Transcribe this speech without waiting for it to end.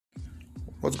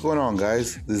What's going on,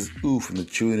 guys? This is Oo from the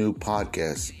Chew and Oo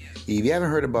podcast. If you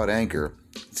haven't heard about Anchor,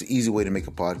 it's an easy way to make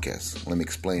a podcast. Let me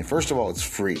explain. First of all, it's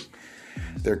free.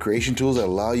 There are creation tools that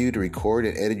allow you to record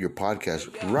and edit your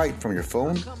podcast right from your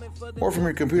phone or from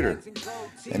your computer.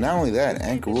 And not only that,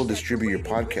 Anchor will distribute your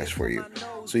podcast for you,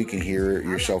 so you can hear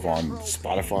yourself on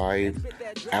Spotify,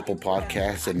 Apple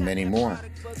Podcasts, and many more.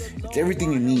 It's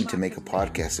everything you need to make a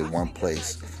podcast in one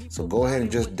place. So go ahead and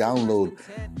just download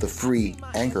the free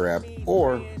Anchor app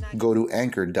or go to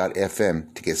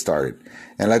anchor.fm to get started.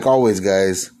 And like always,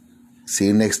 guys, see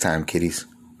you next time, kiddies.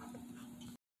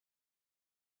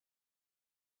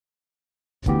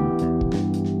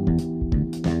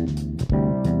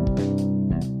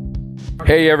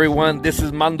 Hey everyone, this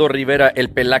is Mando Rivera, el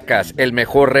Pelacas, el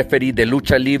mejor referee de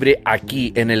lucha libre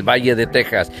aquí en el Valle de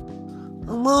Texas.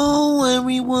 Hello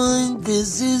everyone,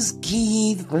 this is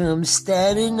Keith from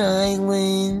Staten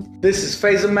Island. This is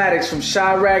Phaser from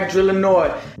Chirac,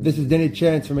 Illinois. This is Denny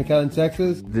Chance from McAllen,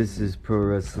 Texas. This is Pro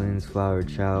Wrestling's Flower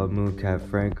Child, Mooncat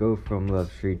Franco from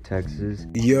Love Street, Texas.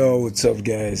 Yo, what's up,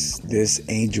 guys? This is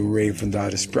Angel Ray from the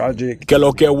Artist Project. Que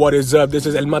lo que, what is up? This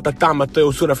is El Matatán Mateo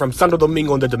Osuna from Santo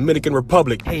Domingo in the Dominican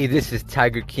Republic. Hey, this is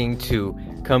Tiger King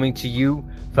 2, coming to you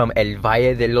from El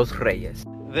Valle de los Reyes.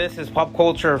 This is Pop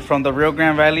Culture from the Rio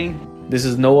Grande Valley. This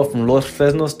is Noah from Los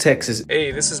Fresnos, Texas.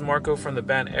 Hey, this is Marco from the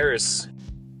band Eris.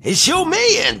 It's your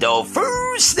man, the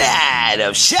first night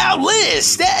of Shaolin,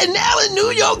 Staten Island,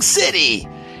 New York City.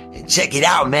 And check it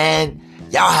out, man.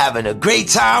 Y'all having a great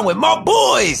time with my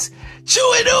boys,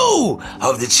 Chew and Oo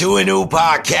of the Chew and Oo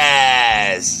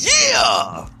podcast.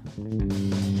 Yeah!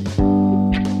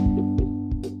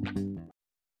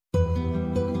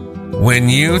 When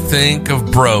you think of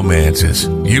bromances,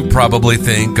 you probably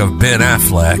think of Ben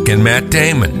Affleck and Matt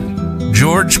Damon,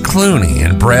 George Clooney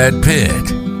and Brad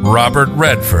Pitt, Robert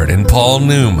Redford and Paul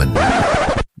Newman.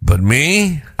 But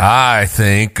me, I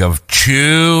think of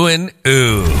Chew and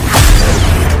Oo.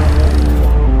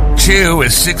 Chew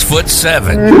is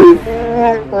 6'7",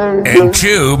 and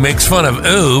Chew makes fun of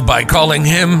Oo by calling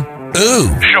him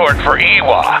Oo, short for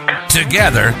Ewok.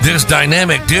 Together, this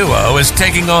dynamic duo is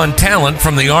taking on talent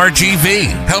from the RGV,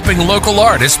 helping local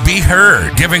artists be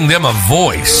heard, giving them a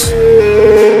voice.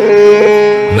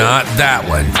 Not that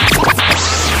one.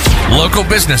 Local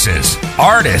businesses,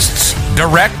 artists,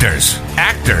 directors,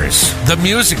 actors, the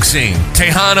music scene,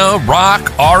 Tejano,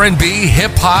 rock, R&B,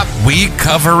 hip-hop, we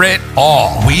cover it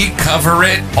all. We cover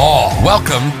it all.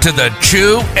 Welcome to the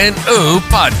Chew and Oo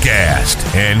podcast.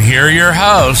 And here are your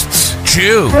hosts,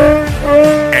 Chew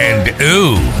and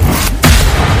Oo.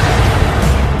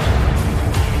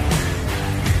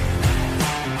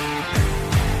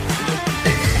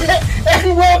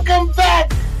 And welcome back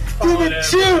to the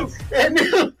Chew and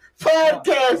Oo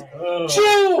podcast.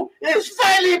 Chew is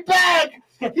finally back.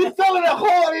 He's filling a hole.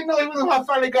 I didn't know I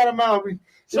finally got him out.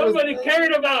 Somebody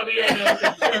cared about me.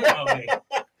 I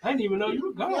didn't even know you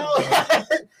were gone.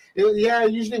 Yeah,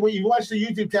 usually when you watch the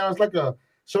YouTube channel, it's like a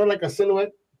sort of like a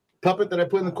silhouette puppet that I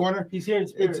put in the corner. He's here in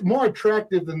spirit. It's more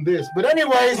attractive than this. But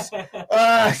anyways,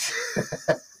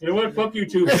 you know what? Fuck you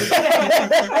too.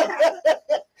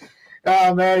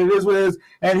 Oh man, it is what it is.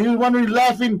 And he was wondering,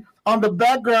 laughing on the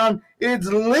background, it's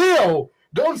Leo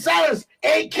Gonzalez,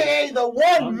 aka the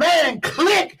One Man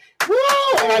Click. Woo!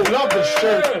 I love the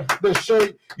shirt. The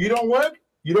shirt. You don't work,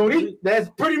 you don't eat. That's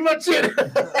pretty much it.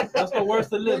 That's the worst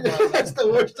to live by. That's the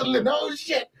worst to live. No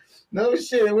shit.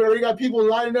 And we already got people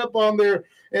lining up on there.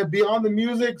 And Beyond the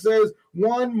Music says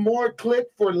one more click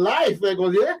for life. I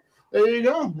go, yeah. There you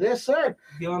go. Yes, sir.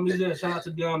 Beyond Music. Shout out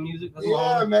to Beyond Music. That's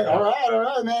yeah, man. All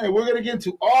right, man. And we're going to get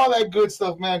into all that good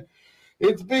stuff, man.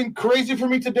 It's been crazy for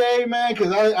me today, man,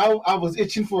 because I was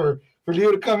itching for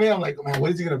Leo to come in. I'm like, man,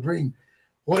 what is he going to bring?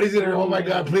 What is it? Oh, my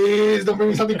God, please don't bring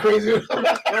me something crazy.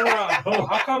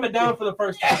 I'll calm it down for the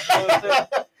first time. You know what I'm saying?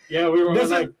 Yeah, we were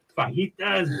like,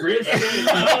 fajitas, brisket.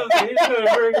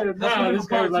 This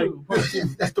guy's like,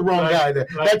 that's the wrong guy.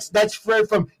 That's Fred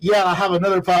from I have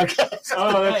another podcast.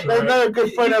 Oh, that's right. Another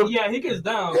good friend. He gets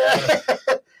down. Yeah.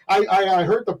 I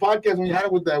heard the podcast when you had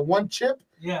it with that one chip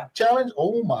challenge.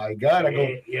 Oh my God! I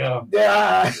go yeah.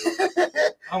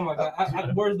 Oh my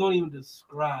God! Words don't even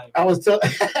describe. I was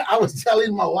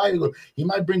telling my wife, he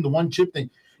might bring the one chip thing.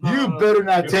 You better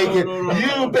not take it.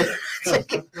 You better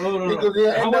take it. No.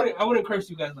 I wouldn't curse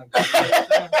you guys like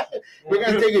that. We're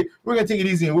gonna take it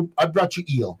easy. I brought you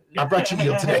eel. I brought you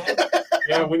eel today.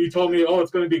 Yeah, when you told me, oh, it's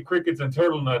going to be crickets and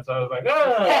turtle nuts, I was like,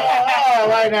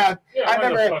 why not? Yeah,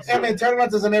 I mean, turtle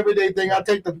nuts is an everyday thing. I'll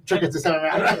take the crickets this time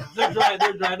around. They're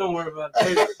dry. Don't worry about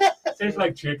it. Tastes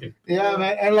like chicken. Yeah,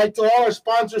 man. And like to all our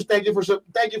sponsors, thank you for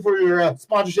your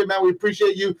sponsorship, man. We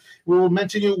appreciate you. We will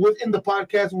mention you within the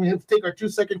podcast when we have to take our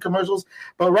 2-second commercials.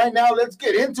 But right now, let's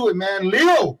get into it, man.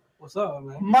 Leo. What's up,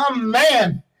 man? My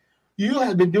man, you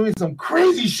have been doing some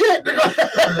crazy shit.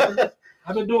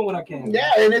 I've been doing what I can.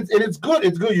 Yeah, and it's good.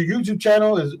 It's good. Your YouTube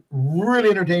channel is really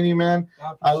entertaining, man.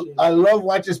 I love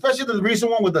watching, especially the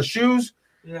recent one with the shoes.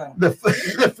 Yeah. The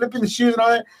flipping the shoes and all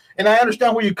that. And I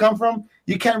understand where you come from.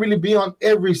 You can't really be on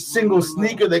every single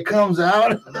sneaker that comes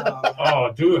out.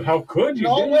 Oh, dude, how could you?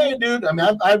 No way, dude. I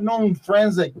mean, I've known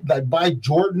friends that buy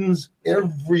Jordans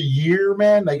every year,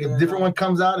 man. Like a different one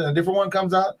comes out and a different one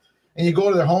comes out. And you go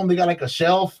to their home, they got like a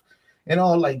shelf.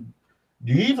 Like,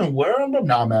 do you even wear them?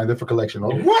 No, man, they're for collection.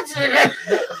 What?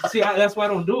 See, that's why I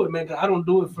don't do it, man. I don't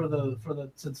do it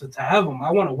to have them.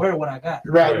 I want to wear what I got.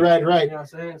 Right. You know what I'm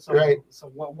saying? So, right. So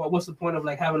what's the point of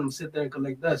like having them sit there and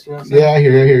collect dust? You know what I'm saying? Yeah, I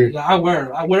hear you. Yeah, I wear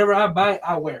them. Whatever I buy,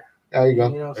 I wear. There you go.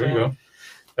 You know what I'm There saying? you go.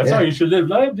 That's how you should live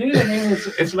life, dude. I mean,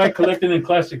 it's like collecting a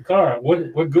classic car.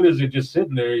 What good is it just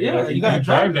sitting there? You know, you gotta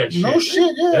drive that shit. No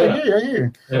shit. Yeah.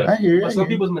 I hear you. But some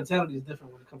people's mentality is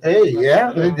different when it comes.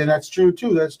 And that's true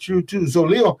too. So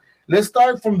Leo, let's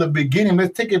start from the beginning.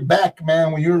 Let's take it back,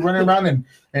 man. When you were running around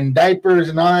in diapers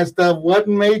and all that stuff, what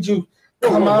made you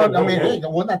come out? I mean,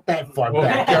 not that far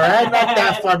back, all right? Not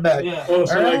that far back. Yeah. Oh,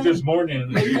 so like this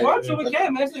morning. You want to, we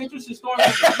can, man. It's an interesting story.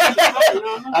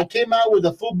 I came out with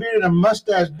a full beard and a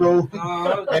mustache, bro,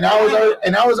 and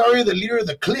I was already the leader of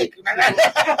the clique.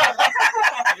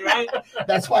 Right?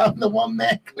 That's why I'm the one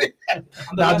man clique.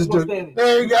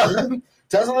 There you go.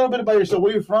 Tell us a little bit about yourself.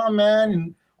 Where you from, man,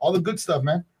 and all the good stuff,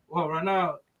 man. Well, right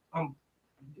now, I'm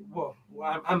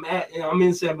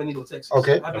in San Benito, Texas.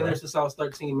 Okay. I've been there since I was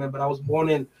 13, man. But I was born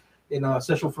in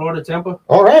Central Florida, Tampa.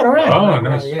 All right. Oh,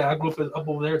 nice. Yeah, I grew up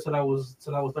over there till I was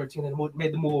 13 and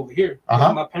made the move over here.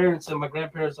 Uh-huh. My parents and my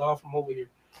grandparents are all from over here.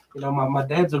 You know, my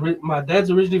dad's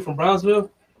originally from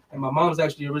Brownsville, and my mom's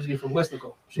actually originally from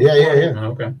Westlaco. Yeah.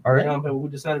 Okay. All right. But we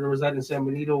decided to reside in San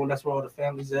Benito, and that's where all the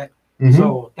family's at. Mm-hmm.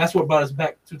 So that's what brought us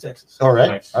back to Texas. All right.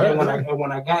 Nice. All right. And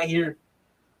when I got here,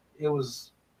 it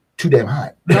was too damn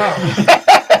hot. No,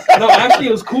 actually,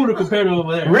 it was cooler compared to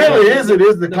over there. Really, it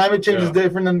is. The climate change is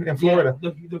different in Florida.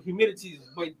 Yeah, the humidity is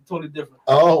totally different.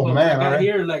 Oh, but man. When I got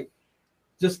here, like,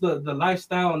 just the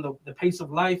lifestyle and the pace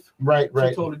of life. Right.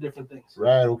 Two totally different things.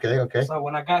 Right, okay. So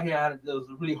when I got here, it was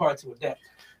really hard to adapt.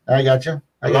 I got you.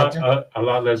 A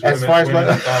lot less as women. Far as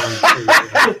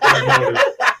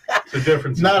the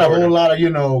difference. Not a whole lot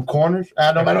of, corners.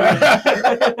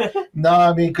 No,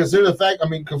 I mean, consider the fact,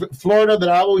 Florida that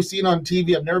I've always seen on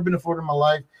TV, I've never been to Florida in my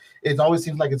life. It always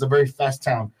seems like it's a very fast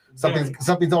town.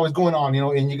 Something's always going on,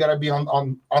 and you got to be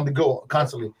on the go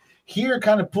constantly. Here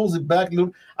kind of pulls it back a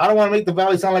little. I don't want to make the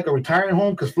Valley sound like a retirement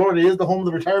home because Florida is the home of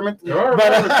the retirement. There are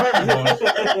retirement homes.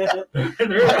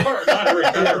 There are not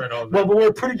retirement homes. But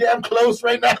we're pretty damn close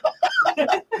right now.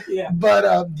 Yeah.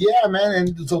 But yeah, man.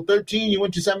 And so 13, you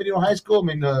went to San Benito High School.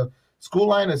 School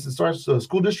line as far as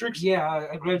school districts. Yeah,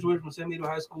 I graduated from San Benito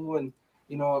High School and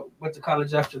went to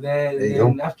college after that. There you and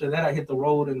then go. after that, I hit the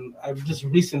road and I just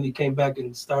recently came back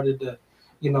and started to,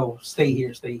 stay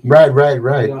here. Right. You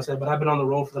know what I'm saying? But I've been on the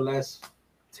road for the last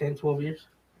 10, 12 years.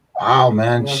 Wow,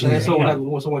 man. You know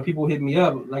so when people hit me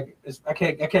up, like I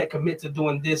can't commit to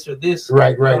doing this or this.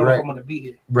 Right. I don't know if I'm gonna be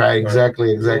here. Right,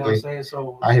 exactly. You know what I'm saying?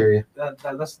 So I hear you.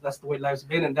 That's the way life's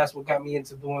been, and that's what got me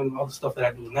into doing all the stuff that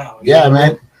I do now. Yeah,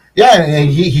 man. Yeah, and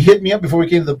he hit me up before we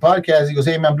came to the podcast. He goes,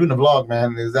 "Hey, man, I'm doing a vlog,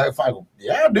 man. Is that fine?" I go,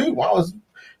 "Yeah, dude. Wow, was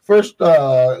first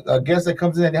guest that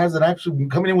comes in and has an actual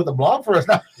coming in with a blog for us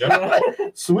now." Yeah.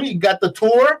 Sweet, got the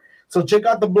tour. So check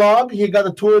out the blog. He got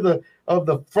the tour of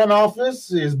the front office.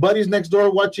 His buddy's next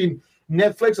door watching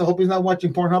Netflix. I hope he's not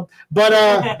watching Pornhub. But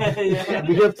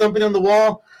we have something on the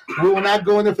wall. We will not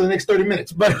go in there for the next 30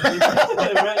 minutes. But do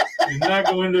not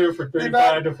go in there for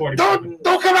 35 to 40.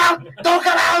 Don't come out. Don't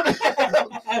come out.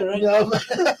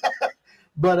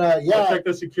 But yeah. I'll check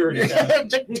the security.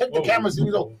 check the cameras and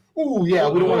you go, ooh, yeah,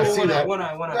 we don't want to see that. One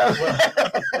eye.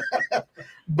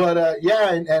 But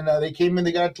yeah, and they came in,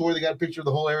 they got a tour, they got a picture of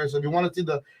the whole area. So if you want to see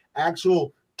the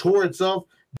actual tour itself,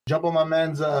 jump on my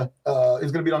man's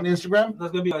it's gonna be on Instagram.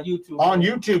 That's gonna be on YouTube. On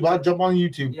YouTube. I'll jump on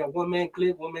YouTube. Yeah, One Man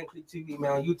Click TV,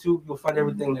 man. On YouTube, you'll find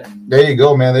everything there. There you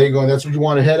go, man. There you go. That's what you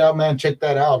want to head out, man. Check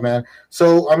that out, man.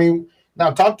 So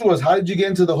now talk to us. How did you get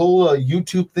into the whole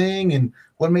YouTube thing, and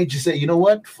what made you say, you know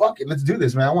what, fuck it, let's do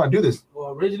this, man. I want to do this. Well,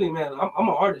 originally, man, I'm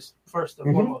an artist first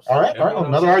and foremost. All right.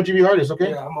 Another RGB artist.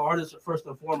 Okay. Yeah, I'm an artist first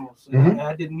and foremost.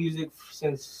 I did music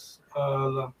since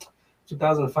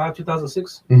 2005,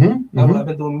 2006. I've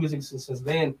been doing music since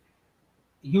then.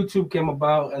 YouTube came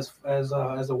about as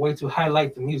a way to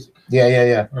highlight the music.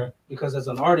 Yeah. Right. Because as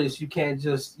an artist, you can't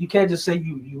just say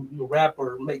you rap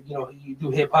or make you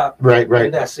do hip hop. Right.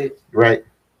 And that's it. Right.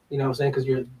 You know what I'm saying?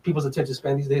 Because people's attention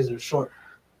span these days are short.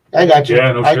 I got you.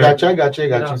 Yeah, I got you. You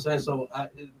know what I'm saying? So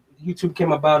YouTube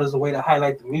came about as a way to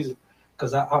highlight the music.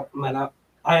 Because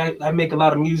I make a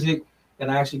lot of music,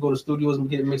 and I actually go to studios and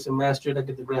get it mixed and mastered. I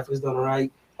get the graphics done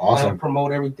right. Awesome. I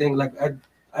promote everything. Like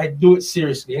I do it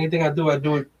seriously. Anything I do it.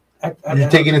 You're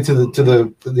taking it to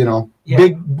the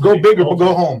big, go big or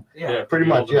go home. Yeah, pretty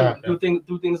much. Yeah. Do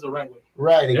things the right way.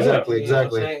 Right. Exactly. You know what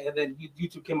I'm saying? And then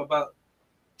YouTube came about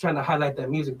trying to highlight that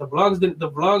music. The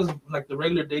vlogs, like the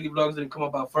regular daily vlogs, didn't come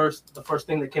about first. The first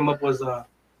thing that came up was the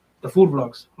food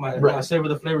vlogs. My Savor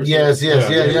the Flavors. Yes.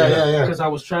 Yeah. Because I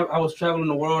was traveling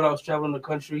the world. I was traveling the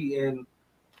country, and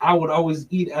I would always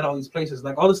eat at all these places.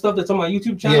 Like all the stuff that's on my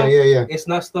YouTube channel. Yeah. It's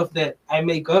not stuff that I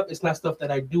make up. It's not stuff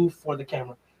that I do for the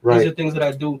camera. Right. These are things that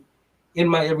I do in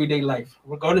my everyday life,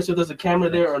 regardless if there's a camera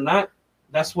there or not.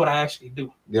 That's what I actually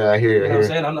do. Yeah, I hear you. You know what I'm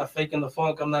saying? I'm not faking the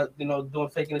funk. I'm not, doing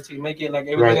faking it till you make it. Like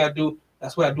everything I do,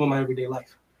 that's what I do in my everyday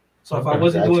life. So if I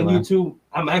wasn't doing YouTube,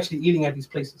 I'm actually eating at these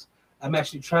places. I'm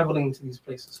actually traveling to these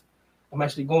places. I'm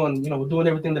actually going, doing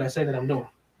everything that I say that I'm doing.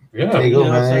 Yeah, there you go,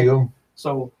 man. There you go.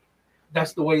 So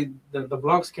that's the way the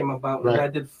vlogs came about. Right. And I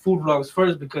did food vlogs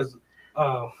first because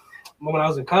when I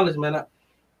was in college, man,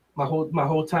 my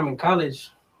whole time in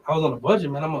college, I was on a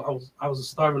budget, man. I was a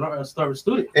starving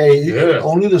student. Hey,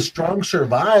 only the strong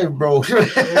survive, bro.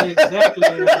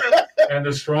 Exactly. And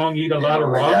the strong eat a lot of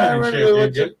ramen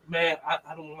and shit. Man,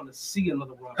 I don't want to see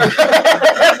another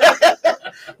ramen.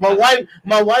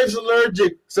 My wife's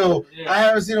allergic, so I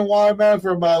haven't seen a watermelon for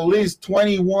about at least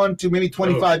 21 to maybe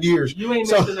 25 years. You ain't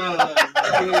missing out on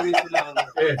that.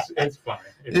 It's fine.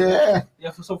 Yeah.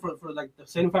 So for like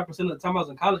 75% of the time I was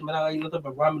in college, man, I ate nothing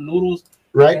but ramen noodles,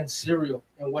 and cereal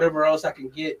and whatever else I can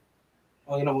get,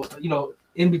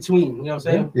 in between. You know what I'm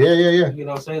saying? Yeah. You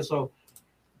know what I'm saying? So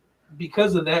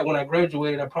because of that, when I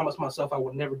graduated, I promised myself I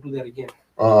would never do that again.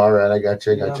 Oh, all right, I got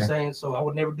you. You know what I'm saying? So I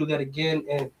would never do that again,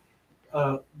 and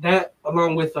that,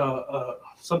 along with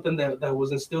something that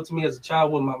was instilled to me as a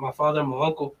child with my father and my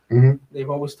uncle, they've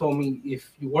always told me,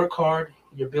 if you work hard,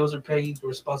 your bills are paid, your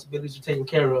responsibilities are taken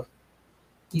care of,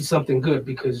 eat something good,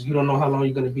 because you don't know how long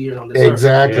you're going to be here on this earth.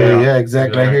 Exactly. Yeah,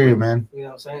 exactly. I hear you, man. You know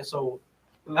what I'm saying? So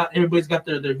everybody's got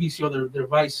their vicio, their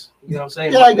vice. You know what I'm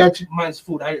saying? Yeah, I got you. Mine's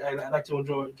food. I like to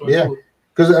enjoy food.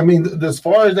 Because I mean, as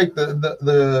far as like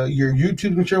the your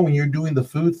YouTube concern, when you're doing the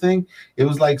food thing, it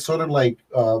was like sort of like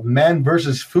man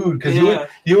versus food, because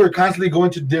you were constantly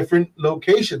going to different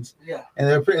locations. Yeah. And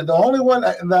the only one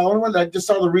that I just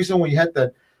saw the recent one, you had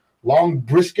that long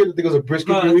brisket. I think it was a brisket.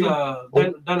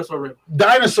 No, dinosaur rib.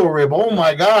 Dinosaur rib. Oh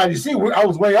my God! You see, I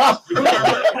was way off.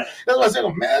 That's why I said,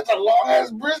 oh, man, that's a long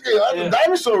ass brisket. That's a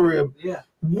dinosaur rib. Yeah.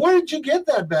 Where did you get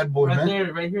that bad boy,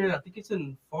 man? Right here. I think it's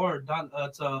in Far.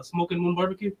 It's Smoking Moon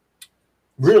Barbecue.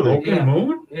 Really? Smoking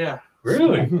Moon? Yeah.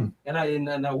 Really? And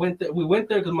I went there. We went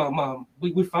there because my mom.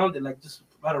 We found it like just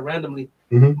rather randomly.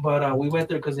 But we went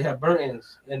there because they had burnt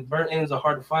ends, and burnt ends are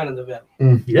hard to find in the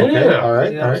valley. Yeah. Okay. All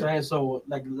right. You know what I'm saying? So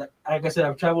like I said,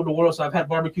 I've traveled the world, so I've had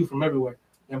barbecue from everywhere,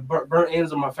 and burnt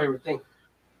ends are my favorite thing.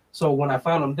 So when I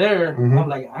found them there, I'm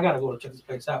like, I gotta go to check this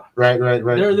place out. Right.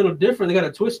 They're a little different. They got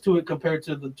a twist to it compared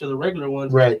to the regular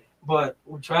ones. Right. But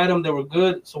we tried them. They were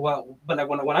good. So but like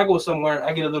when I go somewhere,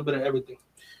 I get a little bit of everything.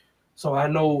 So I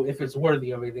know if it's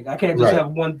worthy of anything. I can't just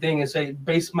have one thing and say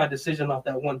base my decision off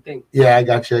that one thing. Yeah, I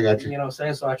got you. You know what I'm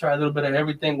saying? So I try a little bit of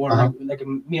everything. Or like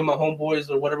me and my homeboys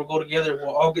or whatever go together,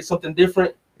 we'll all get something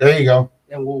different. There you go.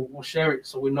 And we'll share it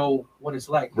so we know what it's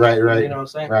like. Right. You know what I'm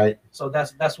saying? Right. So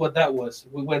that's what that was.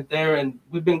 We went there and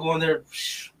we've been going there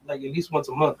like at least once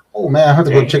a month. Oh man, I have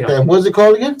to go check that. What's it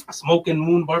called again? Smoking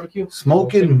Moon Barbecue.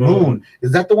 Smoking Moon.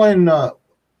 Is that the one?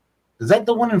 Is that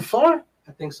the one in Far?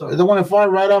 I think so. The one in Far,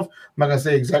 right off. I'm not gonna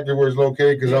say exactly where it's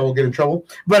located because I will get in trouble.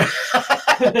 But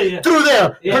through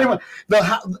there, pretty much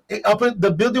up in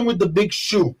the building with the big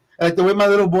shoe, like the way my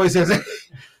little boy says.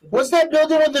 What's that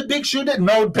building with the big shoe?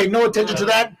 Pay no attention to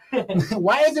that.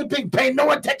 Why is it big? Pay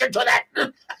no attention to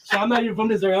that. So I'm not even from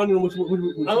this area. I don't know which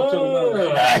you're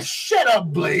talking about. Shut up,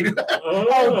 Blade.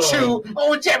 Chew.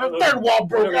 Whichever third wall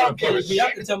broke. I don't care. You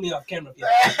can tell me off camera.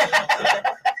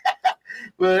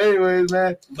 But anyways,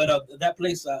 man. But that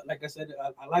place, like I said,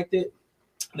 I liked it.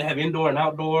 They have indoor and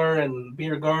outdoor and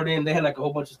beer garden. They had like a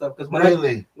whole bunch of stuff. Because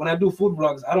when I do food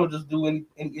vlogs, I don't just do any.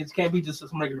 It can't be just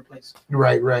some regular place.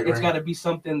 Right. It's got to be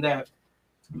something that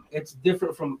it's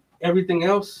different from everything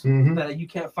else that you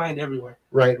can't find everywhere.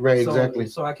 Right, exactly.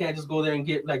 So I can't just go there and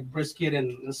get like brisket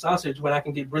and sausage when I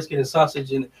can get brisket and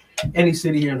sausage in any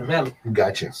city here in the valley.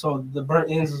 Gotcha. So the burnt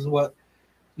ends is what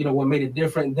made it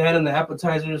different. That and the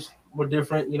appetizers were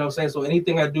different. You know what I'm saying? So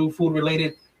anything I do food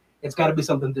related, it's got to be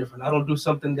something different. I don't do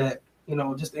something that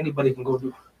just anybody can go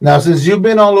do. Now, since you've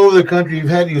been all over the country, you've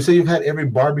had every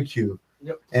barbecue.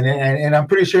 Yep. And I'm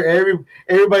pretty sure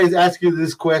everybody's asking you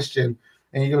this question.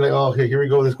 And you're like, oh, here we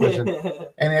go with this question.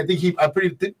 And I think I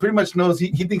pretty much knows. He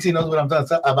thinks he knows what I'm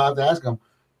about to ask him.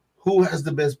 Who has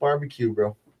the best barbecue,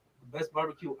 bro? The best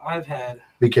barbecue I've had.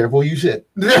 Be careful, you shit.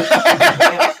 This is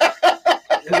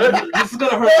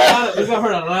gonna hurt a lot. It's gonna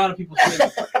hurt a lot of people's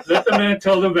feelings. Let the man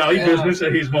tell the Valley business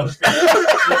that he's most.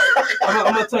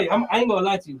 I'm gonna tell you. I ain't gonna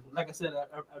lie to you. Like I said,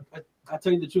 I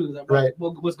tell you the truth. Right.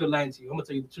 What's good lying to you? I'm gonna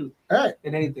tell you the truth. All right.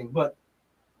 In anything, but.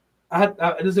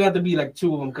 There's got to be like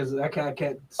two of them because I can't.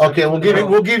 Okay, we'll give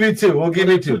you two. We'll give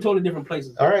you two. Two totally different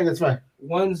places. All right, that's fine.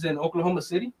 One's in Oklahoma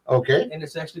City. Okay. And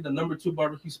it's actually the #2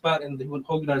 barbecue spot in the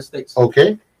whole United States.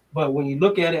 Okay. But when you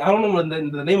look at it, I don't know what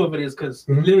the name of it is because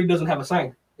it literally doesn't have a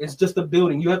sign. It's just a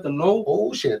building. You have to know.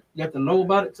 Oh shit. You have to know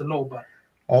about it to know about it.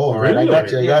 Oh, all right. Really?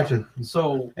 I got you.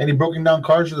 So. Any broken down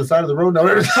cars to the side of the road? No.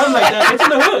 Something like that. It's in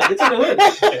the hood.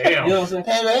 Damn. You know what I'm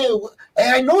saying?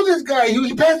 Hey, I know this guy.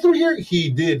 He passed through here. He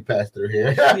did pass through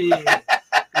here. Yeah. You know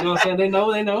what I'm saying? They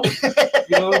know.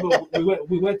 But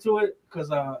we went to it because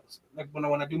like when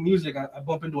I do music, I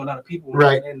bump into a lot of people.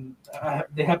 Right. And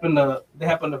they happen to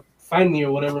find me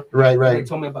or whatever. Right. And they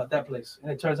told me about that place, and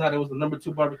it turns out it was the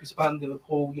 #2 barbecue spot in the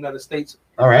whole United States.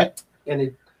 All right.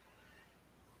 And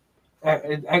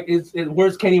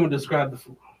words can't even describe the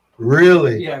food.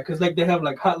 Really? Yeah, because like they have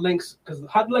like hot links and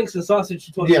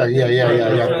sausage. Yeah.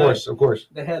 Of course.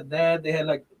 They had that. They had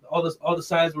like all the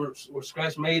sides were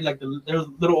scratch made. Like there was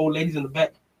little old ladies in the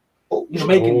back,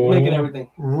 making everything.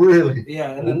 Really?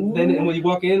 Yeah, and then when you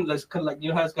walk in, like how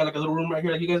it's got like a little room right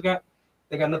here, like you guys got.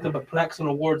 They got nothing but plaques and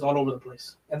awards all over the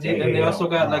place, and they also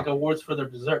got like awards for their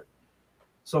dessert.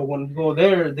 So when you go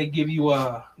there, they give you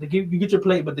you get your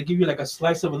plate, but they give you like a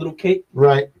slice of a little cake.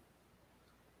 Right.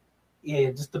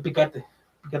 Yeah, just the picante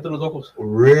los locos.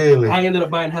 Really? I ended up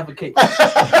buying half a cake.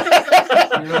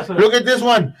 Look at this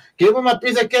one. Give him a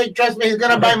piece of cake. Trust me, he's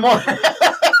gonna buy more.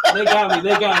 They got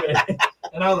me.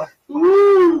 And I was like,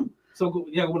 woo. So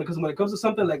yeah, because when it comes to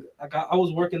something like I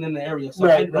was working in the area, so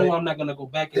I know I'm not gonna go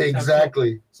back.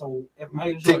 Exactly. So if I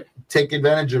enjoy take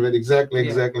advantage of it. Exactly.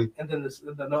 And then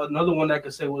another one I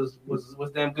could say was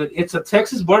damn good. It's a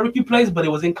Texas barbecue place, but it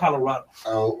was in Colorado.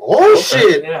 Oh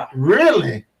shit! Yeah.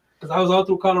 Really? Because I was all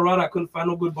through Colorado, I couldn't find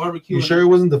no good barbecue. You sure it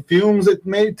wasn't the fumes that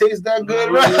made it taste that good?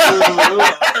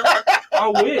 I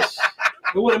wish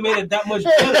it would have made it that much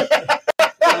better.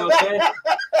 You know what I'm saying?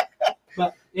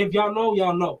 But if y'all know,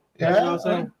 y'all know. Yeah, you know what I'm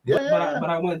saying? Yeah. But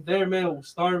I went there, man. I was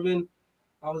starving.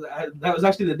 That was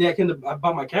actually the day I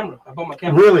bought my camera.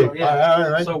 Really? So, yeah.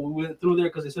 All right. So we went through there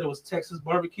because they said it was Texas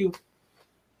barbecue.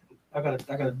 I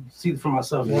gotta see it for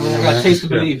myself. Man. I got taste to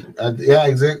believe.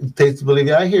 Exactly. Taste to believe.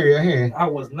 Yeah, I hear you. I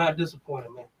was not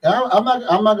disappointed, man. I'm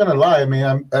not gonna lie. I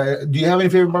mean, do you have any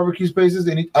favorite barbecue spaces?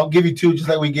 I'll give you two, just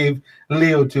like we gave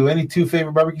Leo two. Any two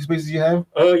favorite barbecue spaces you have?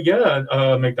 Yeah.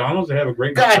 McDonald's. They have a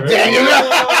great. God dang it!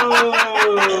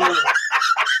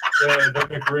 The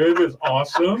McRib is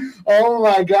awesome. Oh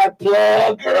my God,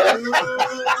 plug.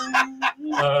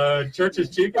 Church's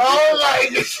Chicken. Oh my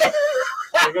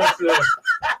God.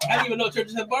 I didn't even know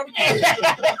churches have barbecue.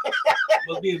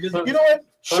 Must be invisible. You know what?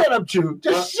 Shut up, Chew.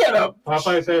 Just shut up.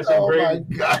 Popeyes has some great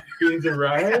beans and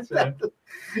rice.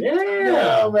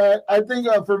 Yeah, man. I think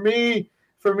for me,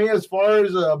 as far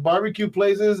as barbecue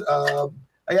places, I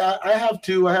have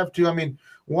two. I mean,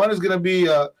 one is gonna be.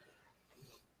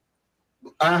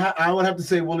 I would have to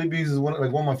say Willie B's is one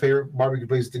of my favorite barbecue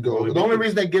places to go. The only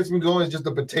reason that gets me going is just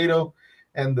the potato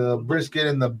and the brisket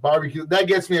and the barbecue. That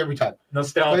gets me every time.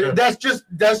 Nostalgia. But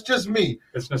that's just me.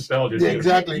 It's nostalgia. Yeah,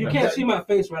 exactly. You can't see my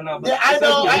face right now. But yeah, I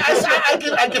know.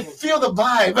 I can feel the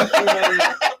vibe.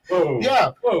 Whoa.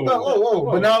 Yeah. Whoa.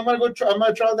 But now I'm gonna try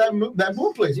that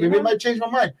moon place. Maybe it might change my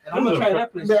mind. And I'm gonna try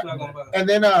that place. And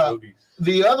then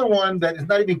the other one that is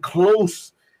not even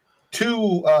close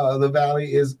to the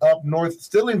valley is up north,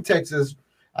 still in Texas.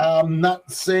 I'm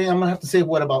gonna have to say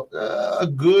what about a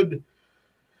good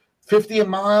 50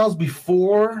 miles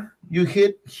before you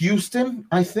hit Houston.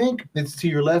 I think it's to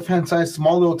your left hand side,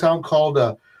 small little town called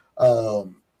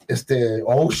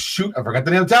Oh shoot, I forgot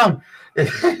the name of the town.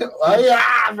 Oh yeah,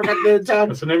 I forgot the name of the town.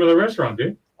 What's the name of the restaurant,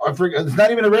 dude? I forget. It's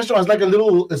not even a restaurant. It's like a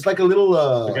little. It's a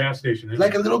gas station.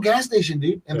 Like a little gas station,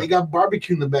 dude. And they got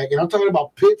barbecue in the back. And I'm talking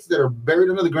about pits that are buried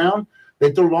under the ground.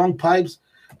 They throw long pipes.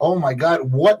 Oh my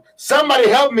God! What? Somebody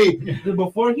help me!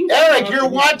 Eric, you're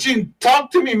watching.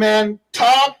 Talk to me, man.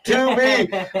 Talk to me.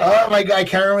 Oh my God! I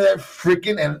can't remember that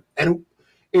freaking and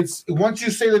it's once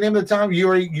you say the name of the town,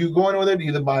 you going over there to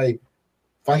either buy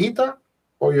fajita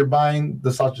or you're buying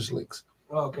the sausage links.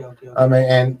 Okay. I mean,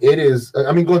 and it is.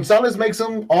 I mean, Gonzalez makes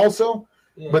them also,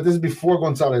 but this is before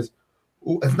Gonzalez.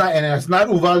 It's not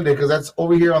Uvalde because that's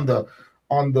over here on the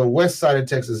west side of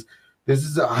Texas. This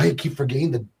is I keep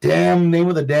forgetting the damn name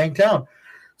of the dang town.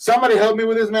 Somebody help me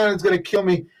with this, man. It's gonna kill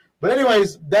me. But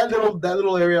anyways, that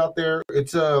little area out there,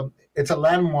 it's a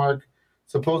landmark.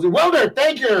 Supposedly, Welder.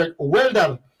 Thank you, Eric.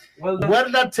 Welder,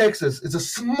 Texas. It's a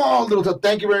small little town.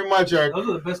 Thank you very much, Eric. Those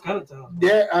are the best kind of towns.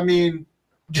 Yeah, I mean.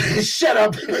 Shut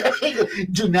up.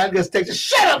 Junalgas, Texas.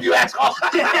 Shut up, you asshole.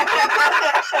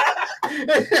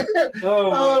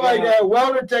 Oh my God.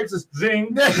 Welder, Texas.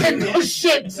 Zing. No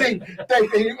shit, zing.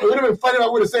 It would have been funny if I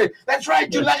would have said, that's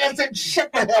right, Junalgas said, shut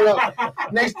the hell up.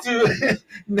 Next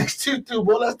to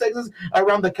Bolas, Texas,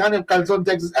 around the county of Calzon,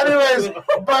 Texas. Anyways,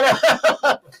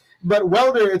 but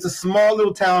Welder, it's a small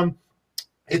little town.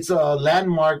 It's a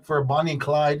landmark for Bonnie and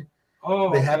Clyde.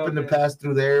 Oh, they happen to pass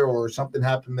through there, or something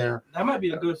happened there. That might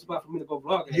be a good spot for me to go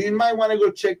vlog. You might want to go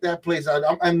check that place out.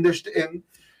 And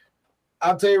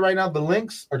I'll tell you right now, the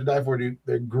links are to die for, dude.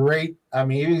 They're great. I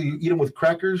mean, you eat them with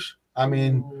crackers. I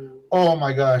mean, oh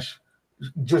my gosh,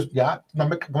 just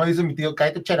como dice mi tío,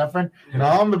 cállate chera, friend.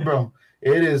 No, bro,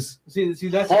 it is. See,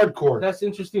 that's hardcore. That's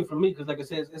interesting for me because, like I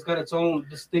said, it's got its own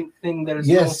distinct thing that it's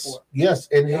known for. Yes,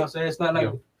 and you know what I'm saying? It's not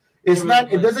like it's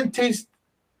not. It doesn't taste.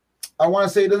 I want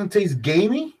to say it doesn't taste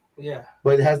gamey. Yeah,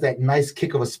 but it has that nice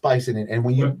kick of a spice in it. And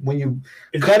when you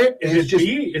cut it, is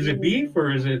it beef or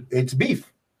is it? It's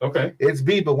beef. Okay, it's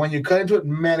beef. But when you cut into it,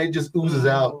 man, it just oozes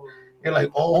out. You're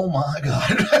like, oh my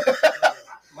God.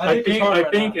 I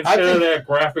think instead of that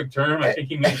graphic term, I think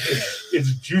he means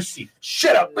it's juicy.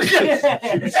 Shut up.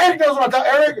 Eric knows what I'm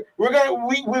talking. Eric, we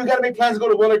gotta make plans to go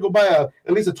to Willard, go buy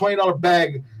at least a $20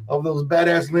 bag of those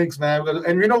badass links, man.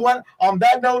 And you know what? On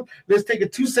that note, let's take a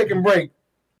 2-second break.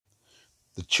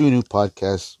 The True New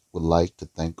Podcast would like to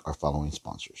thank our following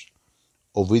sponsors.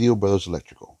 Ovidio Brothers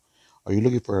Electrical. Are you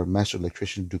looking for a master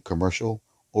electrician to do commercial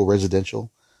or residential?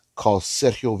 Call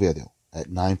Sergio Ovidio at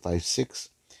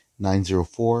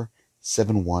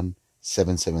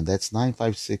 956-904-7177. That's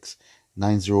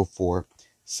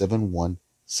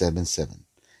 956-904-7177.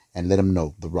 And let them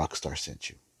know the Rockstar sent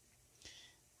you.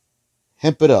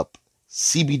 Hemp It Up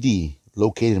CBD,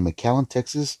 located in McAllen,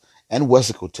 Texas, and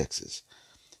Wesco, Texas.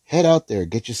 Head out there,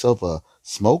 get yourself a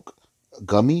smoke, a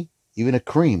gummy, even a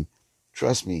cream.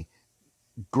 Trust me,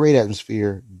 great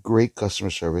atmosphere, great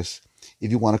customer service. If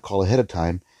you want to call ahead of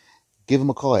time, give them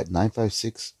a call at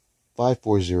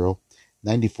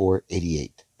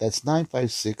 956-540-9488. That's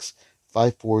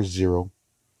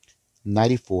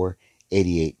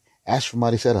 956-540-9488. Ask for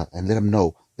Maricela and let them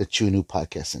know the True New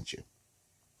Podcast sent you.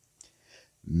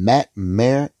 Matt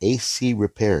Mayer AC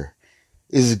Repair.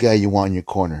 This is the guy you want in your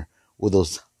corner with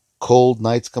those cold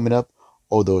nights coming up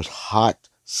or those hot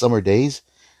summer days.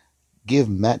 Give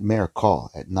Matt Mayer a call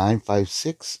at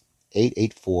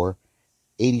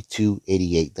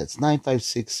 956-884-8288. That's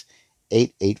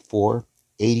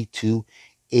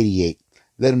 956-884-8288.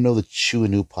 Let him know the True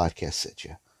New Podcast sent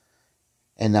you.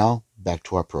 And now back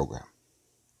to our program.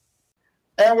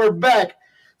 And we're back.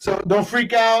 So don't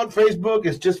freak out. Facebook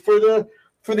is just for the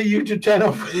YouTube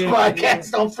channel for the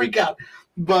podcast. Don't freak out.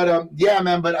 But yeah,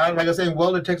 man. But like I said, in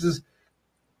Welder, Texas,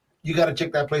 you got to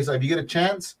check that place out. If you get a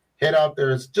chance, head out there.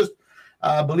 It's just,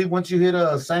 I believe once you hit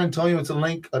San Antonio, it's an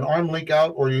arm link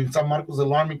out, or San Marcos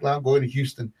alarm link out going to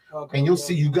Houston. Okay, and you'll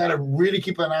see. You got to really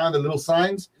keep an eye on the little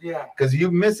signs. Yeah. Because you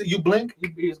miss it, you blink,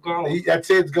 it's gone. That's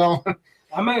it. It's gone.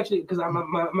 I'm actually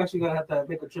gonna have to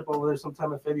make a trip over there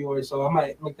sometime in February, so I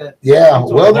might make that. Yeah,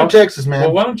 Welder, Texas, man.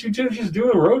 Well, why don't you just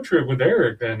do a road trip with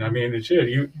Eric then? I mean, it should.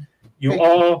 You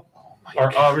all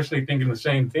are obviously thinking the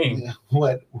same thing. Yeah.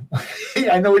 What?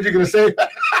 I know what you're gonna say.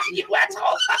 You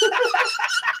asshole!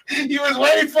 He was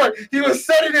waiting for it. He was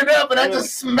setting it up, and I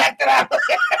just smacked it out.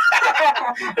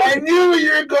 I knew where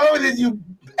you were going with it, you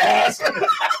ass.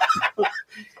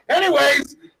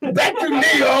 Anyways, back to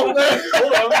Leo.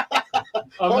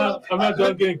 I'm not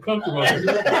done getting comfortable.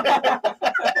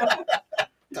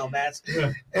 Dumbass.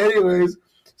 Yeah. Anyways,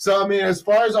 so I mean, as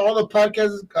far as all the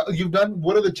podcasts you've done,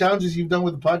 what are the challenges you've done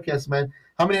with the podcast, man?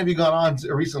 How many have you gone on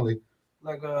recently?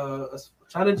 Like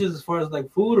challenges as far as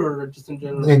like food or just in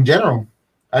general? In general.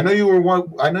 I know you were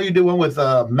one. I know you did one with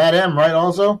Matt M, right?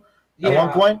 Also, at one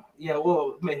point. Yeah.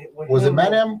 Well, was it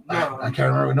Matt M? No, I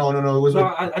can't remember. No. It was.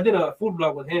 No, I did a food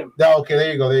blog with him. Yeah, okay,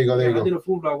 there you go. I did a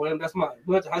food blog with him.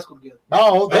 We went to high school together.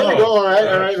 Oh, there we go. All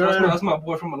right. That's my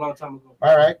boy from a long time ago.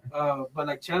 All right. But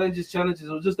like challenges. It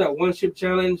was just that one ship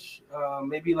challenge.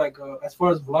 Maybe like as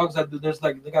far as vlogs I do, there's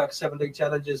like they got 7-day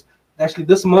challenges. Actually,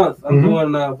 this month I'm doing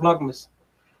Vlogmas.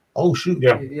 Oh shoot!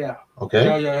 Yeah.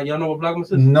 Okay. Y'all know what Vlogmas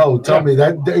is? No, tell me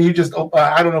that you just.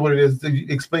 I don't know what it is.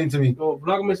 Explain to me. Well,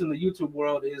 Vlogmas in the YouTube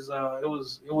world is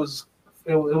it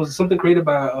was something created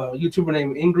by a YouTuber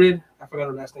named Ingrid. I forgot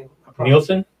her last name.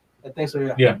 Nielsen. I think so.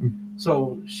 Yeah. Yeah.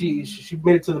 So she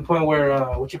made it to the point where to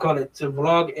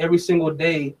vlog every single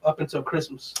day up until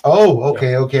Christmas. Oh,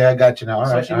 okay, I got you now. All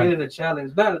right. So she made it a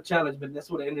challenge, not a challenge, but that's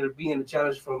what it ended up being, a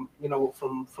challenge from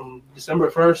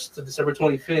December 1st to December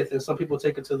 25th, and some people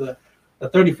take it to the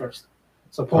 31st.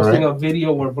 So posting a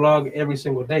video or vlog every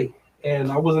single day,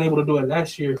 and I wasn't able to do it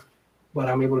last year, but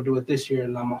I'm able to do it this year,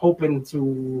 and I'm hoping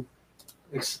to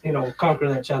conquer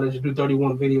that challenge, do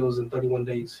 31 videos in 31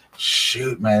 days.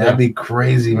 Shoot, man, that'd be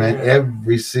crazy, man. Yeah.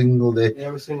 Every single day.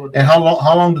 And how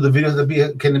long do the videos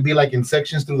be? Can it be like in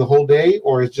sections through the whole day,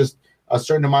 or it's just a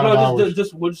certain amount of hours?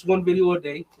 Just one video a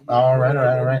day. All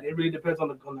right. It really depends on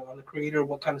the creator,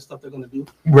 what kind of stuff they're going to do.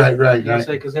 Right.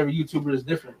 Because every YouTuber is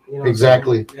different.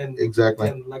 Exactly. Exactly.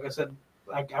 And like I said,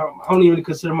 I don't even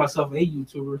consider myself a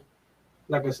YouTuber.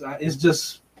 Like I said, it's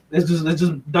just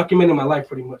documenting my life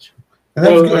pretty much.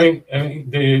 Well,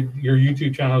 your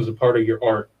YouTube channel is a part of your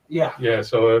art. Yeah. Yeah.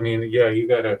 So you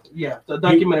gotta. Yeah, to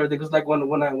document everything. Because like when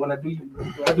I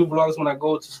do vlogs when I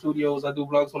go to studios. I do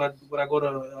vlogs when I go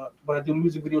to when I do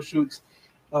music video shoots.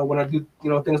 When I do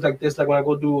things like this, like when I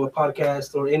go do a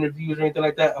podcast or interviews or anything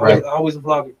like that, I always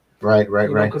vlog it. Right.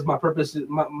 Because my purpose is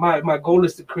my goal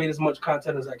is to create as much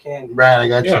content as I can. Right. I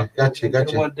got you.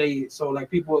 In one day, so like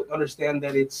people understand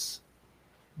that it's.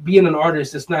 Being an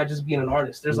artist, it's not just being an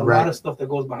artist. There's a lot of stuff that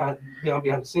goes behind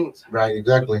the scenes. Right,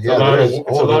 exactly. It's a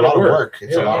lot of work.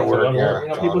 It's a lot of work.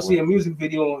 Yeah. People see a music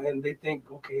video and they think,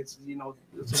 okay, it's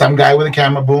some guy with a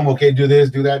camera, boom, okay, do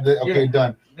this, do that, okay,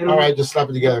 done. All right, just slap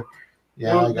it together.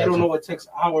 Yeah, they don't know it takes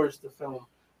hours to film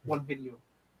one video.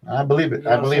 I believe it.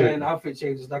 I believe it. And outfit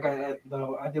changes. Like I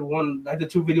did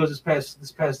 2 videos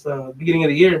this past beginning of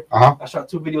the year. I shot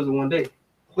 2 videos in one day.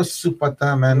 What's super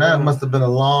time, man? That must have been a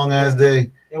long ass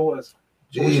day. It was.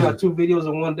 We shot 2 videos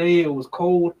in one day. It was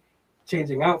cold,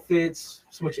 changing outfits,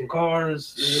 switching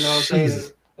cars. You know what I'm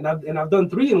saying? And I've done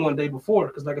 3 in one day before.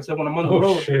 Because like I said, when I'm on the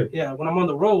road, when I'm on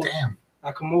the road,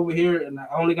 I come over here and I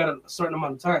only got a certain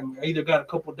amount of time. I either got a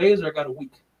couple of days or I got a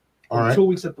week, or 2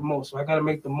 weeks at the most. So I got to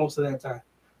make the most of that time.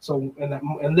 So in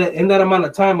that amount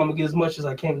of time, I'm gonna get as much as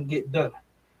I can get done.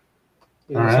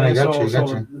 All right, I got you.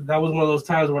 That was one of those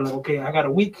times where like, okay, I got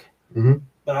a week,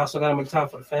 but I also got to make time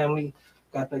for the family.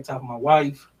 Got to make time for my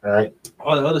wife. Right.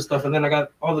 All the other stuff, and then I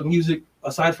got all the music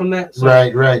aside from that. So,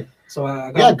 right. So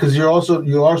I got because you're also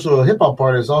a hip hop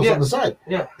artist also on the side.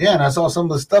 Yeah. Yeah, and I saw some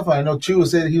of the stuff. I know Chew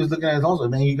said he was looking at it also.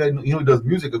 Man, he does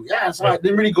music. Yeah, so I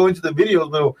didn't really go into the videos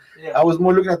though. Yeah. I was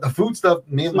more looking at the food stuff.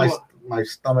 Me and my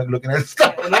stomach looking at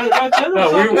stuff. We were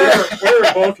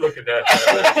both looking at that.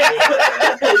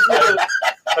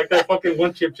 Like that fucking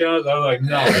one chip challenge. I was like,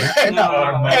 no,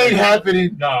 ain't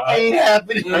happening. No, ain't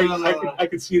happening. I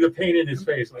could see the pain in his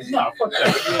face. Like, no, fuck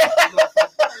that.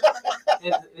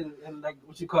 And like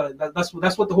what you call it, that's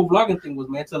what the whole vlogging thing was,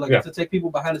 man. To take people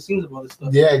behind the scenes of all this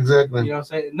stuff. Yeah, exactly. You know what I'm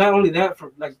saying? Not only that,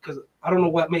 because I don't know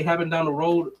what may happen down the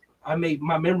road. My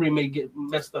memory may get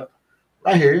messed up.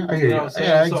 I hear you. You know what I'm saying?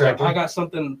 Yeah, so exactly. I got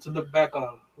something to look back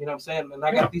on. You know what I'm saying? And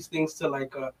I got these things to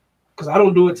because I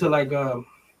don't do it to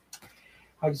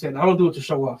how you said, I don't do it to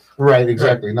show off. Right,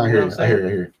 exactly. Right. I hear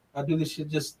you. I do this shit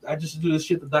I just do this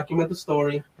shit to document the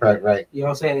story. Right. You know what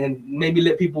I'm saying? And maybe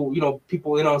let people,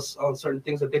 people in on certain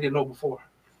things that they didn't know before.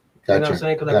 Gotcha. You know what I'm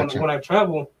saying? Because when I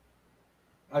travel,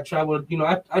 I travel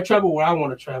where I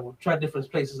want to travel, try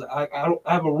different places. I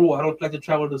have a rule. I don't like to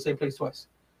travel to the same place twice.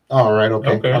 All right.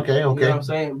 Okay. You know what I'm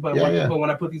saying? But when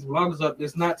I put these vlogs up,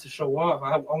 it's not to show off.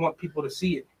 I want people to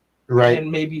see it. Right.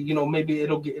 And maybe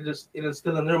it'll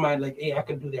instill in their mind like, hey, I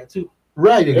can do that too.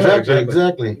 Right.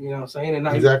 Exactly. You know what I'm saying?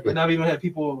 And I've even had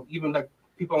people,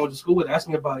 people I went to school with, ask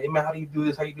me about it. Hey man, how do you do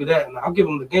this? How you do that? And I'll give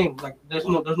them the game. Like there's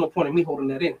no point in me holding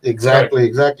that in. Exactly.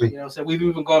 You know what I'm saying? We've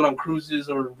even gone on cruises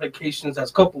or vacations as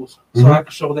couples, so I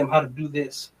can show them how to do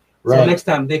this. Right. So next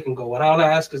time they can go. What all I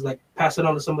ask is pass it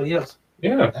on to somebody else.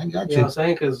 Yeah, I got You know what I'm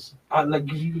saying? Because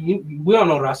we all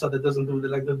know Rasta that doesn't do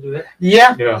that. Like to do that.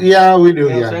 Yeah, we do. You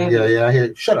know what I'm saying? Yeah. I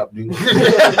hear. Shut up, dude. You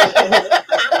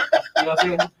know what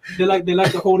I'm saying? They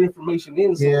like to hold information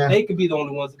in, so they could be the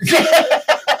only ones.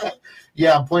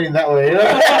 Yeah, I'm pointing that way.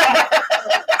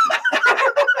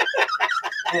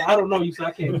 Hey, I don't know you, so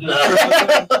I can't.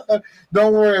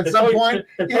 Don't worry. At some point,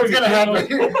 it's gonna happen.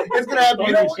 It's gonna happen.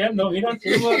 You know what?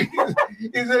 He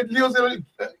said, "Leo's gonna.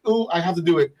 Ooh, I have to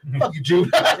do it. Fuck you,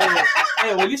 Jude."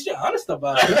 Hey, well, at least you're honest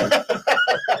about it.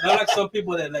 Not like some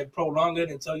people that like prolong it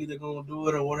and tell you they're gonna do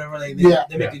it or whatever. Like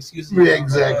they make excuses. Yeah,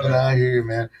 exactly. I hear you,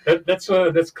 man. That's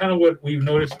kind of what we've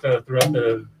noticed throughout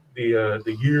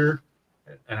the year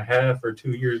and a half or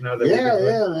 2 years now. That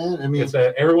man. I mean, it's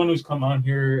everyone who's come on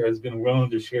here has been willing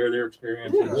to share their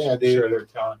experience and share their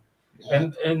talent. Yeah.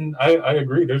 And I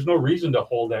agree. There's no reason to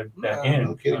hold that in.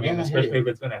 Okay, I mean, especially if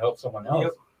it's going to help someone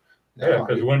else. Yeah,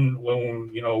 because when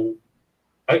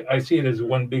I see it as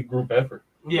one big group effort.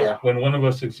 Yeah. When one of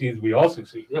us succeeds, we all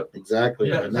succeed. Yep. Exactly.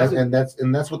 Yeah, and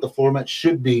that's what the format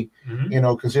should be. Mm-hmm. You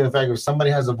know, consider the fact if somebody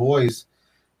has a voice,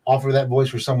 offer that voice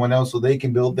for someone else so they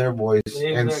can build their voice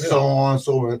and so on,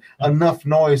 so on. Enough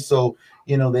noise so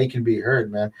they can be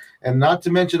heard, man. And not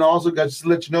to mention, also got to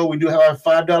let you know we do have our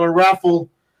 $5 raffle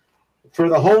for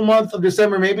the whole month of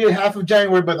December, maybe half of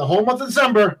January, but the whole month of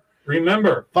December.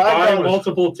 Remember, buy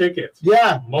multiple tickets.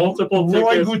 Yeah. Multiple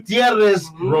Roy tickets. Gutierrez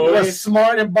was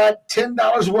smart and bought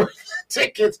 $10 worth of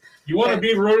tickets. You want to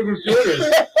beat Roy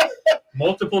Gutierrez?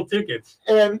 Multiple tickets.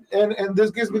 And this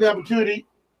gives me the opportunity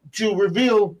to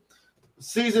reveal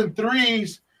season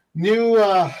 3's new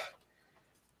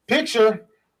picture.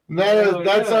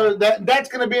 That's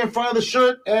going to be in front of the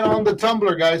shirt and on the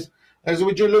Tumblr, guys. That's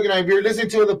what you're looking at. If you're listening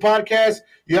to the podcast,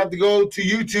 you have to go to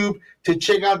YouTube to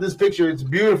check out this picture. It's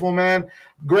beautiful, man.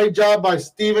 Great job by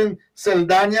Steven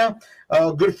Saldana,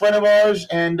 a good friend of ours.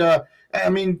 And, I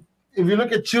mean, if you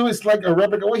look at Chew, it's like a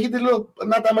replica. Well, he did a little,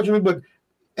 not that much of it, but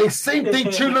the same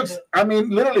thing Chew looks. I mean,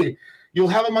 literally, you'll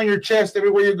have him on your chest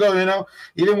everywhere you go,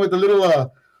 even with the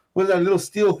little, what is that, little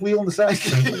steel wheel on the side?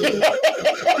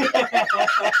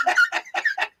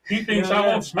 He thinks I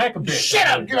won't smack a bitch. Shut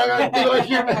up! Get over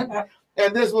here, man.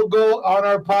 And this will go on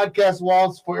our podcast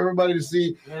walls for everybody to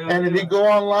see. And if you go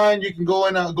online, you can go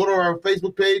and go to our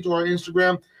Facebook page or our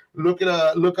Instagram. Look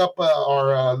up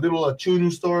our little Chew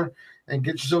News store and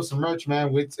get yourself some merch,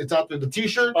 man. It's out there. The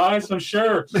T-shirt. Buy some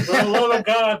shirts. For the love of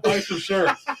God, buy some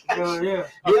shirts. Yeah.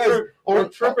 We're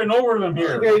tripping over them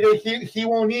here. He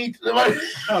won't eat. He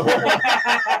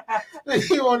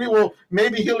won't eat. Well,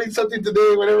 maybe he'll eat something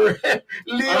today, whatever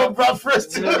Leo brought for us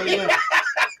today.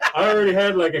 I already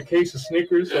had like a case of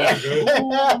Snickers. So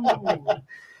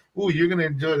Ooh, you're going to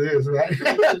enjoy this, right?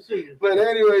 But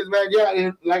anyways, man,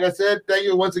 and like I said, thank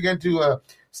you once again to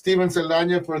Steven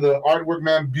Saldana for the artwork,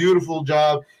 man. Beautiful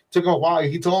job. Took a while.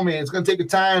 He told me it's going to take a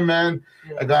time, man.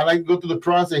 I like to go through the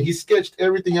process. He sketched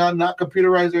everything out, not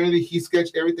computerized or anything. He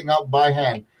sketched everything out by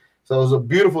hand. So it was a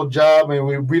beautiful job, and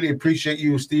we really appreciate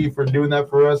you, Steve, for doing that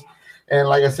for us. And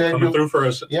like I said, coming through for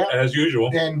us as usual.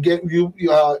 And get you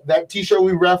that T-shirt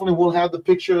we raffling will have the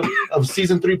picture of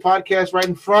season 3 podcast right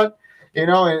in front, and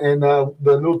the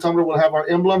little Tumblr will have our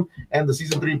emblem and the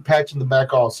season 3 patch in the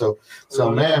back also.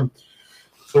 So man,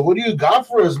 so what do you got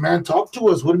for us, man? Talk to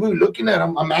us. What are we looking at?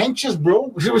 I'm anxious,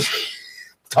 bro.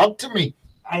 Talk to me.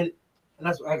 I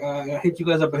hit you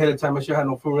guys up ahead of time. I sure had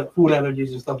no food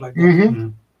allergies and stuff like that. Mm-hmm.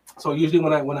 So usually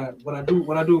when I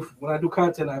do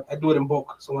content, I do it in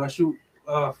bulk. So when I shoot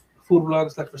food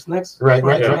vlogs like for snacks, right,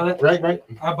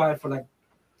 I buy it for like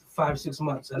 5-6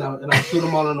 months, and I shoot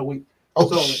them all in a week. I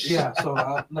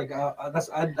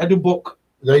do bulk.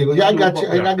 There you go. Yeah, I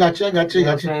got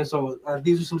you. So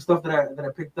these are some stuff that I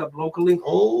picked up locally.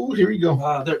 Oh, here we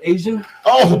go. They're Asian.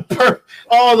 Oh,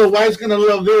 the wife's gonna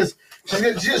love this.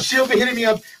 She'll be hitting me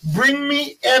up. Bring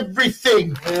me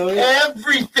everything.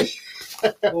 Everything.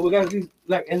 Well, we got these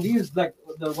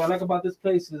what I like about this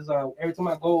place is every time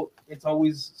I go, it's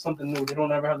always something new. They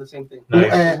don't ever have the same thing.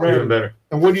 Nice. Even better.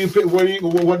 And what do you pick?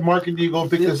 What market do you go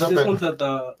pick this up at? This one's at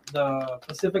the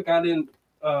Pacific Island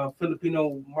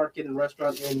Filipino market and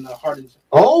restaurant in Hardin.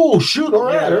 Oh shoot! All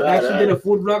right. I actually did a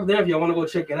food vlog there. If y'all want to go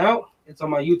check it out, it's on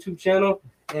my YouTube channel.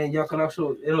 And y'all can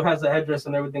also, it has the address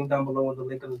and everything down below in the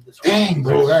link in the description. Dang,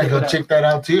 bro, I gotta check that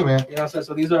out too, man. You know what I'm saying?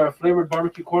 So these are flavored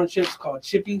barbecue corn chips called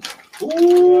Chippy.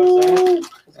 Ooh,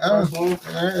 that's one.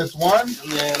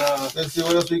 And then let's see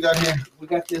what else we got here. We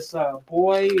got this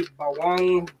Boy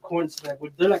Bawang corn snack.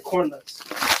 They're like corn nuts.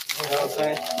 You know what I'm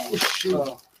saying? Oh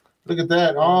shoot. Look at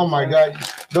that. Oh my God.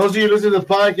 Those of you listening to the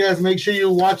podcast, make sure you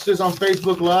watch this on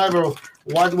Facebook Live or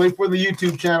Wait for the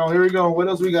YouTube channel. Here we go. What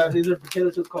else we got? These are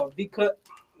potato chips called V-Cut.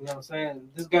 You know what I'm saying?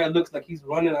 This guy looks like he's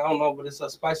running. I don't know, but it's a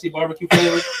spicy barbecue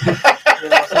flavor. You know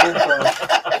what I'm saying? So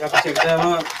y'all can check that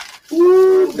out.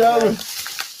 Ooh,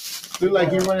 look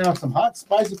like he's running off some hot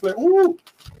spicy flavor. Ooh.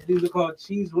 These are called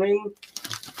cheese rings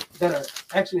that are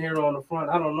action hero on the front.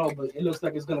 I don't know, but it looks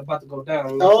like it's about to go down.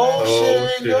 You know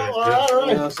shit. You know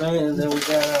what I'm saying? And then we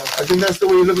got... I think that's the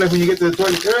way you look like when you get to the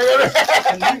toilet.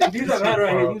 These are not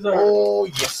right here. These are... Oh,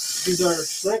 yes. These are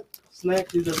shrimp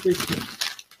snacks. These are fish sticks.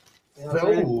 You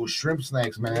know shrimp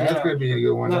snacks, man. Yeah. That's going to be a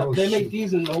good one. No, they make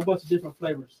these in a whole bunch of different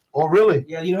flavors. Oh, really?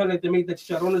 Yeah, you know how like they make the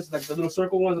chicharrones, like the little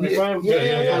circle ones, and they fry them?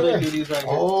 Yeah. How they do these right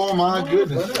here. Oh, my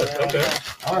goodness. Okay.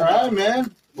 All right,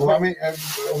 man. Well, I mean,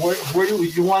 where do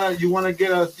you want to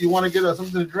get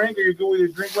something to drink? Are you good with your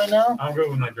drink right now? I'm good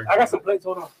with my drink. I got some plates.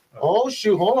 Hold on. Oh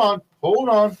shoot! Hold on.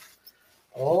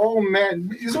 Oh man!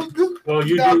 Well,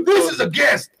 this is a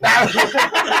guest.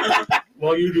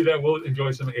 While you do that, we'll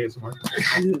enjoy some ASMR.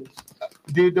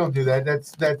 Dude, don't do that.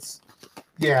 That's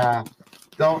yeah.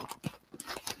 Don't.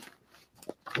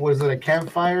 Was it a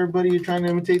campfire, buddy? You're trying to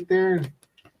imitate there?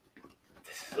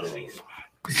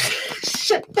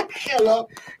 Shut the hell up.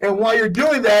 And while you're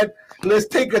doing that, let's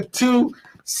take a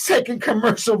 2-second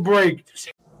commercial break.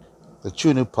 The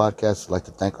True New Podcast would like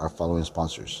to thank our following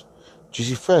sponsors.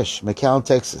 Juicy Fresh, McAllen,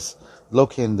 Texas,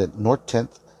 located at North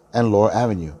 10th and Laurel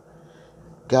Avenue.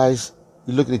 Guys,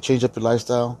 you're looking to change up your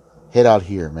lifestyle? Head out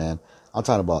here, man. I'm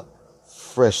talking about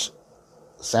fresh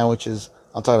sandwiches.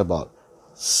 I'm talking about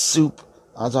soup.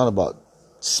 I'm talking about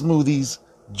smoothies,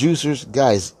 juicers.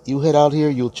 Guys, you head out here,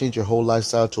 you'll change your whole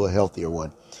lifestyle to a healthier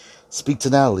one. Speak to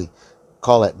Natalie.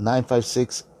 Call at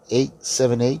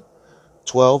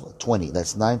 956-878-1220.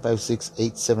 That's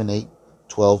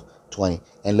 956-878-1220.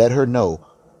 And let her know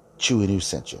Chewy News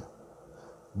sent you.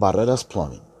 Barreras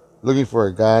Plumbing. Looking for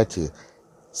a guy to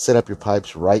set up your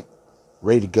pipes right,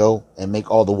 ready to go, and make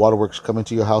all the waterworks come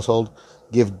into your household?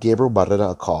 Give Gabriel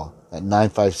Barrera a call at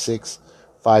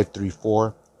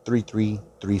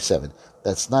 956-534-3337.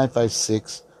 That's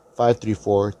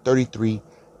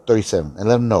 956-534-3337. And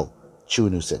let them know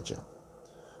Chewy News sent you.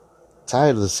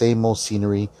 Tired of the same old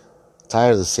scenery?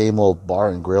 Tired of the same old bar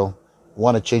and grill?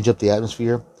 Want to change up the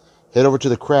atmosphere? Head over to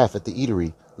The Craft at the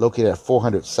Eatery, located at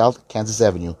 400 South Kansas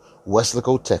Avenue,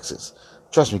 Weslaco, Texas.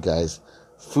 Trust me, guys.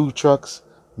 Food trucks,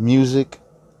 music,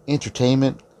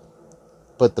 entertainment.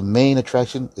 But the main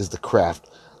attraction is The Craft.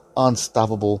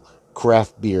 Unstoppable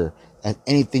craft beer. And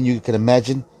anything you can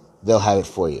imagine, they'll have it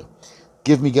for you.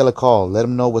 Give Miguel a call. Let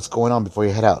him know what's going on before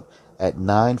you head out at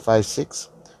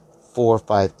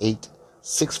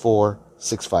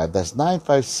 956-458-6465. That's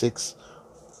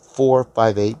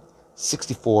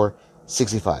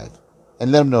 956-458-6465.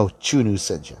 And let them know Chew News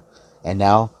sent you. And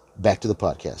now, back to the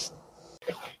podcast.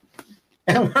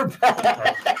 And we're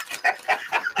back.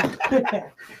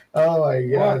 Oh, my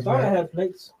God. Well, I thought I had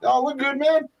plates. Oh, we're good,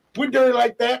 man. We're dirty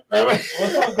like that.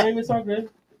 It's all good. It's all good.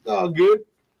 It's all good.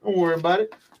 Don't worry about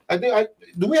it.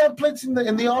 Do we have plates in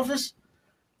the office?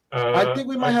 I think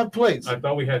we might have plates. I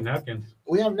thought we had napkins.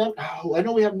 We have napkins. Oh, I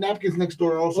know we have napkins next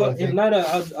door also. Well, if not,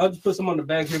 I'll just put some on the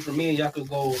bag here for me, and y'all can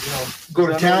go, go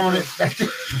to town on it. You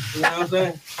know what I'm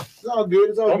saying? It's all good.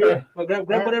 It's all good. Well, grab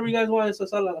whatever you guys want. It's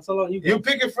all on you guys. You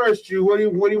pick it first, Drew. What do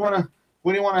you want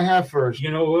to have first?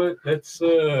 You know what? Let's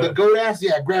the goat ass.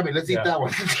 Yeah, grab it. Let's eat that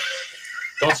one.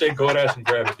 Don't say goat ass and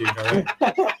grab it, dude. All right?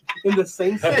 In the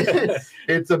same sense.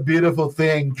 It's a beautiful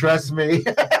thing. Trust me.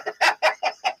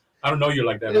 I don't know you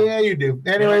like that. Yeah, you do.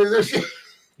 Anyways,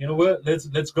 you know what?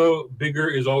 Let's go. Bigger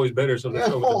is always better. So let's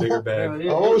go with the bigger bag.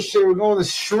 Oh shit, we're going with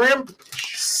shrimp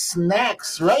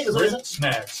snacks, right? Shrimp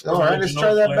snacks. All right, let's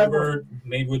try that flavor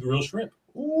made with real shrimp.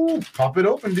 Ooh, pop it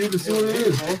open, dude, to see what it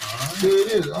is. See what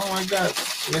it is. Oh my God.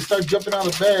 When they start jumping out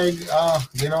of the bag,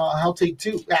 I'll take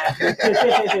two.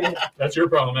 That's your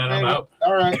problem, man. I'm out.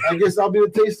 All right. I guess I'll be the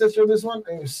taste tester of this one.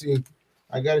 Let me see.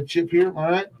 I got a chip here.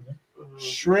 All right.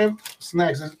 Shrimp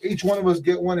snacks. Each one of us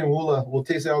get one, and we'll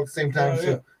taste it all at the same time.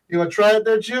 So, you want to try it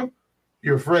there, Chew?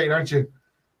 You're afraid, aren't you?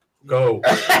 Go.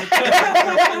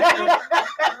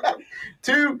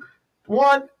 2,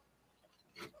 1.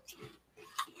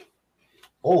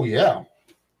 Oh, yeah.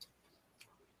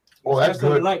 Oh, that's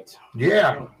good. Light.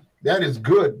 Yeah, that is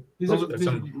good.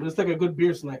 It's like a good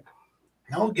beer snack.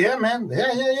 Oh, yeah, man.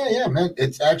 Yeah, man.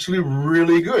 It's actually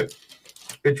really good.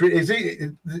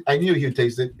 I knew you'd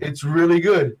taste it. It's really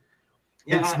good.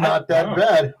 Yeah, it's not that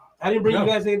bad. I didn't bring you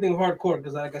guys anything hardcore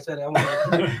because, like I said, I want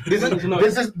this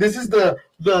is the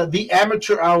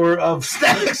amateur hour of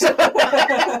snacks.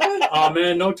 Oh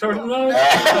man, no turtle nuts.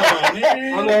 Oh,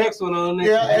 man. On the next one,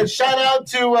 and shout out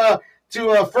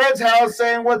to Fred's house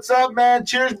saying, what's up, man?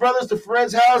 Cheers, brothers, to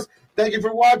Fred's house. Thank you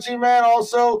for watching, man.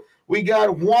 Also, we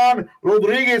got Juan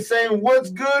Rodriguez saying, what's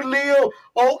good, Leo?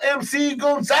 OMC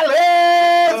Gonzalez.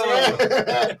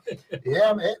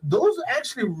 Yeah, man. Those are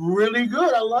actually really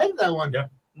good. I like that one. Yeah.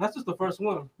 That's just the first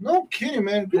one. No kidding,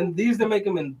 man. And these, they make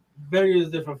them in various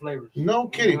different flavors. No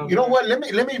kidding. You know what? Let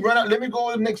me run out. Let me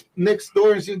go next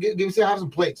door and see have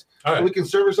some plates. All right. So we can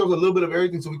serve ourselves a little bit of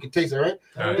everything so we can taste it, all right?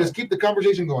 All right. Just keep the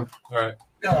conversation going. All right.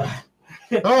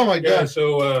 Oh my Yeah, God.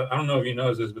 so I don't know if you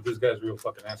know this, but this guy's a real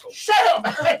fucking asshole. Shut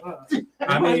up. It's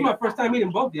my first time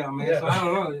meeting both y'all, man. So I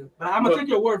don't know. But I'm gonna take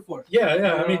your word for it.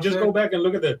 Yeah. I mean, just go back and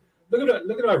look at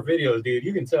our videos, dude.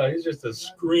 You can tell he's just a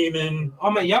screaming.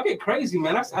 Oh man, y'all get crazy,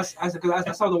 man. I saw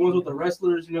the ones with the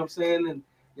wrestlers. You know what I'm saying? And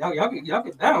y'all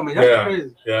get down, man. Y'all get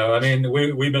crazy. Yeah. I mean,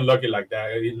 we've been lucky like that.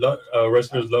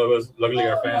 Wrestlers love us. Luckily,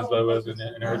 our fans love us and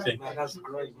everything. Man, that's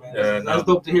great, man. Yeah, that's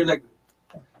dope to hear. Like,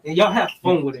 and y'all have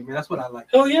fun with it, man. That's what I like.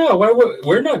 Oh yeah,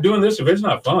 we're not doing this if it's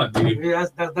not fun, dude. Yeah,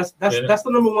 that's the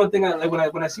number one thing I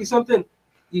like when I see something.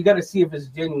 You got to see if it's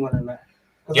genuine or not.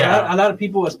 Yeah, a lot of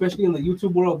people, especially in the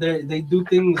YouTube world, they do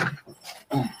things.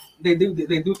 They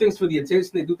do things for the attention.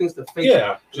 They do things to fake.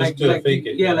 Yeah, just to fake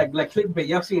it. Yeah, like clickbait.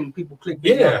 Y'all seen people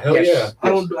clickbait? Yeah, hell yeah. I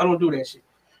don't do that shit.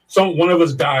 One of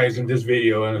us dies in this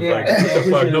video, and it's like, what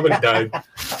the fuck? Nobody died.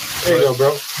 There you go,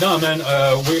 bro. No, man.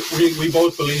 We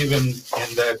both believe in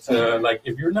that. Like,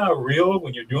 if you're not real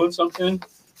when you're doing something,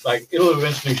 like it'll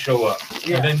eventually show up,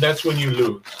 and then that's when you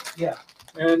lose. Yeah.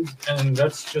 And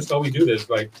that's just how we do this.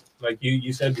 Like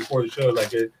you said before the show,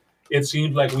 like it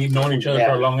seems like we've known each other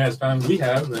for a long ass time. We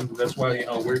have, and that's why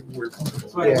we're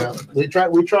comfortable. Yeah,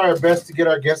 we try our best to get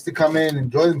our guests to come in and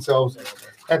enjoy themselves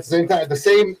at the same time, at the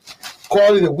same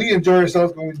quality that we enjoy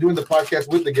ourselves when we're doing the podcast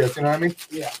with the guests. You know what I mean?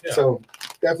 Yeah. So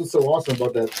that's what's so awesome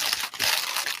about that.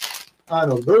 I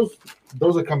know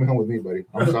those are coming home with me, buddy.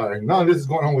 I'm sorry. None of this is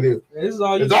going home with you. This is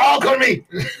all you. It's all coming to me.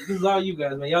 This is all you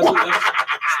guys, man. Y'all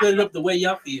split it up the way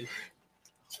y'all feel.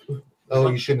 Oh,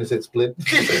 you shouldn't have said split.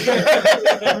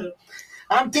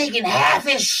 I'm taking half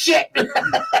his shit.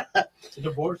 It's a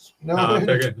divorce. No,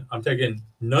 I'm taking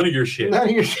none of your shit. None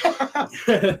of your shit.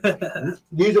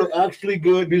 These are actually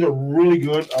good. These are really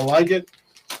good. I like it.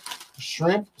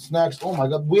 Shrimp snacks. Oh my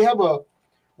God. We have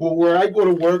where I go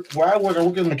to work, I work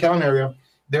in the McAllen area.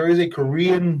 There is a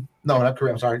Korean. No, not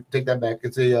Korean. I'm sorry. Take that back.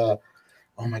 It's a.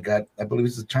 Oh my God. I believe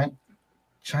it's a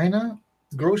China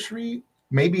grocery.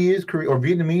 Maybe it is Korean or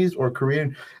Vietnamese or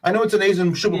Korean. I know it's an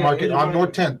Asian supermarket on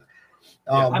North 10th.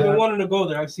 I've been wanting to go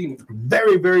there. I've seen it.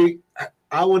 Very, very.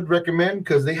 I would recommend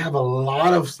because they have a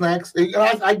lot of snacks.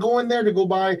 I go in there to go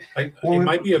buy. It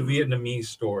might be a Vietnamese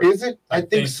store. Is it? I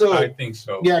think so. I think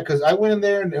so. Yeah, because I went in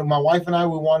there and my wife and I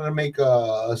we wanted to make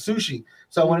a sushi,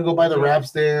 so I went to go buy the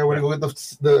wraps there. I went to go get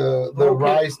the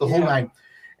rice, the whole nine.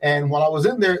 And while I was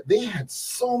in there, they had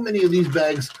so many of these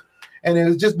bags. And it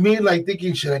was just me like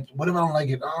thinking, what if I don't like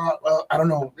it? I don't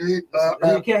know. You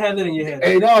can't have that in your head.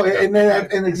 Hey, no,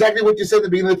 and exactly what you said at the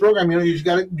beginning of the program. You know, you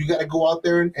gotta go out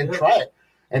there and try it.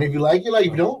 And if you like it, like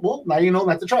if you don't, well, now you know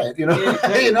not to try it. You know,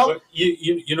 you know. But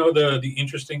you know the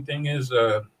interesting thing is,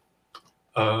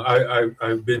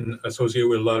 I've been associated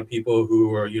with a lot of people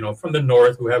who are from the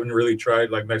north who haven't really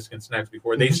tried like Mexican snacks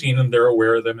before. They've seen them, they're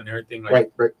aware of them, and everything.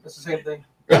 Like, right. It's the same thing.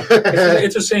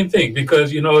 It's the same thing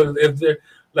because if they're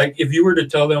like if you were to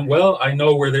tell them, well, I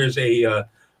know where there's a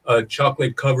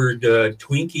chocolate covered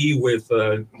Twinkie with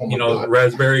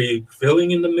raspberry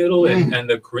filling in the middle and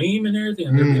the cream and everything.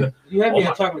 And you have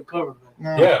a chocolate covered.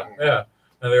 Yeah.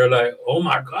 And they're like, oh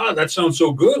my God, that sounds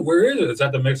so good. Where is it? It's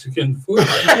at the Mexican food.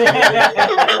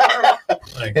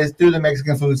 It's through the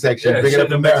Mexican food section. Yeah,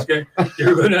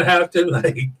 you're gonna have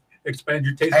to expand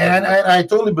your taste. And I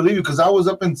totally believe you because I was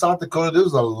up in South Dakota. This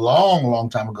was a long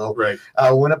time ago. Right.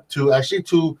 I went up to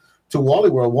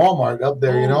Wally World, Walmart up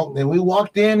there, and we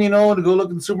walked in, to go look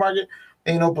at the supermarket.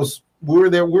 And, we were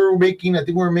there. We were making carne. I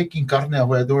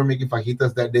think we were making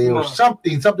fajitas that day or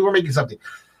something. We're making something.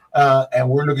 And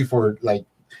we're looking for the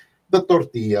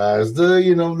tortillas, the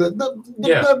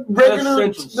regular,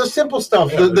 the simple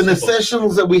stuff, the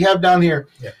necessities that we have down here.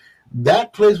 Yeah.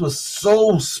 That place was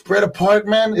so spread apart,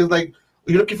 man. It's like,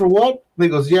 you're looking for what? And he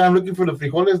goes, yeah, I'm looking for the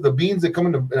frijoles, the beans that come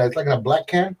in it's like in a black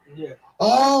can. Yeah.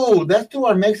 Oh, that's to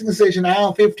our Mexican station,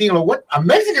 aisle 15. Or what? A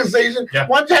Mexican station? Yeah.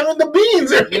 One time with the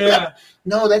beans. Yeah.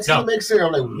 No, that's in Mexico.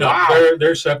 I'm like, wow. No,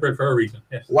 they're separate for a reason.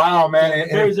 Yes. Wow, man.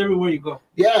 It varies everywhere you go.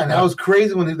 Yeah, and that was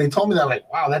crazy when they told me that. Like,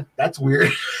 wow, that's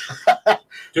weird.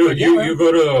 Dude, you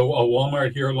go to a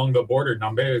Walmart here along the border,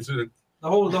 it's the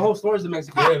whole store is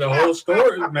Mexican. Yeah, the whole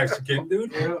store is Mexican,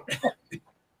 dude. Yeah.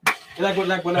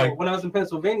 When I was in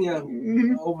Pennsylvania,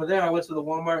 over there, I went to the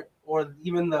Walmart or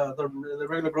even the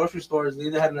regular grocery stores, they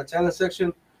either had an Italian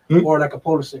section or like a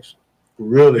Polish section.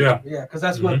 Really? Yeah. Yeah, because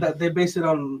that's what they base it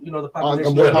on. You know, the On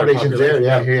population. the population's there.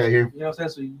 Yeah, here. You know what I'm saying?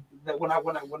 So that when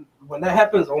that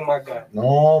happens, oh my god.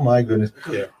 Oh my goodness.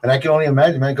 Yeah. And I can only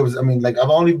imagine, man, because I mean, like I've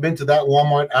only been to that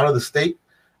Walmart out of the state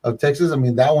of Texas. I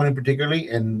mean, that one in particularly,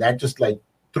 and that just like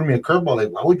threw me a curveball.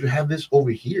 Like, why would you have this over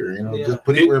here? You know, just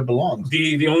put it where it belongs.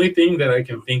 The only thing that I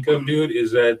can think of, dude,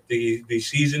 is that the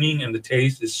seasoning and the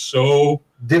taste is so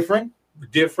different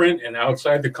and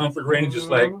outside the comfort range. Just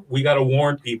like we got to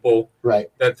warn people, right,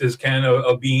 that this can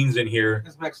of beans in here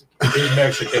is Mexican.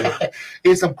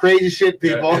 It's some crazy shit,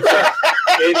 people. Yeah,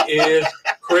 it is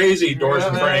crazy, Doris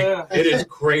and Frank. It is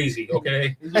crazy.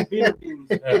 Okay.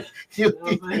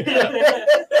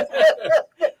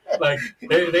 Like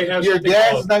they have your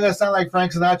gas is not gonna sound like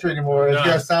Frank Sinatra anymore. It's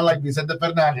gonna sound like Vicente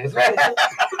Fernandez.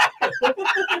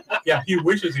 Yeah, he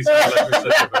wishes he sounded like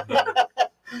Vicente Fernandez.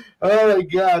 Oh my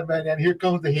god, man! And here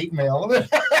comes the hate mail. Don't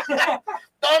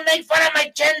make fun of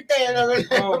my gente.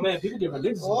 Oh man, people get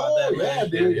religious about that. Yeah,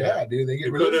 dude. Yeah, dude. They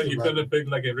get religious. You could have picked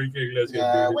like Enrique Iglesias.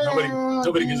 Yeah, dude. well,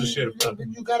 nobody gives a shit about it.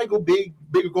 You gotta go big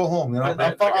or go home. You know,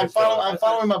 I'm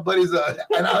following my buddy's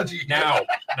analogy. Now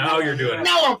you're doing it.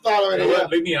 Now I'm following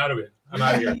it. Leave me out of it. I'm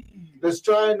out of here. Let's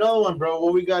try another one, bro.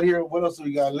 What we got here? What else do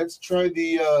we got? Let's try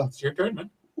the. It's your turn,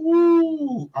 man.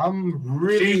 Ooh, I'm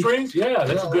really. Cheese rings? Yeah,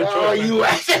 that's a good choice. Oh, you.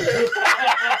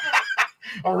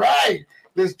 All right,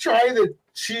 let's try the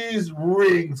cheese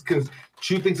rings because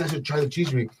Chew thinks I should try the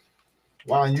cheese ring.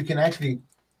 Wow, and you can actually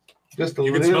just a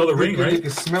you little. Can smell the ring, right? You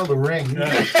can smell the ring.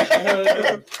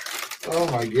 Yeah. Oh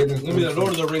my goodness! Give me the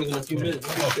Lord of the Rings in a few minutes.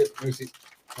 Let me see.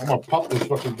 I'm gonna pop this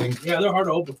fucking thing. Yeah, they're hard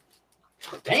to open.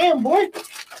 Damn, boy.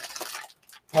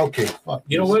 Okay, fuck.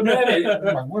 You know what, man?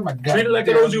 Where my Treat it like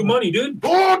it owes you money, dude.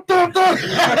 Oh,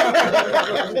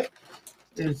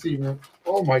 let me see, man.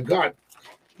 Oh my god.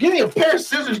 Give me a pair of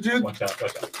scissors, dude. Watch out.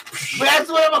 That's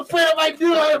what I'm afraid I might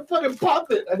do. I'm gonna fucking pop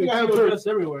it. I think I have a pair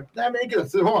everywhere. That make it.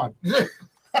 Hold on.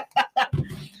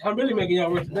 I'm really making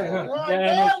y'all work today, huh?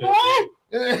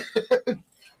 Yeah,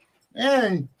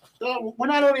 man. So we're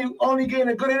not only getting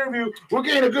a good interview, we're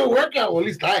getting a good workout. Well, at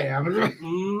least I am. I'm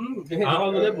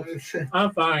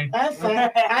fine. I'm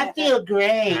fine. I feel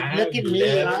great. Look at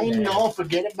me. I know.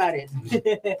 Forget about it.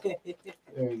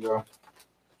 There we go.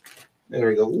 There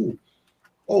we go. Ooh.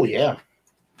 Oh, yeah.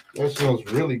 That smells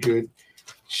really good.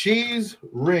 Cheese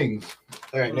rings.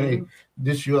 All right, let me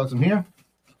dish you out some here.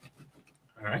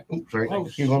 All right. Oops, sorry.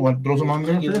 You want to throw some on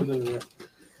there?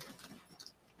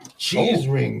 Cheese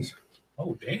rings.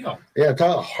 Oh, damn. Yeah, it's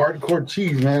all hardcore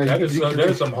cheese, man. That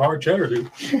is some hard cheddar, dude.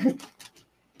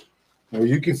 Well,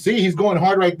 you can see he's going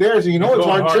hard right there, so you know it's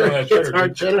hard cheddar. It's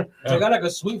hard cheddar. They got like a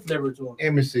sweet flavor to them.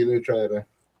 Let me see. Let me try that.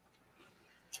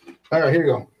 All right, here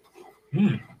you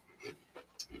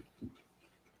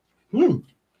go.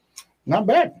 Not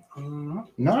bad.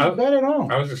 Not bad at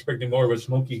all. I was expecting more of a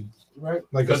smoky, right?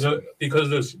 Because of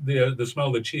the smell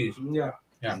of the cheese. Yeah.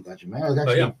 Yeah. I got you, man.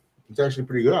 It's actually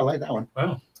pretty good. I like that one.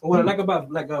 Wow. What I like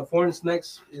about foreign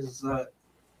snacks is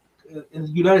in the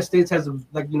United States has with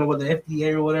the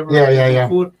FDA or whatever. Yeah.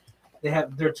 Food,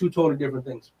 they're two totally different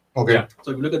things. Okay. Yeah.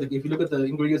 So if you look at the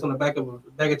ingredients on the back of a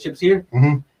bag of chips here,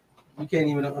 you can't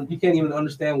even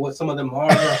understand what some of them are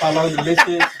or how long the list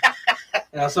is.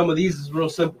 Some of these is real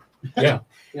simple. Yeah.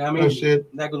 You know what I mean? Oh,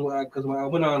 shit. That goes because when I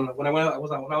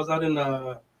was out in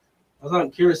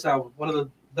Curacao, one of the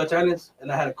Dutch islands,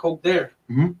 and I had a Coke there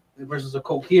versus a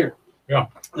Coke here. Yeah.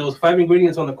 There was 5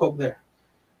 ingredients on the Coke there.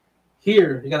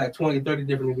 Here, you got like 20, 30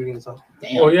 different ingredients on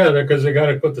it. Well, yeah, because they got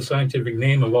to put the scientific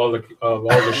name of all the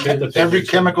shit that they every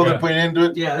chemical they put into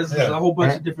it. Yeah, this is a whole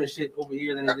bunch of different shit over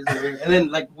here than it is over here. And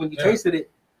then, like, when you tasted it,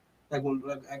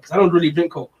 cause I don't really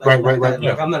drink Coke. Right.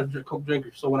 I'm not a Coke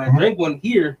drinker. So when I drink one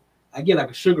here, I get like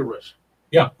a sugar rush.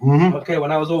 Yeah. Okay,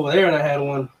 when I was over there and I had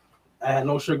one, I had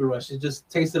no sugar rush. It just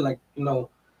tasted like, like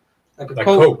a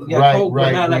Coke. Yeah, Coke,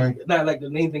 but not like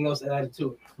anything else added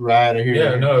to it. Right. I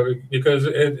hear you. No, because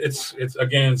it's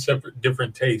again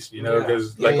different taste,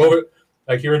 because like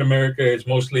here in America, it's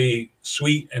mostly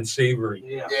sweet and savory.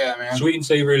 Yeah, man. Sweet and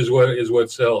savory is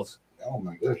what sells. Oh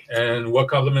my gosh. And what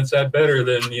complements that better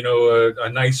than a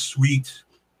nice sweet,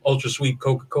 ultra sweet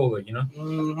Coca-Cola,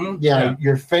 Yeah,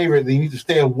 your favorite that you need to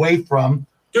stay away from.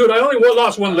 Dude, I only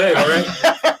lost one leg, all right?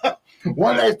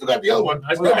 One leg, I still got the other one.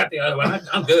 I still got the other one.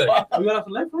 I'm good. You got off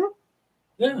the leg, bro?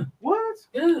 Yeah. What?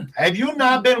 Yeah. Have you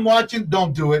not been watching?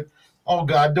 Don't do it. Oh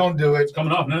God, don't do it. It's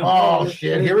coming off now. Oh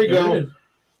shit! Here we go,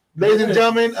 ladies and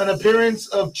gentlemen. An appearance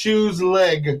of Chew's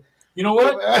leg. You know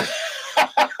what?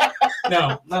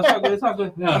 No, it's not good. It's not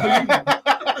good. No.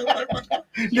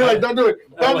 You're like, don't do it.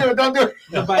 Don't do it.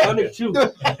 The bionic shoe.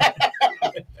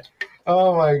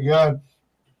 Oh my god.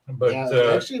 But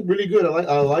actually really good.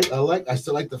 I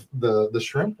still like the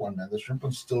shrimp one, man. The shrimp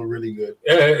one's still really good.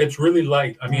 Yeah, it's really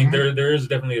light. I mean, there is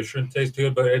definitely a shrimp taste to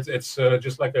it, but it's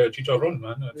just like a chicharrón,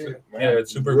 man.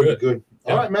 It's super really good.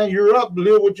 All right, man, you're up.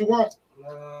 Leo, what you want?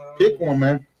 Pick one,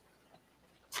 man.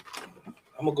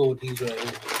 I'm gonna go with these right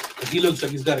here. He looks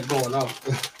like he's got it going on.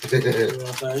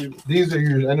 These are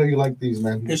yours. I know you like these,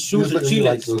 man. His shoes are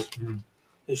chiles.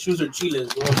 His shoes are chiles.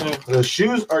 The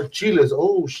shoes are chiles.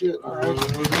 Oh shit! All right.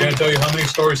 Can't tell you how many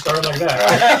stories start like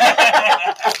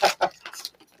that.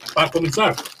 Para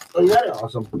comenzar. Oh, yeah,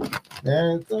 awesome.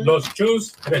 Los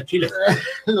shoes eran chiles.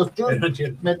 Los shoes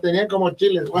me tenían como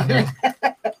chiles.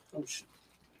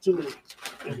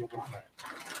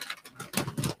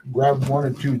 Grab one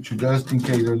or two just in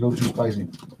case they're a little too spicy.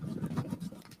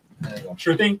 There you go.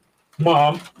 Sure thing,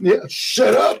 Mom. Yeah,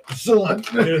 shut up, son.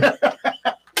 Yeah.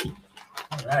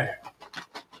 All right.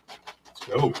 Let's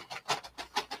go.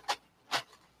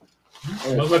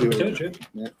 Smells like a potato chip.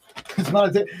 Yeah. It's not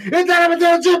a potato. It's not a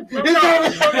potato chip. It's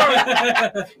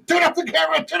not a Turn off the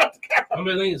camera. Turn off the camera. I'm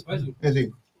really spicy. Is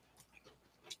it?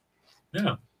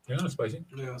 Yeah, it's spicy.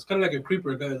 Yeah, it's kind of like a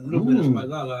creeper. Got a little bit of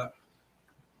spice.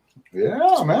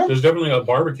 Yeah, man. There's definitely a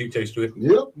barbecue taste to it.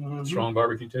 Yep. Mm-hmm. Strong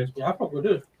barbecue taste. Yeah, I fuck with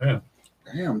it. Yeah.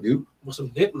 Damn, dude. With some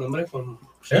dip, man.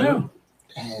 Yeah.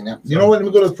 Damn. You know what? Let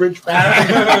me go to the fridge.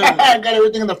 I got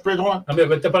everything in the fridge. Hold on. A ver,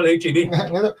 vete para el H-E-B.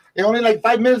 It's only like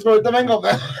 5 minutes, bro.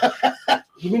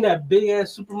 You mean that big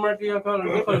ass supermarket y'all call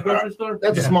it for the grocery store?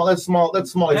 That's small. That's small.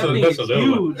 That's small. That's a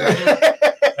little one.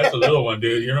 That's a little one,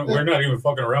 dude. We're not even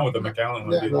fucking around with the McAllen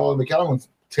one, dude. No, the McAllen one's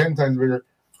 10 times bigger.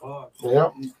 Oh.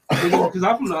 Yeah. Because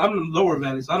I'm from the lower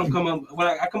valley, so I don't come up. When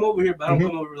I come over here, but I don't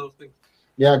come over those things.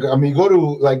 Yeah, I mean, go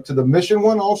to the Mission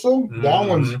one also. Mm-hmm. That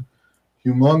one's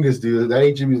humongous, dude. That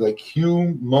HEB is like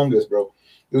humongous, bro.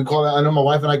 We call that. I know my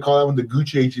wife and I call that one the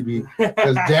Gucci HEB.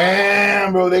 Because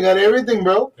damn, bro, they got everything,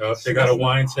 bro. They got a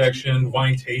wine section,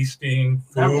 wine tasting,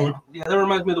 food. That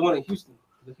reminds me of the one in Houston.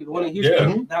 The one in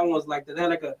Houston, that one was like that. They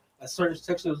had like a certain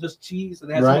section was just cheese, and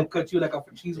they had someone cut you like off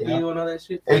a cheese wheel and all that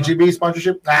shit. HEB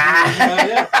sponsorship.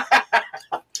 Yeah.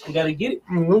 You gotta get it.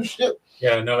 No shit.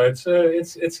 Yeah, no, it's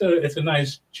a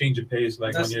nice change of pace.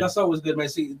 Like that's always good, man.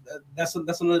 See, that's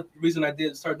another reason I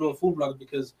did start doing food vlogs,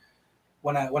 because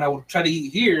when I would try to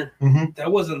eat here, there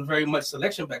wasn't very much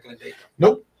selection back in the day.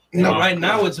 Nope. And right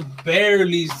now it's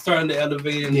barely starting to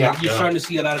elevate, and you're starting to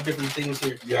see a lot of different things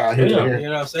here. Yeah, you know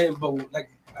what I'm saying? But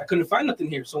like, I couldn't find nothing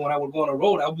here, so when I would go on the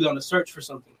road, I would be on the search for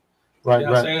something. Right, you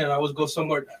know what I'm saying? And I always go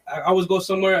somewhere.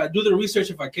 I do the research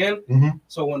if I can.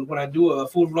 So when I do a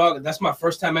food vlog, that's my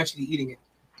first time actually eating it.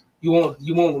 You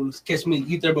won't catch me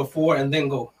eat there before and then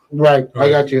go. Right. I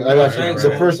got you.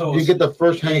 The first So you get the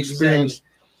first hand experience.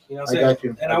 You know what I'm saying? Got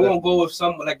you. And I won't go if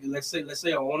someone like let's say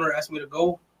an owner asks me to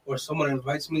go, or someone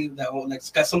invites me that like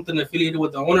got something affiliated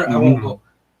with the owner. I won't go.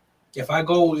 If I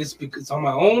go, it's because it's on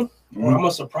my own, or I'm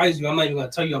gonna surprise you. I'm not even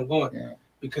gonna tell you I'm going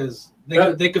because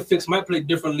they could fix my plate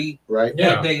differently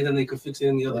that day than they could fix it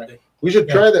any other day. We should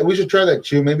try that. We should try that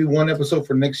too. Maybe one episode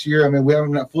for next year. I mean, we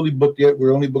haven't not fully booked yet.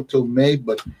 We're only booked till May,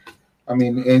 but I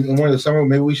mean, in one of the summer,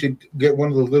 maybe we should get one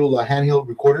of those little handheld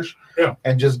recorders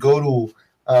and just go to,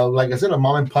 like I said, a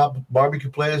mom and pop barbecue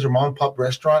place or mom and pop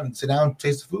restaurant and sit down,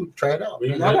 taste the food, try it out.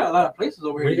 I got a lot of places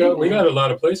over here. We got a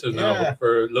lot of places now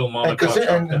for little mom and pop.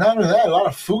 And not only that, a lot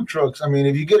of food trucks. I mean,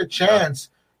 if you get a chance,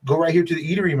 go right here to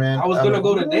the eatery, man. I was gonna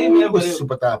go today, man, but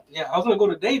super top. Yeah, I was gonna go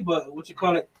today, but what you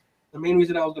call it? The main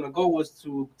reason I was gonna go was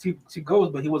to Go's,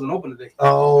 but he wasn't open today.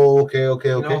 Oh, okay.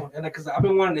 You know? And because I've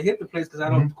been wanting to hit the place because I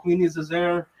know Queenie's is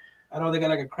there. I know they got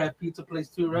like a craft pizza place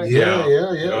too, right? Yeah.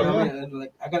 You know, and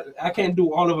like I can't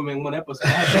do all of them in one episode.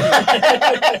 You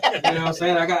know what I'm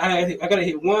saying? I gotta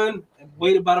hit one and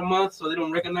wait about a month so they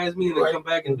don't recognize me and then come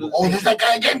back and do. Oh, there's that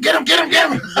guy again! Get him!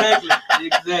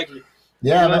 Exactly.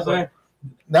 Yeah, you know what I'm saying?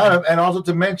 Now, and also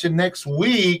to mention, next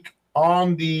week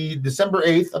on the December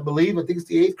 8th, I believe, I think it's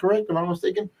the 8th, correct? If I'm not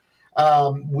mistaken.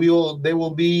 There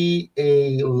will be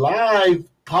a live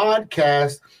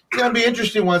podcast. It's gonna be an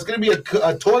interesting one. It's gonna be a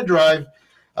toy drive.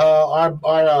 Our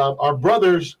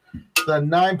brothers, the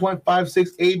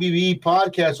 9.56 ABV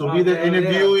podcast, will be there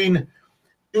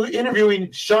interviewing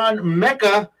Sean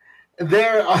Mecca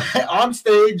there on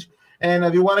stage. And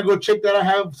if you want to go check that out,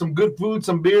 have some good food,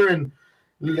 some beer, and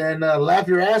laugh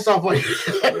your ass off.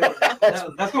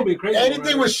 That's gonna be crazy.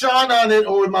 Anything with Sean on it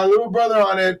or with my little brother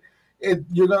on it,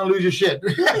 you're gonna lose your shit.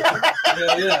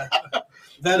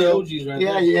 Valley OGs, right?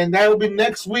 Yeah, and that will be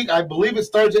next week. I believe it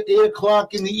starts at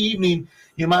 8:00 in the evening.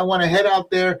 You might want to head out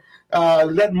there.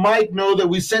 Let Mike know that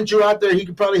we sent you out there. He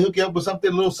could probably hook you up with something,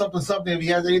 a little something, if he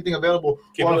has anything available.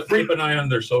 Keep an eye on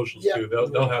their socials too.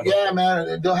 They'll have. Yeah,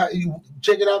 man. They'll have you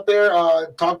check it out there.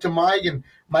 Talk to Mike, and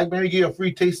Mike maybe give you a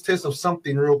free taste test of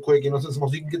something real quick. You know, since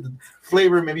you can get the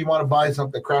flavor. Maybe you want to buy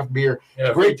something, craft beer.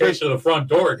 Yeah, great taste to the front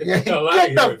door. Get the hell out of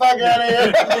here. Get the fuck out of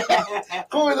here.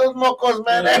 Who are those mocos,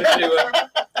 man?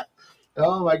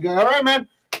 Oh my god! All right, man.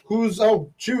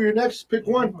 Chew, you're next. Pick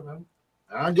one.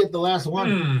 I'll get the last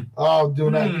one. Oh,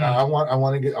 do not. I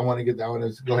want to get that one.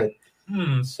 Go ahead.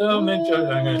 So I'm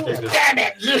gonna take this. Damn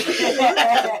it!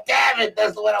 Damn it!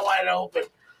 That's the one I wanted to open.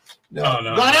 No. Open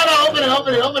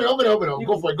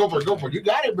it. Go for it. You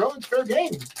got it, bro. It's fair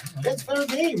game. It's fair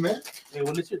game, man. Hey,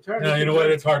 when it's your turn. No, you know what?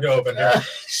 It's hard to open here.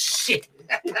 Shit.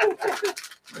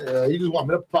 You just want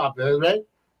me to pop it, right?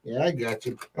 Yeah, I got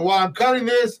you. And while I'm cutting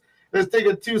this, let's take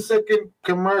a 2-second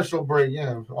commercial break.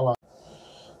 Yeah, hold on.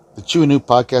 The Chew New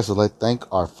Podcast would like to thank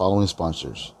our following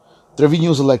sponsors.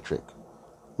 Trevino's Electric.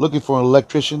 Looking for an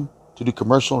electrician to do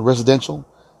commercial and residential?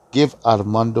 Give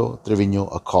Armando Trevino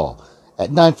a call at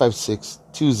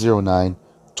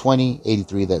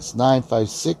 956-209-2083. That's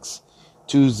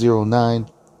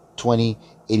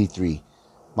 956-209-2083.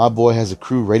 My boy has a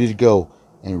crew ready to go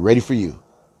and ready for you.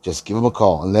 Just give him a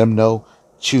call and let him know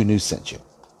Chew New sent you.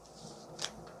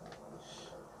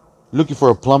 Looking for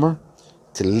a plumber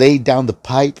to lay down the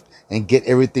pipe and get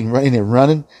everything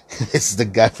running? This is the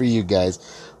guy for you guys.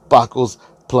 Paco's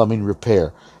Plumbing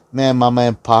Repair. Man, my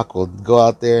man Paco will go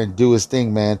out there and do his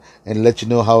thing, man, and let you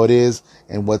know how it is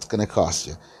and what's going to cost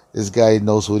you. This guy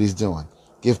knows what he's doing.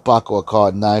 Give Paco a call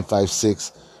at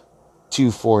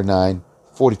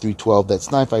 956-249-4312. That's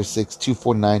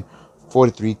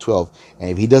 956-249-4312. And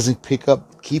if he doesn't pick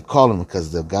up, keep calling him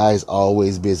because the guy's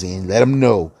always busy. And let him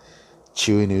know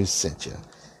Chewy News sent you.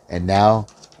 And now,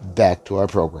 back to our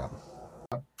program.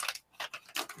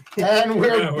 And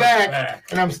we're back.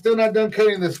 And I'm still not done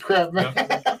cutting this crap, man.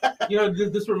 You know,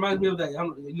 this reminds me of that.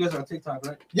 You guys are on TikTok,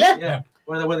 right? Yeah.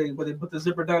 Where they put the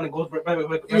zipper down and goes right back.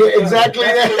 Yeah, exactly.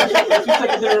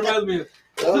 That reminds me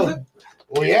of.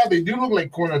 Well, yeah, they do look like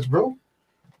corn nuts, bro.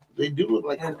 They do look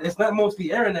like. And it's not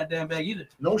mostly air in that damn bag either.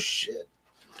 No shit.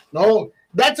 No,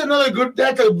 that's a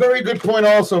very good point,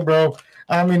 also, bro.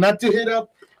 I mean, not to get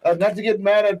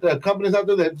mad at the companies out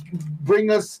there that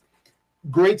bring us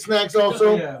great snacks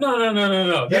also. Yeah.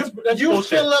 No. You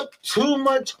fill up too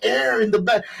much air in the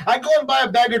bag. I go and buy a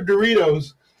bag of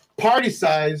Doritos, party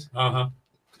size, and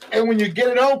when you get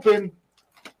it open,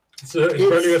 it's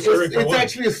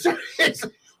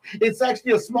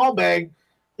actually a small bag.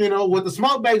 You know what the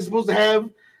small bag is supposed to have.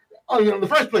 In the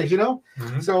first place, you know.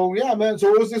 Mm-hmm. So yeah, man.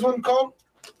 So what was this one called?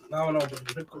 No.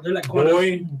 They're like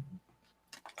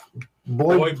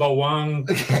Boy Bawang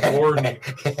Corny.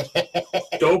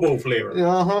 Dobo flavor. You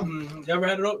ever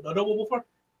had adobo before?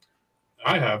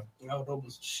 I have.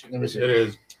 Adobo's shit. It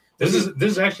is.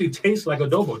 This actually tastes like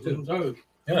adobo too.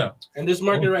 Yeah. And this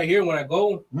market right here, when I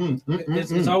go,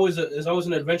 it's always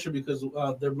an adventure because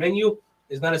their menu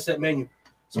is not a set menu.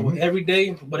 So every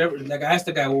day, whatever. Like I asked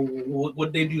the guy,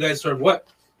 what day do you guys serve what?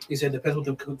 He said depends what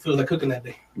the cook feels like cooking that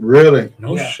day. Really?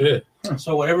 No shit.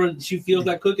 So whatever she feels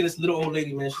like cooking, this little old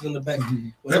lady, man, she's in the back.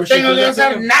 Whatever she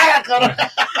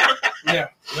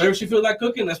feels like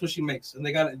cooking, that's what she makes. And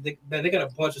they got a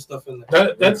bunch of stuff in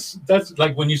there. That's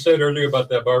like when you said earlier about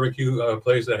that barbecue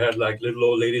place that had like little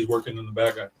old ladies working in the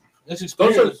back. Those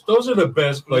are the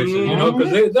best places, you know,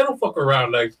 because they don't fuck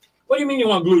around. Like, what do you mean you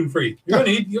want gluten free?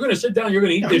 You're gonna sit down. You're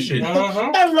gonna eat this shit.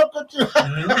 Look at you.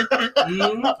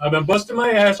 I've been busting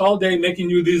my ass all day making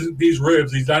you these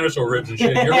ribs, these dinosaur ribs and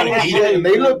shit. You're gonna eat it. And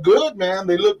they look good, man.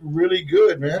 They look really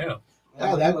good, man. Yeah.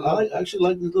 I actually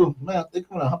like these little. Man, I think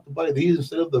I'm gonna have to buy these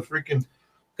instead of the freaking.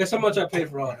 Guess how much I paid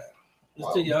for all that?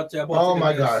 Oh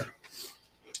my god.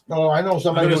 No, I know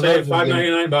somebody. I'm gonna say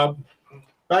 $5.99, Bob.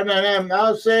 $5.99.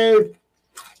 I'll say,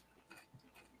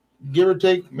 give or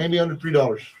take, maybe under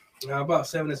 $3. About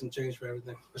 7 and some change for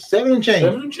everything. 7 and change.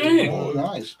 7 and change. Oh,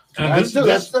 nice.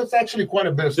 That's actually quite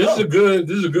a bit of stuff. This is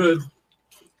a good.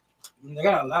 They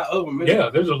got a lot of them.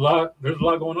 Yeah, there's a lot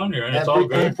going on here, and it's all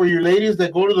good. And for your ladies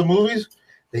that go to the movies,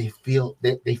 they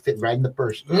fit right in the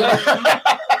purse. They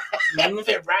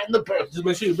fit right in the purse. Just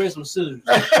make sure you bring some scissors.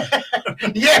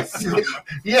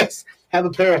 Yes. Have a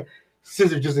pair of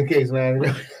scissors just in case, man.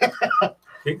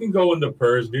 It can go in the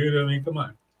purse, dude. I mean, come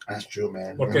on. That's true,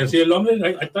 man. Porque si el hombre,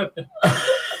 I thought.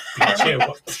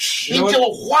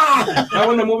 Now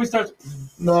when the movie starts.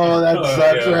 No, that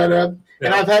sucks, man.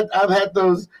 And I've had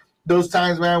those those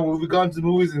times, man, where we go into the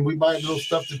movies and we buy little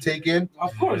stuff to take in.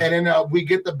 Of course. And then we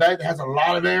get the bag that has a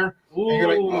lot of air. Ooh. And you're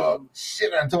like, oh,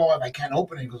 shit. And I tell my wife, I can't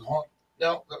open it. He goes, oh,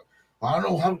 no. I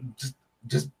don't know how.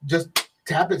 Just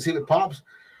tap it, see if it pops.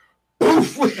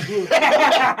 Poof!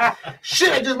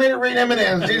 Shit, I just made it rain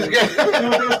M&M's.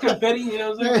 There's confetti, you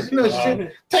know what I'm saying? No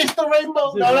shit. Taste the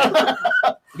rainbow. No.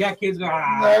 You got kids going,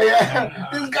 yeah.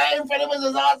 This guy in front of us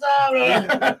is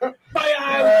awesome. My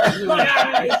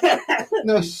eyes.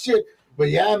 No shit.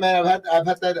 But yeah, man, I've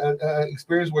had that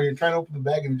experience where you're trying to open the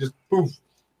bag and it just poof,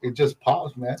 it just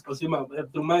pops, man. Well, see,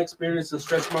 through my experience of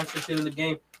stretch marks at the end of the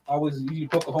game, I always usually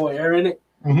poke a hole of air in it.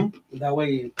 Mm-hmm. That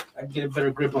way, I get a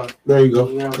better grip on it. There you go.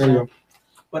 You know there you go.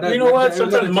 But you know what?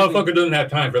 Sometimes the motherfucker doesn't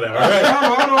have time for that. All right.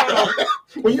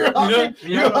 I When you're hungry,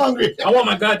 you're hungry. I want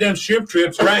my goddamn shrimp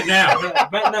trips right now. Yeah,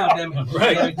 right now, damn it.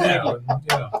 Right now.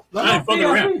 Yeah. I ain't fucking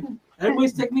around.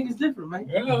 Everybody's technique is different, man.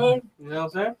 Yeah. You know what I'm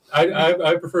saying?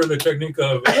 I prefer the technique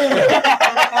of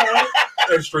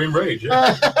extreme rage.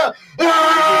 Yeah.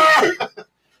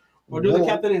 Or do the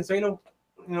Captain Insano.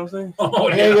 You know what I'm saying? Oh,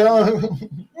 yeah. There you go.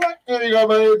 There you go,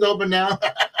 buddy. It's open now.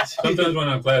 Sometimes when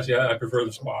I'm classy, I prefer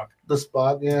the Spock. The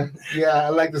Spock, yeah. Yeah, I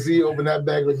like to see you open that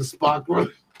bag with the Spock.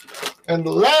 And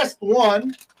the last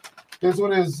one, this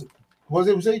one is, what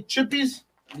did it say? Chippies?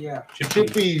 Yeah.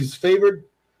 Chippies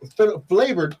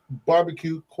flavored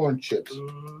barbecue corn chips.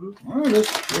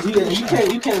 Mm-hmm.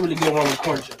 You can't really get wrong with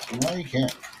corn chips. No, you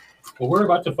can't. Well, we're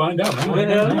about to find out.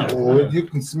 Man. Oh, you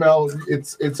can smell,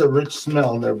 it's a rich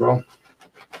smell in there, bro.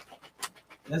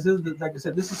 This is like I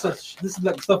said. This is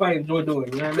like stuff I enjoy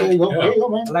doing. You know what I mean? There you go, there you go,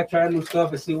 man. I like trying new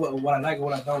stuff and see what I like and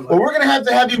what I don't like. Well, we're gonna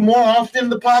have you more often in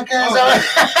the podcast.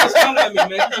 Just holler at me,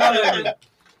 man. Just holler at me.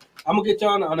 I'm gonna get you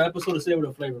on an episode of Savor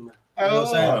the Flavor, man. You know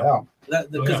what I'm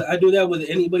saying? Because I do that with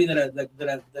anybody that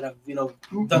I've you know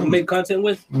done make content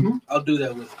with. Mm-hmm. I'll do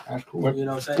that with. That's cool. You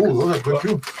know what I'm saying? Ooh, those are good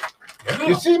too. Yeah.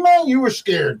 You see, man, you were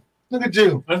scared. Look at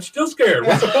you. I'm still scared.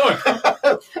 What's the point?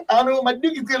 I don't know what my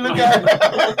dick is gonna look at.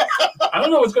 I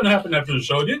don't know what's gonna happen after the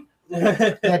show, dude.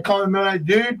 Yeah, calling me like,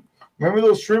 dude. Remember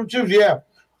those shrimp chips? Yeah.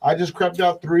 I just crept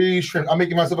out 3 shrimp. I'm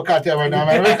making myself a cocktail right now,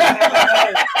 man.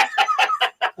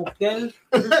 Okay.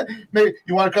 Maybe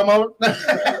you want to come over?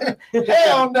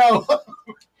 Hell no.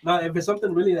 Now, if it's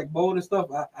something really like bold and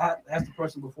stuff, I ask the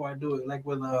person before I do it. Like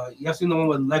with you seen the one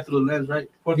with Life Through the Lens, right?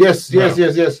 Yes.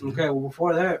 Okay, well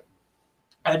before that,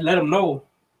 I'd let him know,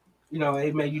 you know,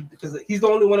 hey man, because he's the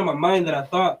only one in my mind that I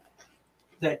thought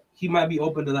that he might be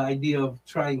open to the idea of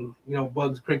trying, you know,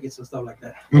 bugs, crickets, and stuff like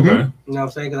that. Mm-hmm. You know what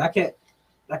I'm saying? Because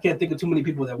I can't think of too many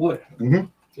people that would. Mm-hmm. You know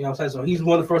what I'm saying? So he's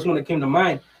one of the first one that came to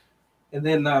mind. And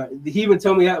then he even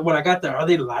told me when I got there, are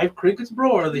they live crickets,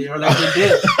 bro, or are they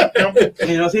dead?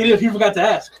 You know, so he forgot to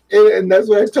ask. And that's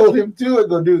what I told him too. I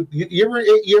go, dude,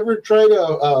 you ever tried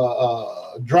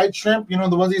a dried shrimp? You know,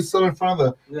 the ones you sell in front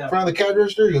of the cash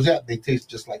register? He goes, yeah, they taste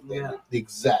just like that, the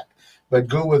exact. But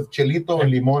go with chilito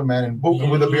and limon, man, and boom,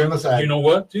 with a beer on the side. You know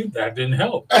what, dude? That didn't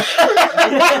help. It's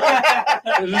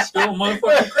still a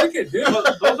motherfucking cricket, dude. Those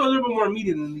are a little bit more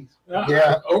meaty than these.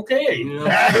 Yeah. Okay. You know?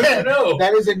 No.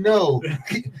 That is a no.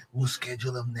 We'll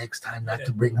schedule them next time, not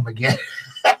to bring them again.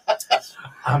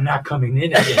 I'm not coming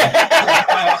in again.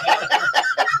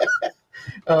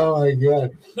 Oh my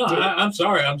god. No, I'm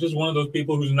sorry. I'm just one of those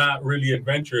people who's not really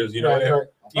adventurous. You know. Right.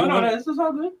 No, this is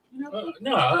all good. You know?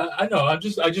 No, I know. I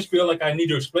just feel like I need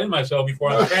to explain myself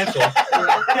before I'm canceled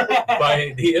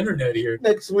by the internet here.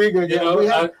 Next week,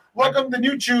 again. Welcome the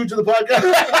new Chew to the podcast.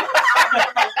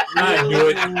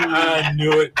 I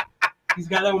knew it. He's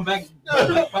got that one back in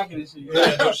the pocket and shit.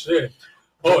 Yeah, no shit.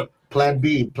 Oh, Plan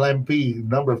B,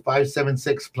 number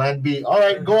 576, Plan B. All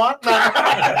right, go on.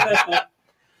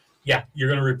 Yeah, you're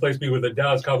gonna replace me with a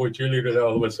Dallas Cowboy cheerleader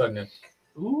all of a sudden.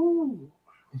 Ooh.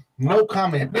 No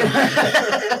comment.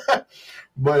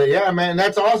 But yeah, man,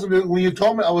 that's awesome. When you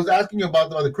told me, I was asking you about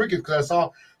the crickets because I saw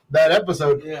that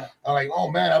episode. Yeah. I'm like,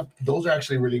 oh man, those are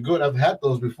actually really good. I've had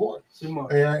those before.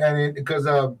 And because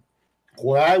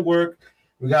where I work,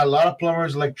 we got a lot of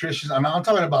plumbers, electricians. I'm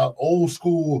talking about old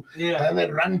school. Yeah. And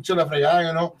then Rancho La Fregada,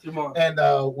 you know.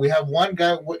 And we have one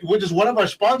guy, which is one of our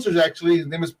sponsors actually. His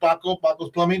name is Paco's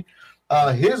Plumbing.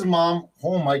 His mom,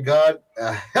 oh my God,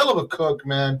 a hell of a cook,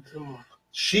 man.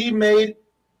 She made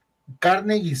carne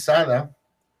guisada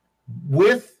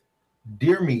with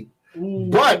deer meat. Ooh.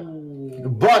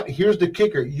 But here's the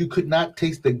kicker. You could not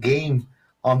taste the game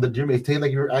on the deer meat. It tasted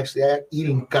like you were actually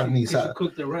eating carne guisada.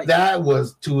 Cooked it right. That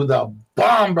was to the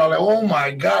bomb, bro. Like, oh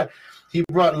my God. He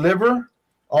brought liver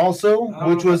also,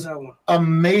 which was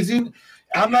amazing.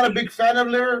 I'm not a big fan of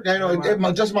liver. I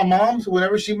know just my mom's.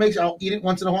 Whenever she makes, I'll eat it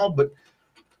once in a while. But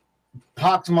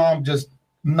Pac's mom just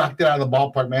knocked it out of the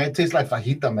ballpark, man. It tastes like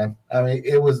fajita, man. I mean,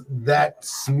 it was that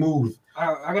smooth.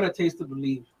 I got a taste to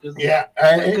believe. Yeah,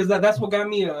 because that's what got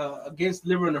me against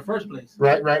liver in the first place.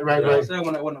 Right. You know what I'm saying?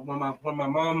 When my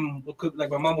mom would cook, like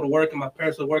my mom would work and my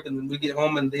parents would work, and then we get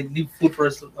home and they leave food for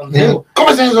us on the table.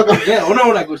 Yeah,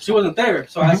 like she wasn't there,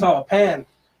 so I saw a pan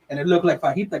and it looked like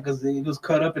fajita because it was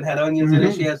cut up and had onions in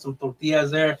it. She had some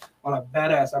tortillas there on a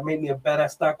badass. I made me a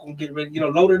badass taco and get ready,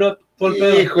 loaded up.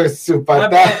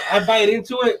 I bite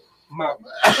into it.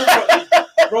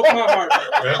 Broke my heart.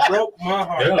 Yeah. Broke my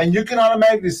heart. Yeah. And you can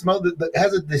automatically smell it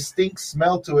has a distinct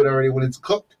smell to it already when it's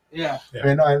cooked. Yeah.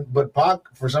 But Pac,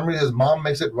 for some reason, his mom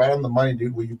makes it right on the money,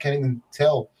 dude, where you can't even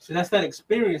tell. So that's that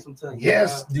experience, I'm telling you.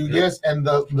 Yes, dude, yes. And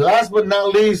the last but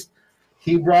not least,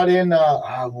 he brought in,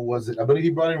 what was it? I believe he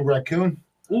brought in raccoon.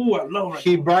 Ooh, I love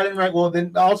raccoon. He brought in raccoon. Well,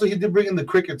 then also he did bring in the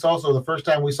crickets also. The first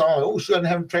time we saw him, oh, shoot, I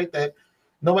haven't tried that.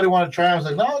 Nobody wanted to try it. I was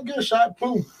like, no, I'll give it a shot.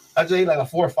 Boom. I just ate like a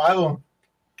 4 or 5 of them.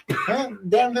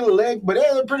 Damn little leg, but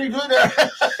yeah, they're pretty good.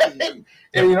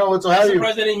 And so how I'm you?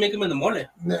 surprised they didn't make them in the morning.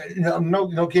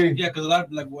 No kidding. Yeah, because a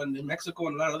lot when in Mexico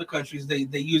and a lot of other countries, they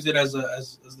use it as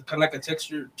kind of like a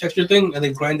texture thing, and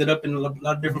they grind it up in a lot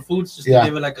of different foods just to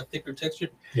give it like a thicker texture.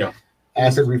 Yeah.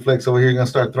 Acid reflex over here, you're gonna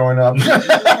start throwing up. I'm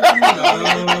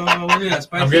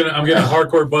getting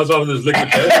hardcore buzz off of this liquid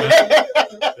test.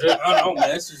 I don't know, man.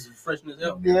 This is fresh as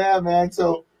hell. Yeah, man.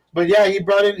 So. But yeah, he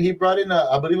brought in.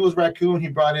 I believe it was raccoon. He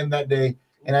brought in that day,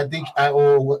 and I think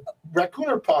raccoon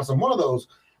or possum, one of those.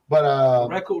 But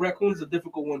raccoon's a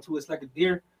difficult one too. It's like a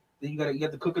deer. You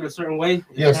have to cook it a certain way.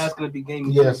 Yes, that's gonna be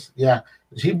gamey. Yes, yeah.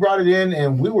 He brought it in,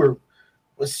 and we were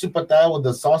super tall with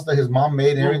the sauce that his mom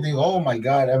made and everything. Oh my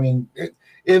god! I mean,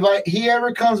 if he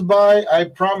ever comes by, I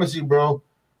promise you, bro,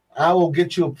 I will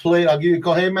get you a plate. I'll give you a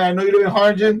call. Hey man, I know you live in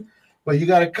Harlingen. But you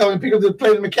gotta come and pick up the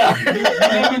plate in the counter. You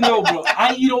don't even know, bro.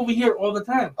 I eat over here all the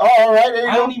time. Oh, all right. There you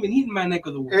I go. don't even eat in my neck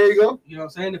of the woods. There you go. You know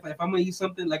what I'm saying? If I'm gonna eat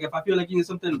something, like if I feel like eating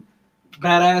something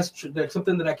badass,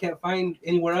 something that I can't find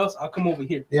anywhere else, I'll come over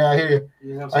here. Yeah, I hear you.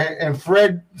 You know what I'm saying? And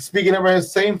Fred, speaking of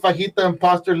his same fajita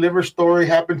imposter liver story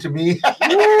happened to me.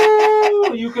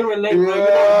 Woo! You can relate, bro.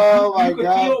 Oh my you god! You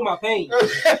can feel my pain.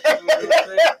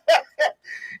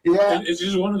 Yeah, it's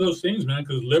just one of those things, man.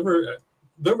 Because liver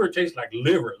tastes like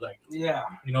liver,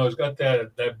 it's got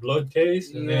that blood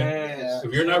taste, and then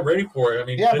if you're not ready for it, I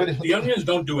mean, the onions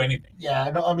don't do anything.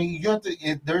 Yeah, no, I mean, you have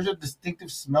to. There's a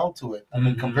distinctive smell to it. I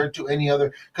mean, compared to any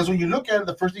other, because when you look at it,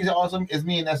 the first thing that's awesome is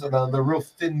that's the real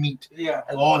thin meat. Yeah.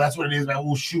 And, oh, that's what it is, man.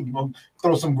 Oh shoot,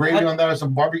 throw some gravy on that or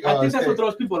some barbecue. I think that's what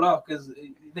throws people off because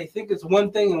they think it's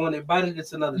one thing, and when they bite it,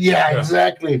 it's another. Yeah,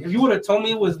 exactly. If you would have told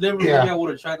me it was liver, maybe I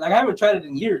would have tried. Like I haven't tried it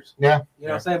in years. Yeah, you know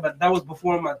what I'm saying. But that was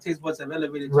before my taste buds have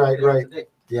elevated. Right. Today.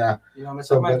 Yeah. You know,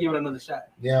 so I might give it another shot.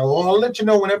 Yeah, well, I'll let you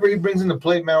know whenever he brings in the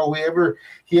plate, man. Or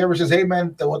he ever says, "Hey,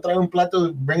 man, te voy a traer un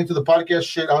plato, bring it to the podcast."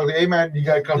 Shit, I'll say, "Hey, man, you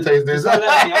gotta come taste this." I'm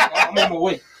on my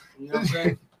way. You know what I'm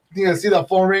saying? You gotta see that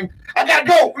phone ring. I gotta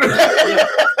go.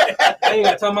 I ain't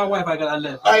gotta tell my wife I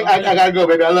left. I gotta go,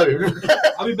 baby. I love you.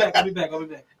 I'll be back.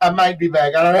 I might be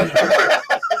back. I don't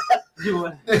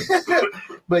know.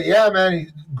 But yeah,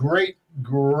 man, great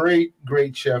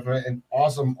chef, man, and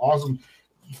awesome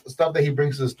stuff that he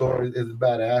brings to the store is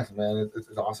badass, man.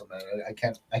 It's awesome, man.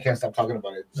 I can't stop talking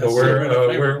about it. So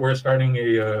we're starting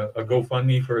a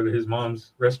GoFundMe for his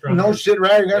mom's restaurant. No shit,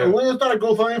 right? We're gonna start a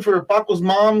GoFundMe for Paco's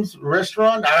mom's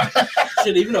restaurant.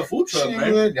 Shit, even a food truck,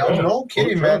 man. No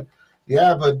kidding, man.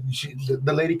 Yeah, but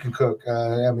the lady can cook.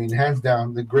 I mean, hands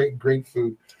down, the great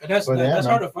food. And that's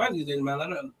hard to find these days,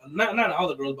 man. Not all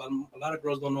the girls, but a lot of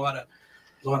girls don't know how to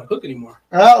cook anymore.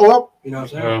 Well, you know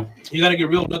what I'm saying? You got to get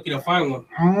real lucky to find one.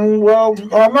 Well,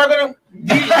 I'm not gonna.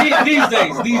 These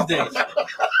days.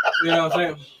 You know what I'm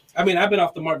saying? I mean, I've been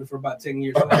off the market for about 10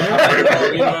 years. You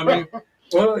know what I mean?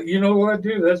 Well, you know what,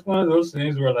 dude? That's one of those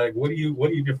things where, like, what do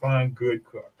you define good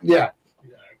cook? Yeah.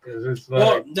 Because it's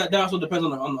like, that also depends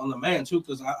on the man too.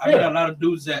 Because I met a lot of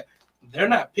dudes that they're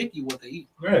not picky what they eat.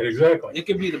 Right, exactly. It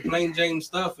could be the plain Jane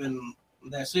stuff, and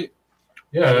that's it.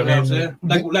 Yeah, you know what I'm saying?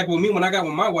 Like with me, when I got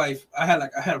with my wife, I had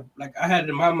it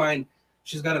in my mind.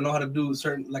 She's got to know how to do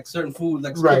certain food,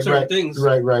 certain things.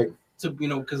 Right. To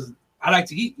because I like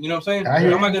to eat. You know what I'm saying? How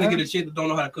am I gonna get a chick that don't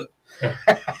know how to cook?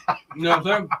 You know what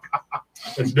I'm saying?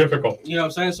 It's difficult. You know what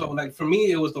I'm saying? So like for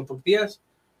me, it was the tortillas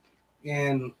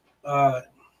and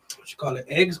what you call it,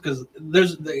 eggs, because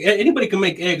anybody can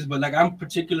make eggs, but like I'm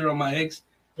particular on my eggs.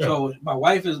 Yeah. So my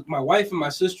wife and my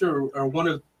sister are one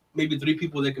of maybe 3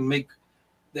 people that can make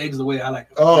the eggs the way I like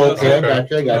them. Oh, you know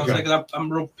okay, I got you. Like I'm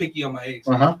real picky on my eggs.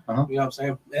 Uh-huh. You know what I'm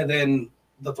saying? And then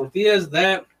the tortillas,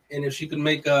 and if she could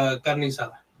make carne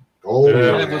asada. Oh,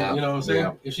 yeah. You know what I'm saying?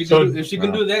 Yeah. If she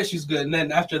can do that, she's good. And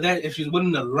then after that, if she's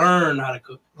willing to learn how to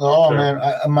cook. Oh man,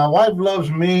 my wife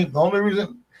loves me. The only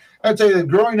reason I tell you that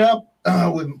growing up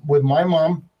with my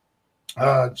mom,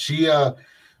 she's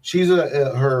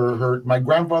my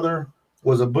grandfather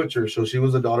was a butcher, so she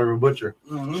was the daughter of a butcher.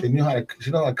 Mm-hmm. She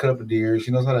knows how to cut up a deer. She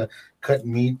knows how to cut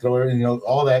meat, throw it,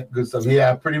 all that good stuff.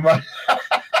 Yeah, pretty much.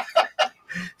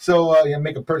 So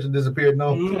make a person disappear.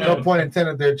 No point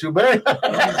intended there too.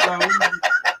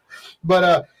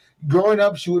 But growing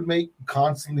up, she would make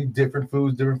constantly different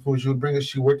foods. She would bring us.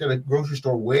 She worked at a grocery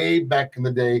store way back in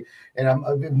the day, and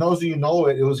if those of you know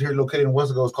it, it was here located in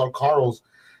Westaco. It's called Carl's.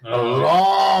 A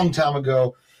long time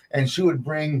ago, and she would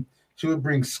bring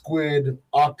squid,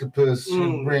 octopus. She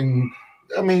would bring,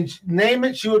 name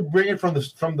it. She would bring it from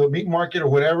the meat market or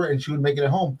whatever, and she would make it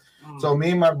at home. So me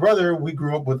and my brother, we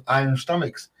grew up with iron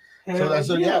stomachs. So that's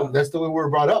the way we were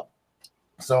brought up.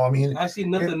 So I see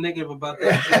nothing negative about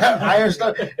that. Iron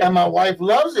stomach, and my wife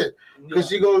loves it because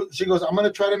she goes, I'm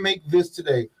gonna try to make this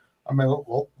today. I'm like,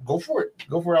 well, go for it.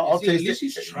 I'll taste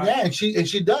it. Yeah, and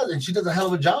she does, and she does a hell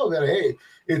of a job of it. Hey,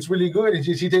 it's really good, and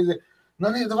she tastes it. No,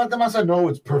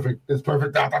 it's perfect. It's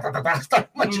perfect. Start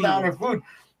munching down her food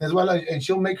as well, and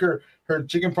she'll make her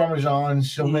chicken parmesan.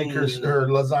 She'll make her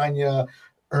lasagna.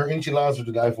 Her enchiladas are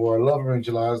to die for. I love her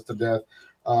enchiladas to death.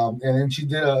 And then she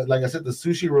did, like I said, the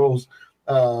sushi rolls.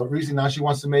 Recently, now she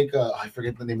wants to make, I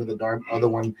forget the name of the darn other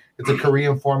one. It's a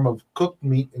Korean form of cooked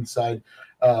meat inside.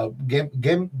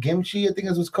 Kimchi, I think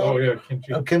is what's called. Oh, yeah,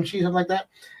 kimchi. Kimchi, something like that.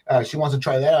 She wants to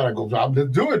try that out. I go, Rob,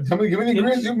 let's do it. Tell me, give me the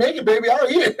ingredients. You make it, baby. I'll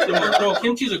eat it. No,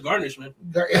 kimchi's a garnish, man.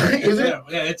 Is it?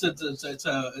 Yeah,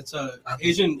 it's a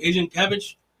Asian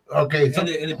cabbage. Okay. And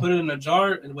they put it in a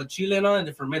jar and with chile on it and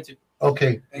they ferment it.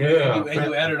 Okay. And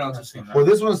you add it onto something. Well,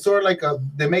 this one's sort of like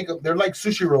they're like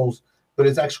sushi rolls, but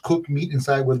it's actually cooked meat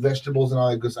inside with vegetables and all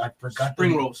that good stuff. I forgot.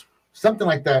 Spring rolls. Something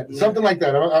like that. Yeah. Something like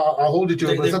that. I'll hold you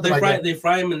to it. They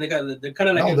fry them and they're kind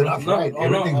of like. No, they're not fried.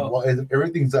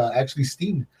 Everything's actually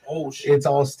steamed. Oh shit! It's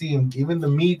all steamed. Even the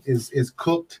meat is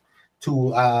cooked to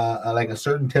like a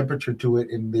certain temperature to it,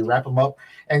 and they wrap them up.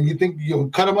 And you think you'll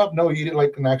cut them up? No, you eat it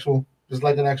like an actual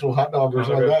hot dog or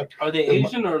something like that. Are they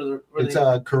Asian or it's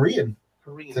Korean?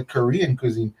 It's a Korean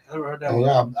cuisine. I never heard that.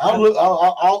 Yeah,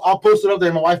 I'll post it up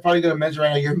there. My wife's probably gonna mention right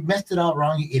now. You messed it out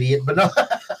wrong, you idiot. But no,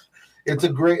 it's a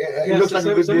great. It looks like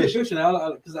a good dish.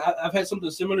 Because I've had something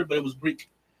similar, but it was Greek.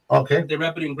 Okay. They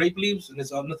wrap it in grape leaves, and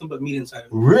it's nothing but meat inside.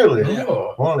 Really? Yeah.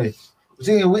 Holy.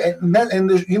 See, and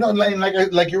there's,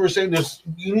 like you were saying,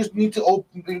 you just need to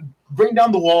bring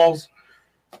down the walls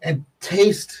and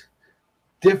taste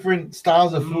different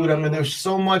styles of food. There's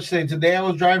so much. Today I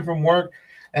was driving from work,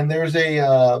 and there was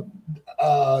a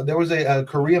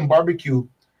Korean barbecue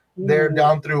there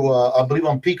down through I believe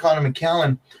on Pecan and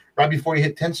McAllen, right before you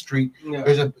hit 10th Street. Yeah.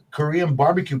 There's a Korean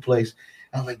barbecue place.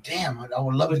 I was like, damn, I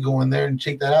would love to go in there and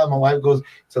check that out. My wife goes,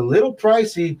 it's a little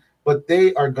pricey, but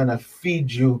they are gonna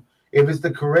feed you. If it's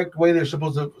the correct way they're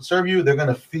supposed to serve you, they're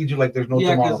gonna feed you like there's no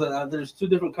tomorrow. Yeah, because there's two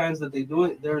different kinds that they do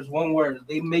it. There's one where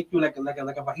they make you like a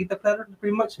fajita platter,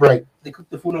 pretty much. Right. They cook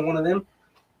the food on one of them.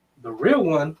 The real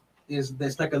one is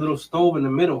there's like a little stove in the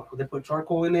middle. They put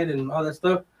charcoal in it and all that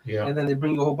stuff. Yeah. And then they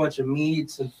bring you a whole bunch of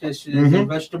meats and fishes and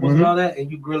vegetables and all that,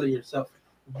 and you grill it yourself.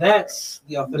 That's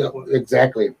the authentic one.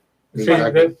 Exactly. See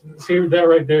that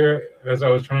right there, as I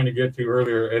was trying to get to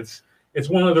earlier, it's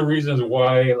one of the reasons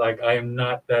why I am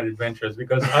not that adventurous,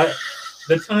 because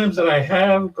the times that I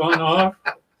have gone off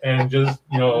and just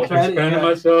expanded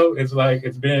myself,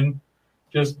 it's been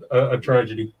just a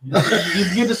tragedy.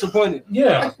 You're disappointed.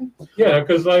 Yeah,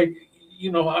 because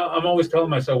I'm always telling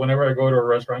myself whenever I go to a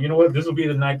restaurant, you know what, this will be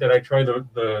the night that I try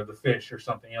the fish or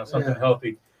something, something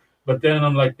healthy. But then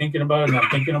I'm thinking about it, and I'm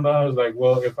thinking about it. It's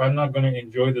well, if I'm not going to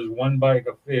enjoy this one bite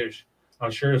of fish,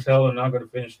 I'm sure as hell I'm not going to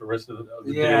finish the rest of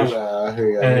the dish.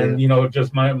 And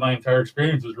just my entire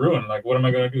experience is ruined. What am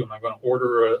I going to do? Am I going to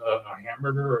order a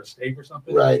hamburger or a steak or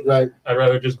something? Right. I'd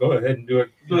rather just go ahead and do it.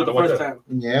 Do it the first time.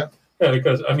 Yeah. Yeah,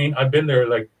 because I've been there.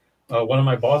 One of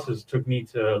my bosses took me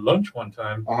to lunch one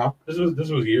time. This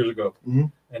was years ago,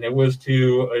 and it was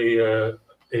to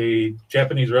a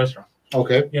Japanese restaurant.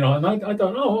 Okay. And I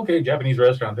thought, okay, Japanese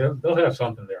restaurant, they'll have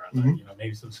something there.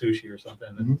 Maybe some sushi or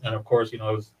something. And of course, he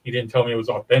didn't tell me it was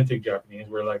authentic Japanese.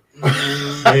 Where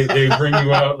they bring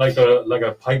you out like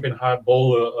a piping hot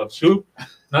bowl of soup,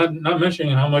 not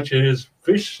mentioning how much it is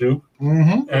fish soup.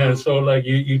 And so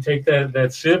you take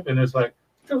that sip, and it's what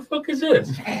the fuck is this?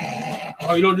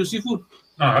 Oh, you don't do seafood?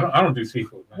 No, I don't do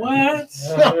seafood, man. What?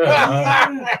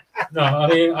 No, I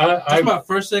mean, That's my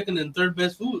first, second, and third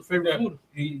best favorite food.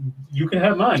 You can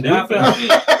have mine, dude.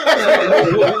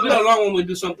 We'll get along when we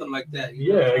do something like that.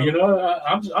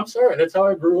 I'm sorry. That's how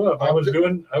I grew up. I was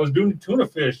doing tuna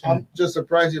fish. I'm just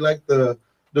surprised you like the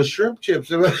shrimp chips.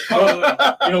 You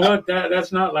know what?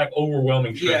 That's not like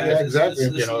overwhelming shrimp. Yeah, exactly.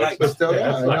 But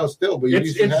still, but you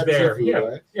used to have there.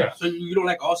 seafood, right? So you don't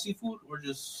like all seafood or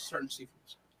just certain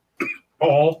seafoods?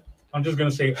 All. I'm just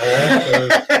gonna say all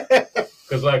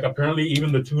because like apparently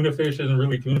even the tuna fish isn't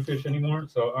really tuna fish anymore.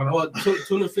 So I don't know. Well,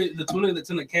 tuna fish, the tuna that's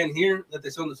in the can here that they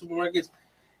sell in the supermarkets,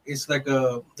 it's like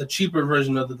the cheaper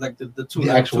version of the tuna.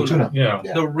 The actual tuna. Yeah.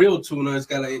 The real tuna, it's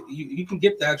got like you can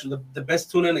get the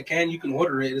best tuna in a can. You can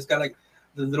order it. It's got like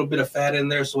the little bit of fat in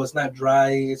there, so it's not dry.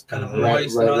 It's kind of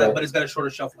moist and all that, but it's got a shorter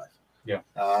shelf life. Yeah.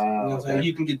 You know what I'm saying?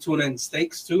 You can get tuna in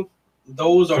steaks too.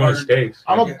 Those are steaks.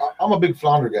 I'm a big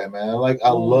flounder guy, man. I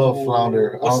love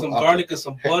flounder with some garlic and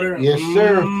some butter. Yes,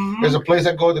 sir. There's a place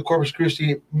I go to, Corpus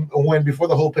Christi, before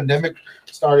the whole pandemic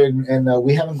started, and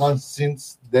we haven't gone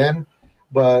since then.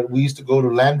 But we used to go to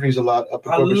Landry's a lot up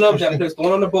in Corpus Christi. I love that place. The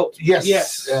one on the boat.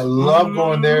 Yes. I love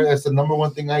going there. That's the number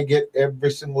one thing I get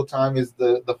every single time is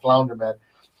the flounder, man.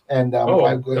 And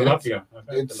tilapia.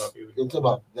 It's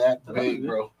about that big,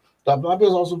 bro. Tilapia is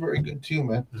also very good too,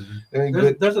 man. Very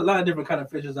good. There's a lot of different kind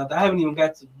of fishes out there. I haven't even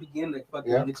got to begin to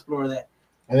fucking explore that.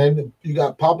 And then you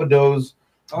got papados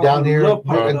down here. And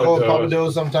call it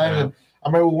papados sometimes. Yeah. And I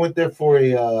remember we went there for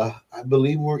I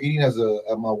believe we were eating as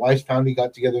my wife's family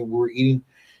got together and we were eating,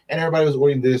 and everybody was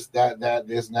ordering this, that,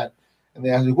 this, and that. And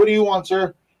they asked me, "What do you want,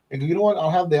 sir?" I go, "You know what? I'll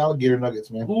have the alligator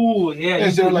nuggets, man." Ooh, yeah.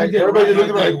 And so everybody's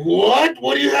looking like, "What?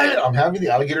 What do you have?" I'm having the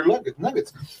alligator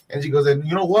nuggets. And she goes, "And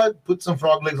you know what? Put some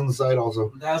frog legs on the side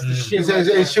also." That's the shit.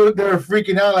 They're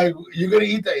freaking out like, "You're gonna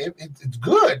eat that? It's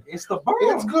good. It's the bomb.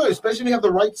 It's good, especially if you have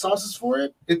the right sauces for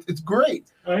it. It's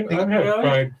great." I've had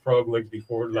fried frog legs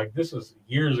before. Like this was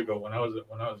years ago when I was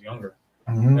younger.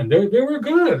 Mm-hmm. And they were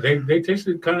good. They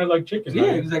tasted kind of like chicken.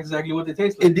 Yeah, right? Exactly what they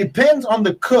taste like. It depends on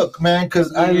the cook, man.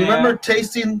 Because I remember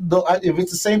tasting if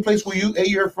it's the same place where you ate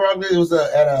your frog legs. It was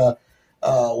at a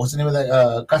what's the name of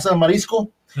that? Casa de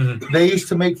Marisco. Mm-hmm. They used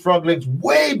to make frog legs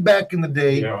way back in the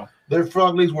day. Yeah. Their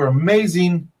frog legs were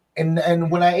amazing.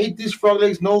 And when I ate these frog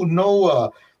legs, no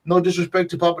disrespect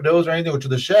to Papados or anything or to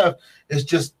the chef, it's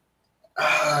just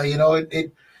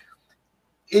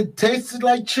it tasted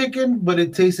like chicken, but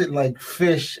it tasted like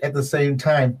fish at the same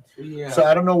time. Yeah. So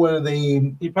I don't know whether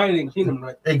you probably didn't clean them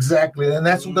right. Exactly, and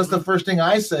that's the first thing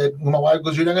I said when my wife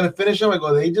goes, "You're not gonna finish them." I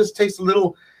go, "They just taste a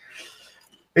little.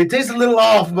 It tastes a little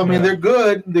off. I mean, they're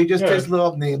good. They just taste a little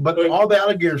off." But all the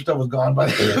alligator stuff was gone by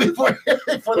before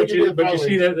you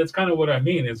see that's kind of what I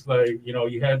mean. It's like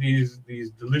you had these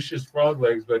delicious frog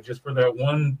legs, but just for that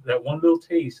one little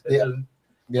taste.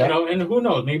 Yeah. And who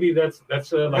knows? Maybe that's like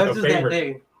a favorite. That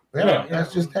day. Yeah,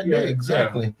 that's just that day.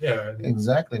 Exactly. Yeah.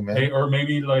 Exactly, man. Or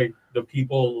maybe like the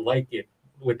people like it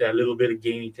with that little bit of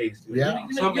gamey taste. Yeah.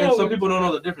 Some people don't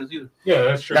know the difference either. Yeah,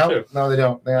 that's true too. No, they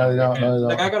don't. They don't.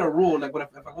 Like I got a rule. Like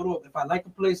if I like a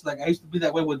place, like I used to be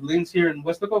that way with Lynn's here in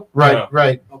Westlaco.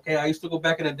 Right. Okay, I used to go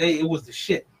back in the day. It was the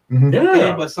shit. Mm-hmm. Yeah.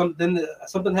 Okay, but something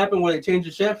happened when they changed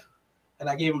the chef, and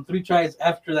I gave him 3 tries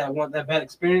after that bad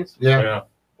experience. Yeah.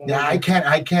 Yeah, I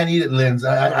can't eat it, Lynn's.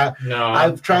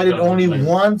 I've tried it only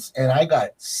once, and I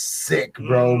got sick,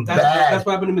 bro. That's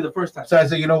what happened to me the first time. So I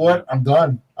said, you know what? I'm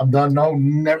done. No,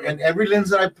 never. And every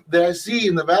Lynn's that I see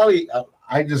in the valley,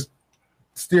 I just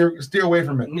steer away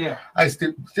from it. Yeah, I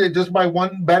steer just by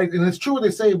one bad. And it's true what they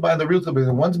say by the real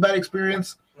business. Once bad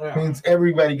experience means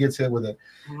everybody gets hit with it,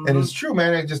 and it's true,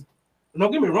 man. It just don't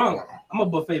get me wrong. I'm a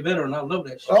buffet veteran. I love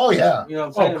that shit. Oh yeah. You know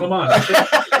what I'm saying? Oh come on.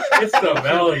 It's the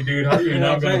valley, dude. How are you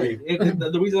not going to be?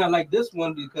 The reason I like this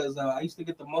one because I used to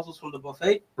get the mussels from the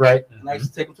buffet. Right. And I used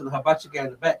to take them to the hibachi guy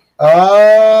in the back.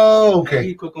 Oh, okay.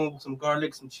 He cook them with some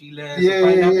garlic, some chile, some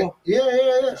pineapple.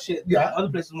 Yeah. Shit. Yeah. Other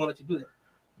places won't let you do that.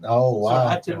 Oh, wow.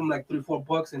 So I tip him like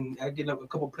 $3-4 and I get up a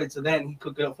couple plates of that and he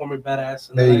cook it up for me badass.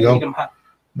 And there you go. Eat them hot.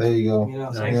 There you go. You know,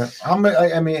 nice. I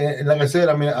mean, like I said,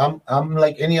 I'm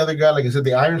like any other guy. Like I said,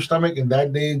 the iron stomach, and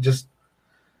that day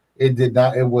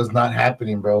it was not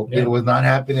happening, bro. Yeah. It was not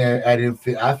happening.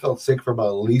 I felt sick for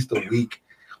about at least a week.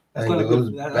 It was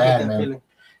bad, man.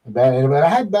 Bad. But I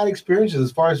had bad experiences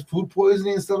as far as food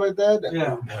poisoning and stuff like that.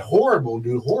 Yeah. Horrible,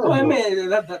 dude. Horrible. Well, I mean,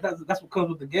 that's what comes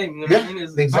with the game. You know what I mean?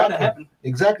 It's exactly. Bound to happen.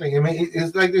 Exactly. I mean,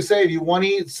 it's like they say, if you want to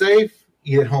eat safe,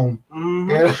 eat at home.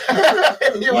 Mm-hmm.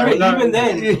 Even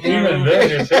then,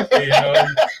 it's healthy,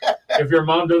 if your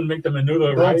mom doesn't make the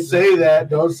menudo right.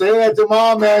 Don't say that to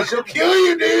mom, man. She'll kill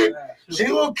you, dude. She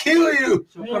will kill you.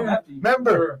 She'll come after you.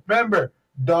 Remember,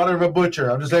 daughter of a butcher.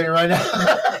 I'm just saying right now.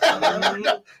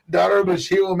 Daughter, but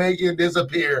she will make you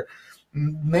disappear.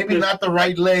 Maybe not the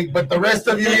right leg, but the rest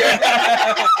of you,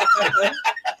 yeah.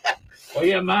 Oh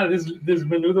yeah, man, this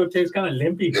menudo tastes kind of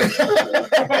limpy.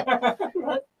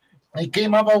 He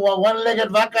came up with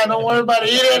one-legged vaca. Don't worry about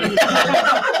eating.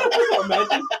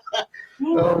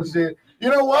 Oh shit! You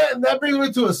know what? And that brings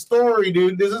me to a story,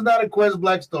 dude. This is not a Quest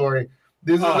Black story.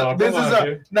 This is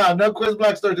no Quest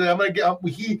Black story today. I'm gonna get.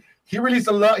 He released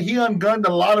a lot. He ungunned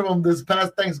a lot of them this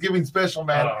past Thanksgiving special,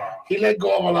 man. He let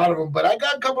go of a lot of them, but I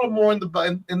got a couple of more in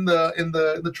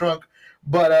the trunk.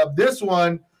 But this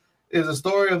one is a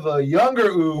story of a younger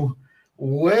Ooh,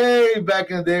 way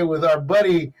back in the day with our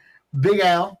buddy Big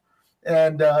Al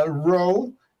and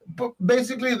Ro. But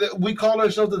basically, we called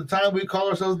ourselves at the time. We call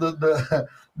ourselves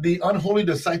the unholy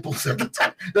disciples at the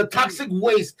time, the toxic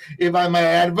waste, if I may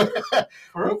add. But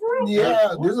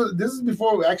yeah, this is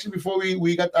before we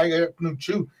got I got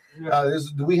Chew.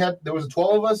 There was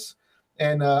 12 of us,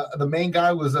 and the main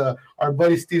guy was our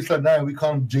buddy Steve Slanai. We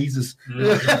call him Jesus.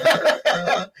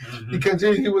 Because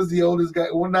he was the oldest guy.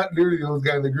 Well, not literally the oldest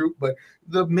guy in the group, but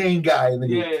the main guy in the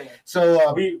group. Yeah.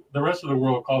 So the rest of the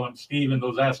world call him Steve and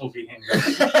those assholes he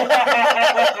hangs out.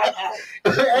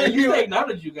 He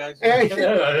acknowledge you guys.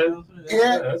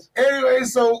 Yeah. Anyway,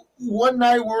 so one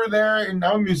night we were there, and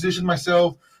I'm a musician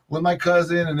myself with my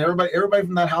cousin, and everybody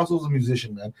from that house was a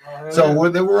musician, man. Oh, yeah. So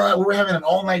we're having an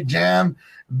all night jam,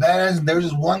 badass. And there was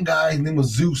just one guy. His name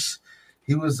was Zeus.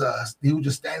 He was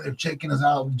just standing there checking us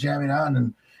out, jamming on,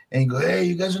 and he goes, "Hey,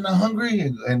 you guys are not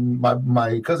hungry?" And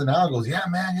my cousin Al goes, "Yeah,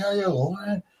 man, yeah, all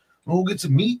right. We'll get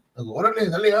some meat." I go,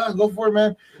 "Dale, go for it,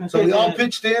 man." So we all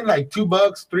pitched in like $2,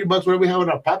 $3, whatever we have in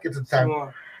our pockets at the time.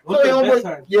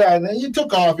 And then he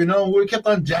took off. We kept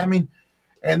on jamming,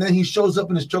 and then he shows up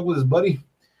in his truck with his buddy.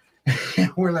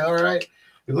 We're like, "All right."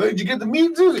 He goes, "Did you get the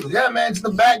meat, too?" He goes, "Yeah, man, it's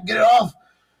in the back. Get it off."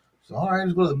 So all right,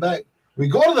 let's go to the back. We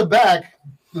go to the back.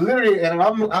 Literally, and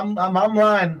I'm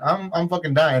lying. I'm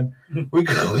fucking dying. We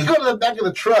go to the back of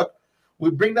the truck. We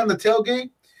bring down the tailgate.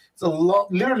 It's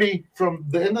literally from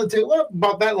the end of the tail,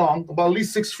 about that long, about at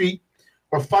least 6 feet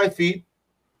or 5 feet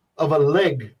of a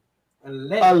leg. A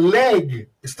leg.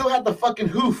 It still had the fucking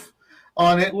hoof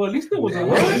on it. Well, at least it was a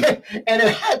leg. And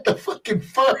it had the fucking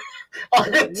fur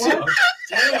on it too.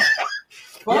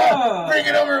 Yeah, bring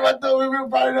it over. I thought we were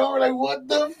brought it over. Like, what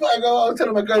the fuck? I was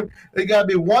telling my cousin, there got to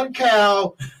be one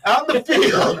cow out in the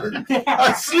field,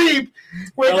 asleep.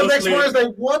 Wake up next morning, it's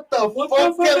like, what the fuck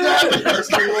is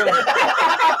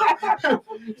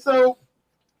happening? So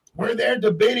we're there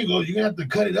debating. Goes, "You're going to have to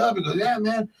cut it up." He goes, "Yeah,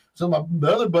 man." So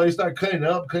the other buddy started cutting it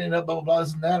up, blah, blah, blah,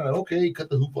 this and that. And I'm like, okay, cut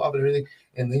the hoop off and everything.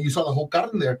 And then you saw the whole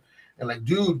carton there. And like,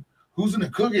 dude, who's going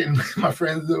to cook it? And my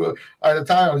friends at the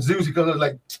time, Zeus, he comes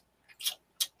like,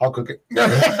 "I'll cook it."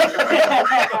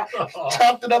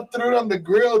 Chopped it up, threw it on the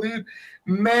grill, dude.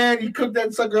 Man, he cooked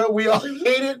that sucker up. We all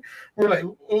ate it. We're like,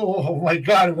 oh my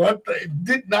God, what? It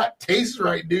did not taste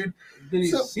right, dude. Did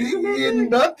he season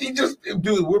nothing? Just,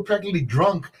 dude, we're practically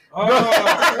drunk. You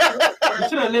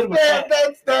should have lived with that.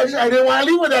 I didn't want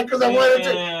to leave with that because I wanted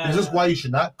to. This is why you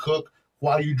should not cook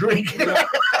while you drink.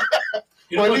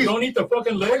 Don't eat the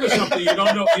fucking leg or something. You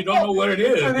don't know what it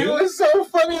is. And dude. It was so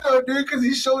funny though, dude, because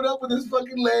he showed up with his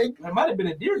fucking leg. It might have been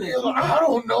a deer leg. I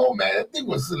don't know, man. That thing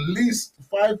was at least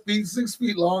 5 feet, 6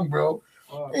 feet long, bro.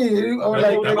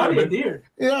 It might be a deer.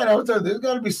 Yeah, and I was telling you, there's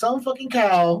got to be some fucking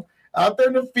cow out there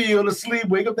in the field asleep.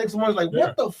 Wake up next morning, like,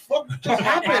 what the fuck just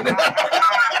happened?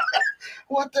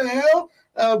 What the hell?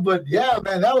 But yeah,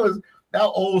 man, that was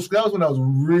when I was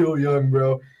real young,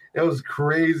 bro. It was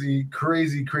crazy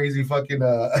fucking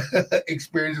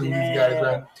experiences with these guys,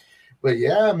 man. But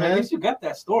yeah, man. At least you got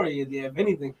that story, if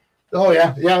anything. Oh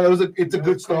yeah. It's a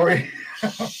good story.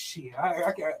 Shit,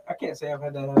 I can't say I've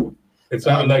had that happen. It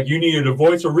sounded like you needed a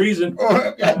voice of reason.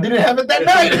 I didn't have it that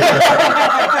night.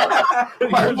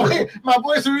 my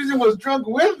voice of reason was drunk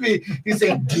with me. He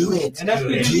said, "Do it." And that's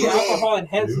because alcohol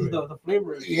enhances the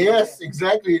flavor. Yes,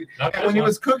 exactly. And when he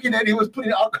was cooking it, he was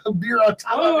putting beer on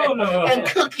top of it and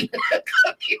cooking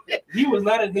it. He was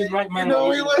not in his right mind.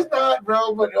 No, he was not,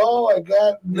 bro. But oh my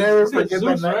God, never forget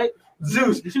Zeus, that night. Right?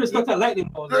 Zeus. You should have stuck that lightning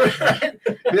bolt. Right?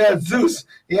 Yeah, Zeus.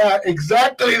 Yeah,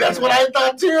 exactly. That's what I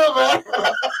thought too, man.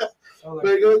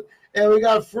 And we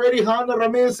got Freddie Honda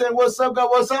Ramirez saying, "What's up, guys?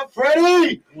 What's up,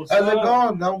 Freddie? How's it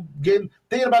going? I'm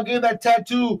thinking about getting that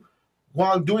tattoo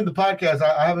while doing the podcast.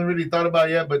 I haven't really thought about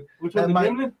it yet, but which one? The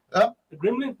gremlin? The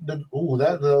gremlin?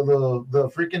 The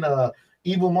freaking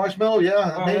Evil Marshmallow,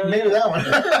 maybe that one.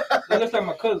 That looks like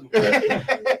my cousin.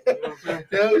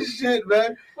 Oh shit,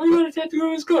 man! Why you got a tattoo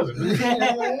of his cousin?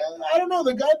 I don't know.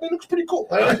 The guy looks pretty cool.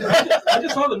 I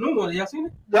just saw the new one. Y'all seen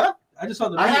it? Huh? I just saw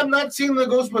the. New I have one. not seen the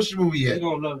Ghostbusters movie yet.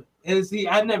 You're gonna love it. And see,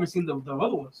 I've never seen the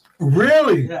other ones.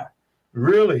 Really? Yeah.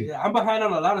 Really? Yeah, I'm behind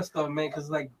on a lot of stuff, man. Because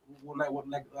the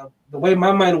way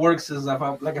my mind works is if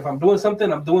I'm doing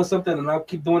something, I'm doing something, and I'll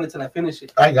keep doing it till I finish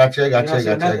it. I got you.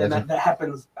 That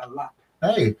happens a lot.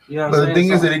 Hey, you know but the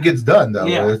thing is that it gets done, though.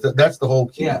 Yeah. That's the whole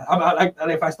key. Yeah,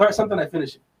 if I start something, I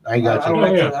finish it. I got you.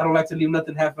 I don't like to leave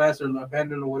nothing half-assed or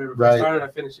abandoned or whatever. If I start it, I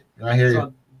finish it. I hear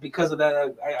you. Because of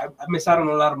that, I miss out on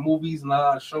a lot of movies and a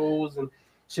lot of shows and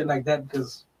shit like that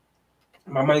because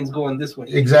my mind's going this way.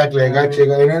 Exactly, I got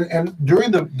you. And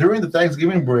during the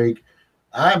Thanksgiving break,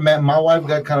 my wife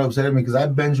got kind of upset at me because I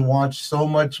binge watched so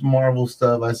much Marvel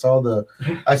stuff. I saw the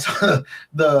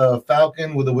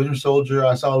Falcon with the Winter Soldier.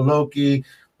 I saw Loki.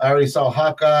 I already saw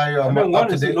Hawkeye. I've been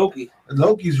wanting to see Loki.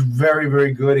 Loki's very,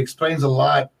 very good. Explains a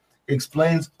lot. Of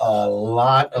stuff.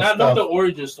 I love the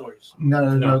origin stories.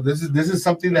 No. This is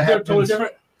something that happens. Totally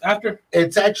different after.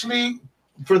 It's actually,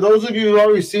 for those of you who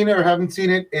already seen it or haven't seen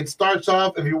it, it starts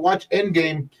off, if you watch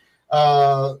Endgame,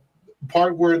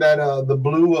 part where that the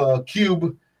blue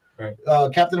cube, right.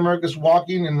 Captain America's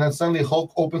walking, and then suddenly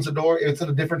Hulk opens the door. It's in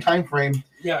a different time frame.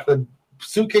 Yeah. The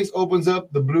suitcase opens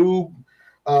up. The blue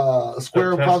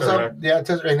square pops up. Yeah,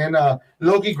 and then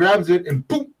Loki grabs it, and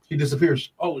boom, he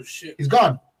disappears. Oh shit! He's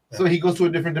gone. Yeah. So he goes to a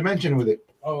different dimension with it.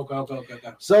 Oh, okay.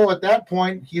 So at that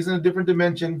point, he's in a different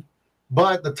dimension,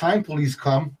 but the time police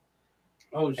come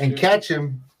and catch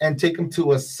him and take him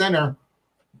to a center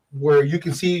where you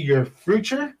can see your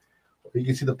future, or you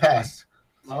can see the past.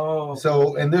 Oh.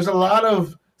 So, and there's a lot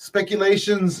of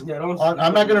speculations. Yeah,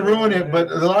 I'm not going to ruin it, but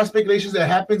there's a lot of speculations that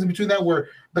happens in between that where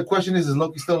the question is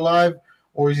Loki still alive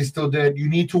or is he still dead? You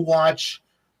need to watch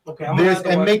this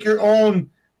and make your own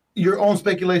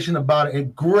speculation about it. A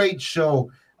great show.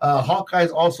 Hawkeye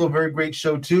is also a very great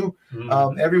show too.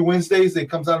 Mm-hmm. Every Wednesdays it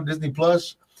comes out on Disney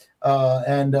Plus.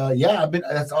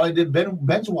 That's all I did.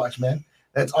 Bench watch, man.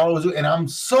 That's all I was doing, and I'm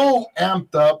so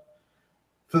amped up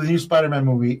for the new Spider-Man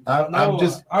movie. I'm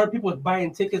just. Are people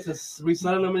buying tickets and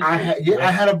reselling them? I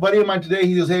had a buddy of mine today.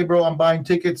 He goes, "Hey, bro, I'm buying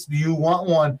tickets. Do you want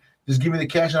one? Just give me the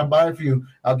cash and I'll buy it for you.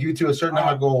 I'll give it to you a certain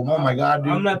amount." I go, "Oh my god,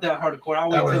 dude!" I'm not that hardcore.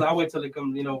 I'll wait till it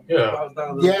comes. You know. Yeah.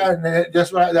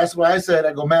 That's what I said.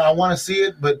 I go, man, I want to see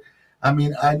it, but I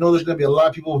mean, I know there's gonna be a lot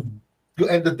of people.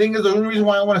 And the thing is, the only reason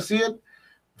why I want to see it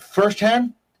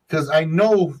firsthand, because I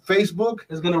know Facebook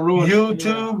is going to ruin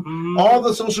YouTube, all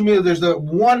the social media. There's the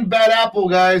one bad apple,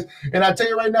 guys. And I tell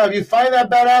you right now, if you find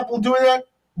that bad apple doing that,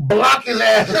 block his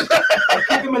ass.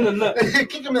 Kick him in the nuts.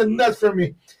 Kick him in the nuts for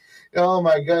me. Oh,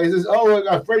 my God. He says, I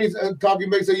got Freddie's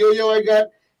talking back. Say, yo, I got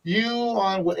you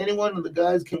on what anyone of the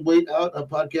guys can wait out a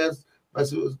podcast.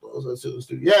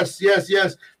 Yes.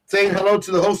 Saying hello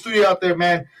to the whole studio out there,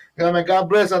 man. God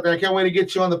bless out there. I can't wait to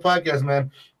get you on the podcast,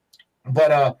 man.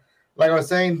 But like I was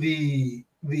saying, the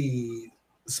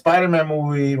Spider-Man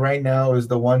movie right now is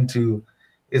the one the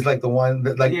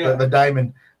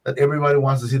diamond that everybody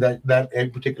wants to see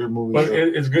that particular movie. But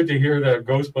it's good to hear that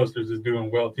Ghostbusters is doing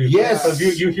well too. Yes,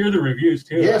 because you hear the reviews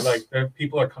too. Yes. Like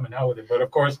people are coming out with it, but of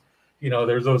course,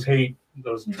 there's those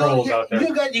trolls out there.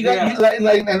 You got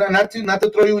and not to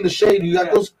throw you in the shade. You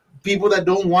got those people that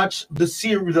don't watch the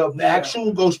series, the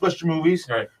actual Ghostbuster movies.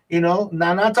 Right.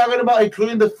 Not talking about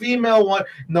including the female one.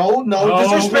 No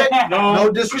disrespect. No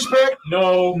disrespect.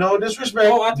 No disrespect.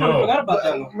 Oh, I totally forgot about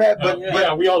that one.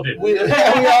 But we all did. We all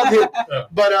did. Yeah.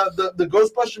 But the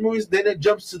Ghostbuster movies, then it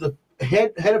jumps to the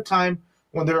head of time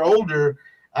when they're older.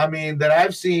 I mean, that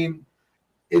I've seen,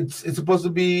 it's supposed to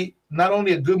be not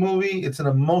only a good movie, it's an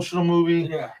emotional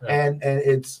movie, and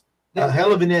it's a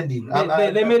hell of an ending.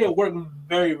 They made it work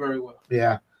very, very well.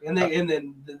 Yeah. And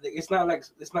then it's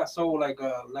not so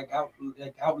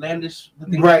outlandish.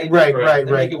 Right.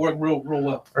 They make it work real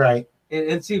well. Right.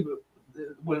 And see,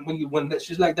 when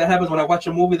she's like that happens, when I watch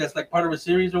a movie that's like part of a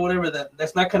series or whatever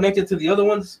that's not connected to the other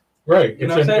ones. Right.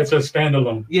 It's a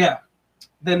standalone. Yeah.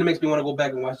 Then it makes me want to go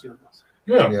back and watch the other ones.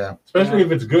 Yeah. Especially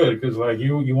if it's good, because like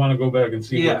you want to go back and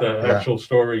see what the actual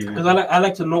story is. Because I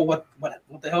like to know what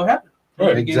the hell happened.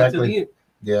 Right. Exactly.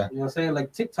 Yeah. You know what I'm saying?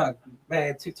 Like TikTok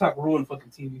ruined fucking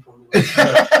TV for me.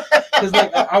 Because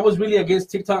I was really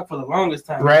against TikTok for the longest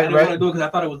time. Right. I didn't want to do it because I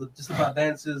thought it was just about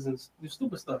dances and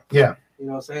stupid stuff. Yeah. You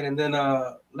know what I'm saying? And then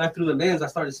Life Through the Lens, I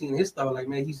started seeing his stuff. Like,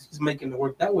 man, he's making it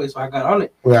work that way. So I got on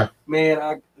it. Yeah.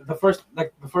 Man, the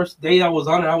first day I was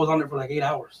on it for like 8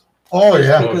 hours. Oh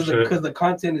yeah, because the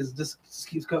content is just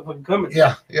keeps fucking coming.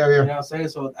 Yeah. You know what I'm saying?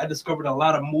 So I discovered a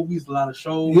lot of movies, a lot of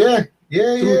shows. Yeah,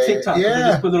 through TikTok. Yeah. They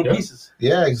just put little pieces.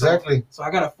 Yeah, exactly. So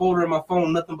I got a folder in my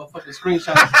phone, nothing but fucking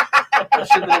screenshots of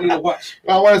shit that I need to watch.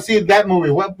 I want to see that movie.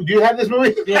 What do you have this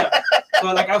movie? Yeah.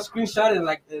 So like I'll screenshot it.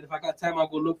 Like if I got time, I'll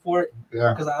go look for it.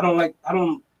 Yeah. Because I don't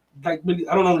own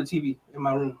the TV in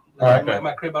my room. All right.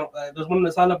 My crib. There's one in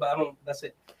the sala, but I don't. That's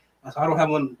it. So I don't have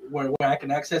one where I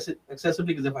can access it accessibly.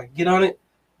 Because if I get on it,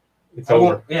 it's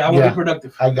over. I won't be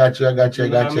productive. I got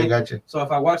you. So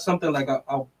if I watch something, like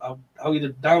I'll either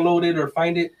download it or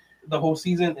find it the whole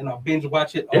season, and I'll binge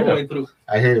watch it all the way through.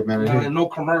 I hear it, man. No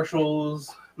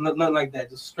commercials, nothing like that.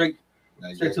 Just straight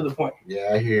to the point. Yeah,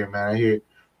 I hear it, man. I hear it.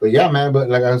 But yeah, man. But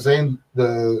like I was saying,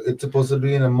 it's supposed to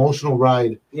be an emotional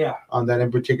ride. Yeah. On that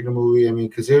in particular movie, I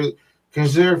mean,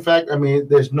 consider fact. I mean,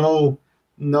 there's no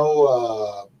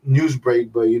news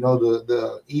break, but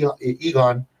the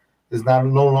Egon is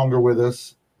no longer with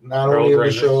us. Not only in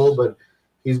the show, but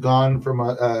he's gone from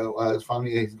his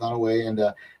family. He's gone away,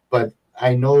 but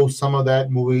I know some of that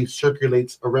movie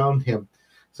circulates around him.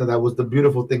 So that was the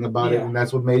beautiful thing about it, and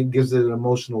that's what gives it an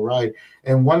emotional ride.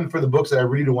 And one for the books that I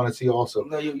really want to see also.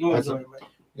 No, you enjoy it, man.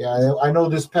 Yeah, I know.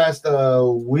 This past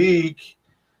week,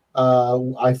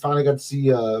 I finally got to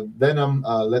see Venom.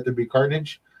 Let There Be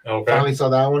Carnage. Okay. Finally saw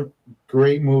that one.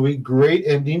 Great movie, great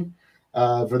ending.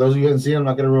 For those of you who haven't seen it, I'm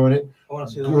not going to ruin it.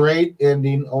 Great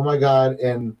ending. Oh my God!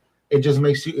 And it just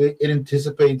makes you. It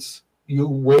anticipates you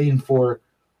waiting for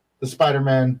the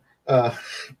Spider-Man.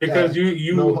 Because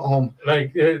you no home.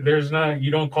 Like there's not,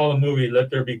 you don't call a movie Let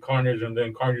There Be Carnage and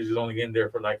then Carnage is only in there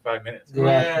for like 5 minutes.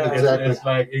 Yeah, exactly. It's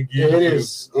like it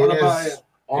is. And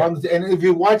if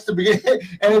you watch the beginning,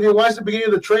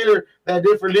 of the trailer that I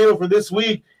did for Leo for this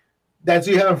week, that's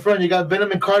what you have in front. You got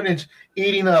Venom and Carnage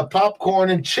eating popcorn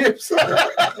and chips in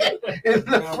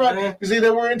the front. You see,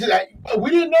 they were into that. We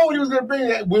didn't know what he was going to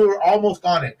bring. We were almost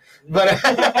on it, but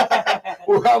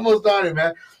we're almost on it,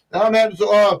 man. Now, man.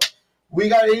 So, we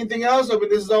got anything else? I mean,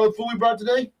 this is all the food we brought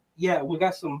today. Yeah, we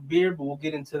got some beer, but we'll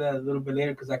get into that a little bit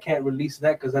later because I can't release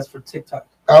that because that's for TikTok.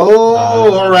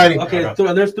 Oh, alrighty. Okay,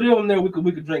 so there's 3 of them there we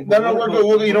could drink. No, we're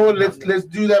good. You know what? Let's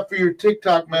do that for your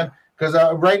TikTok, man. Because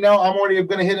right now I'm already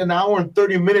going to hit an hour and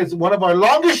 30 minutes. One of our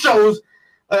longest shows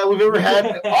we've ever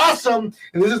had. Awesome.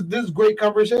 And this is great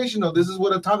conversation, though. This is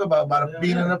what I talk about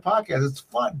being in a podcast. It's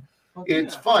fun.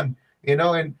 It's fun, and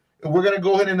we're going to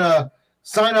go ahead and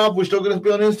sign off. We're still going to be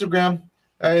on Instagram.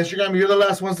 Instagram, you're the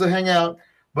last ones to hang out.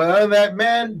 But other than that,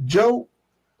 man, Joe,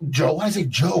 why say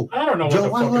Joe? I don't know Joe,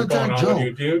 what the fuck is going on with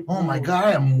you, dude. Oh my God,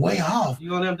 I am way off.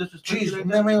 You on them disrespect? Jeez,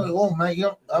 oh man,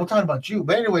 I'm talking about you.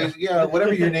 But anyways, yeah,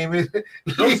 whatever your name is.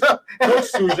 Go,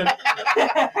 Susan.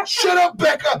 Shut up,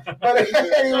 Becca. But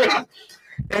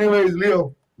anyways,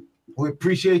 Leo, we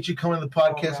appreciate you coming to the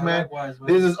podcast, man. Likewise,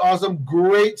 man. This is awesome.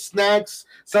 Great snacks.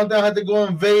 Something I had to go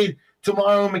invade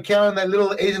tomorrow in McAllen, that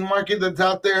little Asian market that's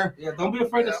out there. Yeah, don't be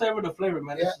afraid to savor the flavor,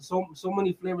 man. There's so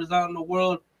many flavors out in the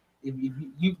world. If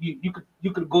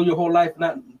you could go your whole life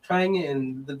not trying it,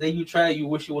 and the day you try it, you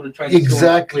wish you would have tried it.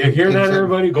 Exactly. You hear that,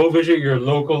 everybody? Go visit your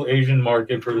local Asian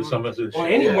market for some of this. Or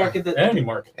any market. Any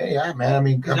market. Hey, yeah, man. I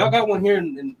mean, y'all got one here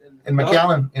in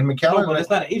McAllen. In McAllen, no, but it's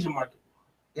not an Asian market.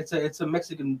 It's a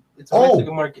Mexican. It's a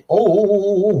Mexican market.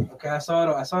 Oh. Okay, I saw it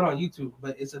on YouTube,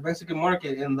 but it's a Mexican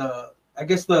market, and I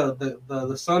guess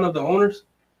the son of the owners,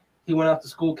 he went out to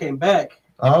school, came back.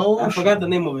 Oh, I forgot the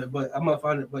name of it, but I'm gonna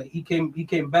find it. But he came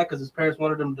back because his parents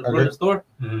wanted him to run the store,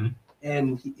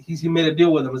 and he made a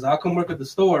deal with him. He said, "I'll come work at the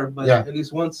store, but at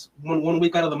least one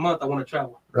week out of the month, I want to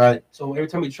travel." Right. So every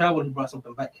time he traveled, he brought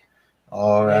something back.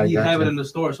 All right. And he have it in the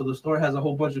store, so the store has a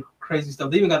whole bunch of crazy stuff.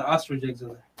 They even got ostrich eggs in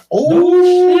there. Oh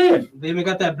shit! They even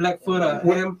got that Blackfoot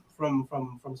ham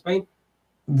from Spain.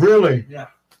 Really? Yeah.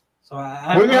 So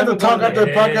we're gonna have to talk after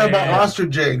the podcast about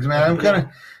ostrich eggs, man.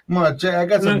 I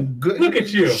got some good. Look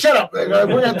at you. Shut up. We're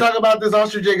gonna talk about this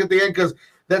ostrich egg at the end because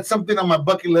that's something on my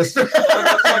bucket list.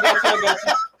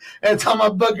 It's on my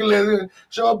bucket list.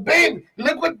 So, babe,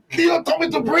 look what Leo told me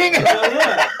to bring.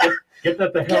 Get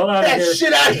that the hell out of here.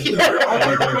 Shit out of here. I'll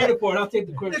take the credit for it. I'll take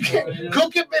the credit for it.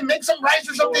 Cook it and make some rice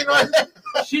or something.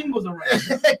 Chingos are rice.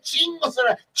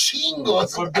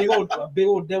 Chingos. Or a big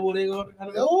old devil egg.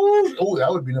 Oh,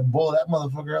 that would be the bowl that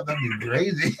motherfucker out. That'd be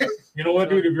crazy. You know what,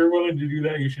 dude? If you're willing to do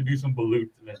that, you should do some balut.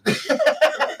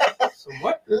 Some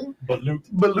what?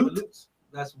 Balut.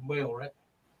 That's whale, right?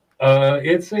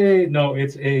 It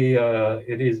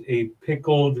is a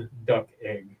pickled duck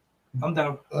egg. I'm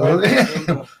down.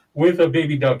 With a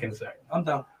baby duck inside. I'm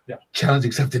down. Yeah. Challenge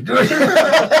accepted.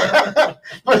 But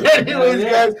anyways,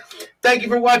 guys, thank you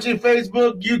for watching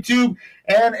Facebook, YouTube,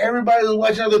 and everybody who's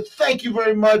watching other. Thank you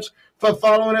very much for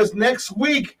following us. Next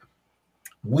week,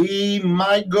 it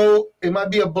might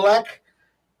be a black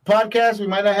podcast. We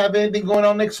might not have anything going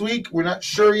on next week. We're not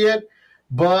sure yet,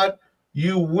 but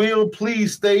you will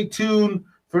please stay tuned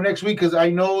for next week because I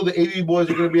know the AV boys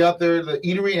are going to be out there, the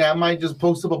eatery, and I might just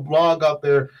post up a blog out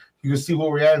there. You can see where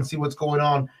we're at and see what's going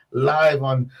on live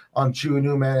on Chew and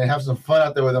New, man, and have some fun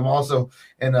out there with them also,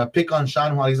 and pick on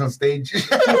Sean while he's on stage.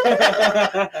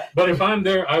 But if I'm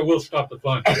there, I will stop the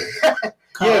fun.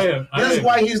 Yes, this is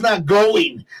why he's not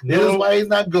going.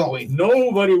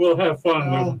 Nobody will have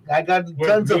fun. I got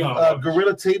tons of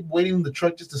Gorilla Tape waiting in the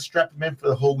truck just to strap him in for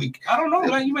the whole week. I don't know,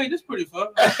 man. You made this pretty fun.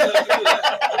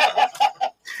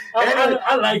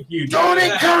 I like you. Don't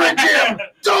encourage him.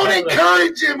 Don't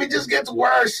encourage him. It just gets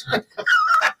worse.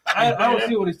 I don't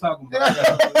see what he's talking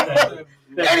about.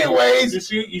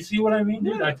 Anyways, you see what I mean,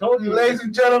 dude? I told you, ladies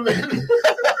and gentlemen,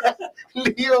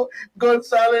 Leo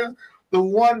Gonzalez, the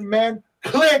one-man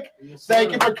click. Yes,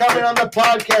 thank you for coming on the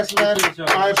podcast, man.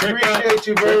 I appreciate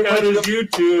you very much.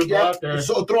 YouTube out there.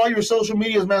 So throw out your social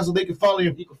medias, man, so they can follow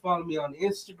you. You can follow me on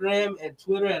Instagram and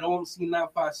Twitter at OMC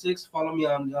 956. Follow me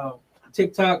on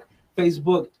TikTok,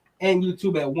 Facebook, and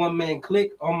YouTube at One Man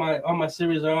Click. All my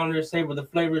series are on there. Savor the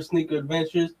Flavor, Sneaker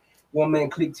Adventures, One Man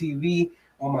Click TV,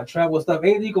 all my travel stuff.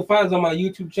 Anything you can find is on my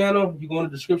YouTube channel. You go in the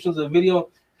descriptions of the video.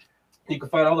 You can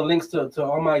find all the links to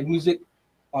all my music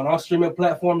on all streaming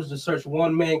platforms. Just search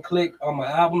One Man Click. All my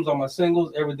albums, all my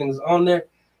singles, everything is on there.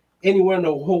 Anywhere in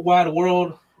the whole wide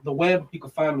world, the web, you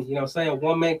can find me. You know what I'm saying?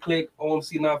 One Man Click,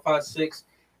 OMC 956.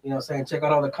 You know what I'm saying? Check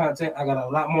out all the content. I got a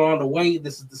lot more on the way.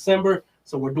 This is December,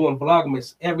 so we're doing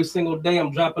Vlogmas. Every single day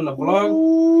I'm dropping a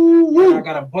vlog. I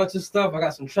got a bunch of stuff. I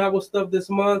got some travel stuff this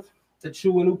month. The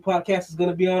Chew and New podcast is going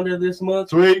to be on there this month.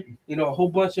 Sweet. You know, a whole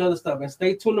bunch of other stuff. And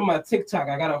stay tuned to my TikTok.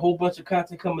 I got a whole bunch of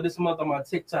content coming this month on my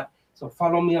TikTok. So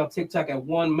follow me on TikTok at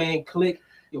One Man Click.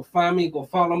 You'll find me. Go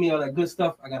follow me, all that good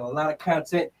stuff. I got a lot of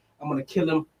content. I'm going to kill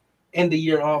them, end the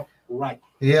year off right.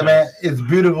 Yeah, man. It's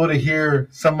beautiful to hear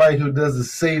somebody who does the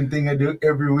same thing I do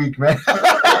every week, man.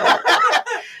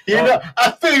 You know,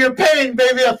 I feel your pain,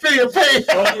 baby. I feel your pain.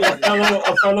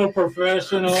 A fellow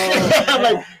professional. I'm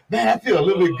like, man, I feel a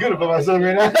little bit good about myself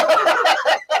right now.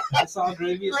 It's all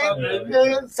gravy. It's all gravy.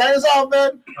 Sign us off,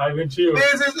 man. Ivan Chew.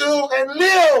 This is Ooh and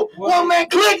Leo. One Man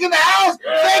Click in the house.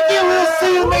 Thank you. We'll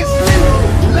see you next week.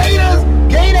 Later,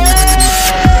 Gators.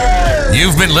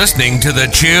 You've been listening to the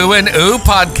Chew and Ooh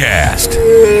podcast.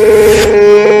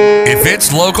 If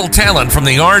it's local talent from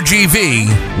the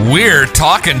RGV, we're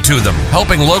talking to them,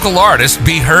 helping local artists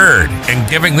be heard and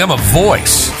giving them a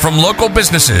voice. From local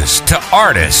businesses to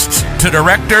artists to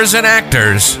directors and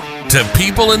actors to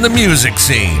people in the music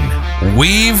scene,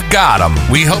 we've got them.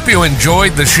 We hope you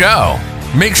enjoyed the show.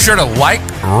 Make sure to like,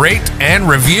 rate, and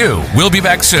review. We'll be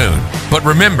back soon. But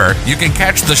remember, you can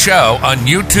catch the show on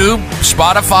YouTube,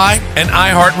 Spotify, and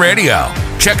iHeartRadio.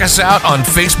 Check us out on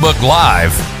Facebook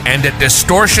Live and at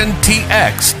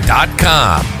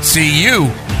distortiontx.com. See you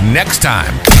next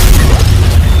time.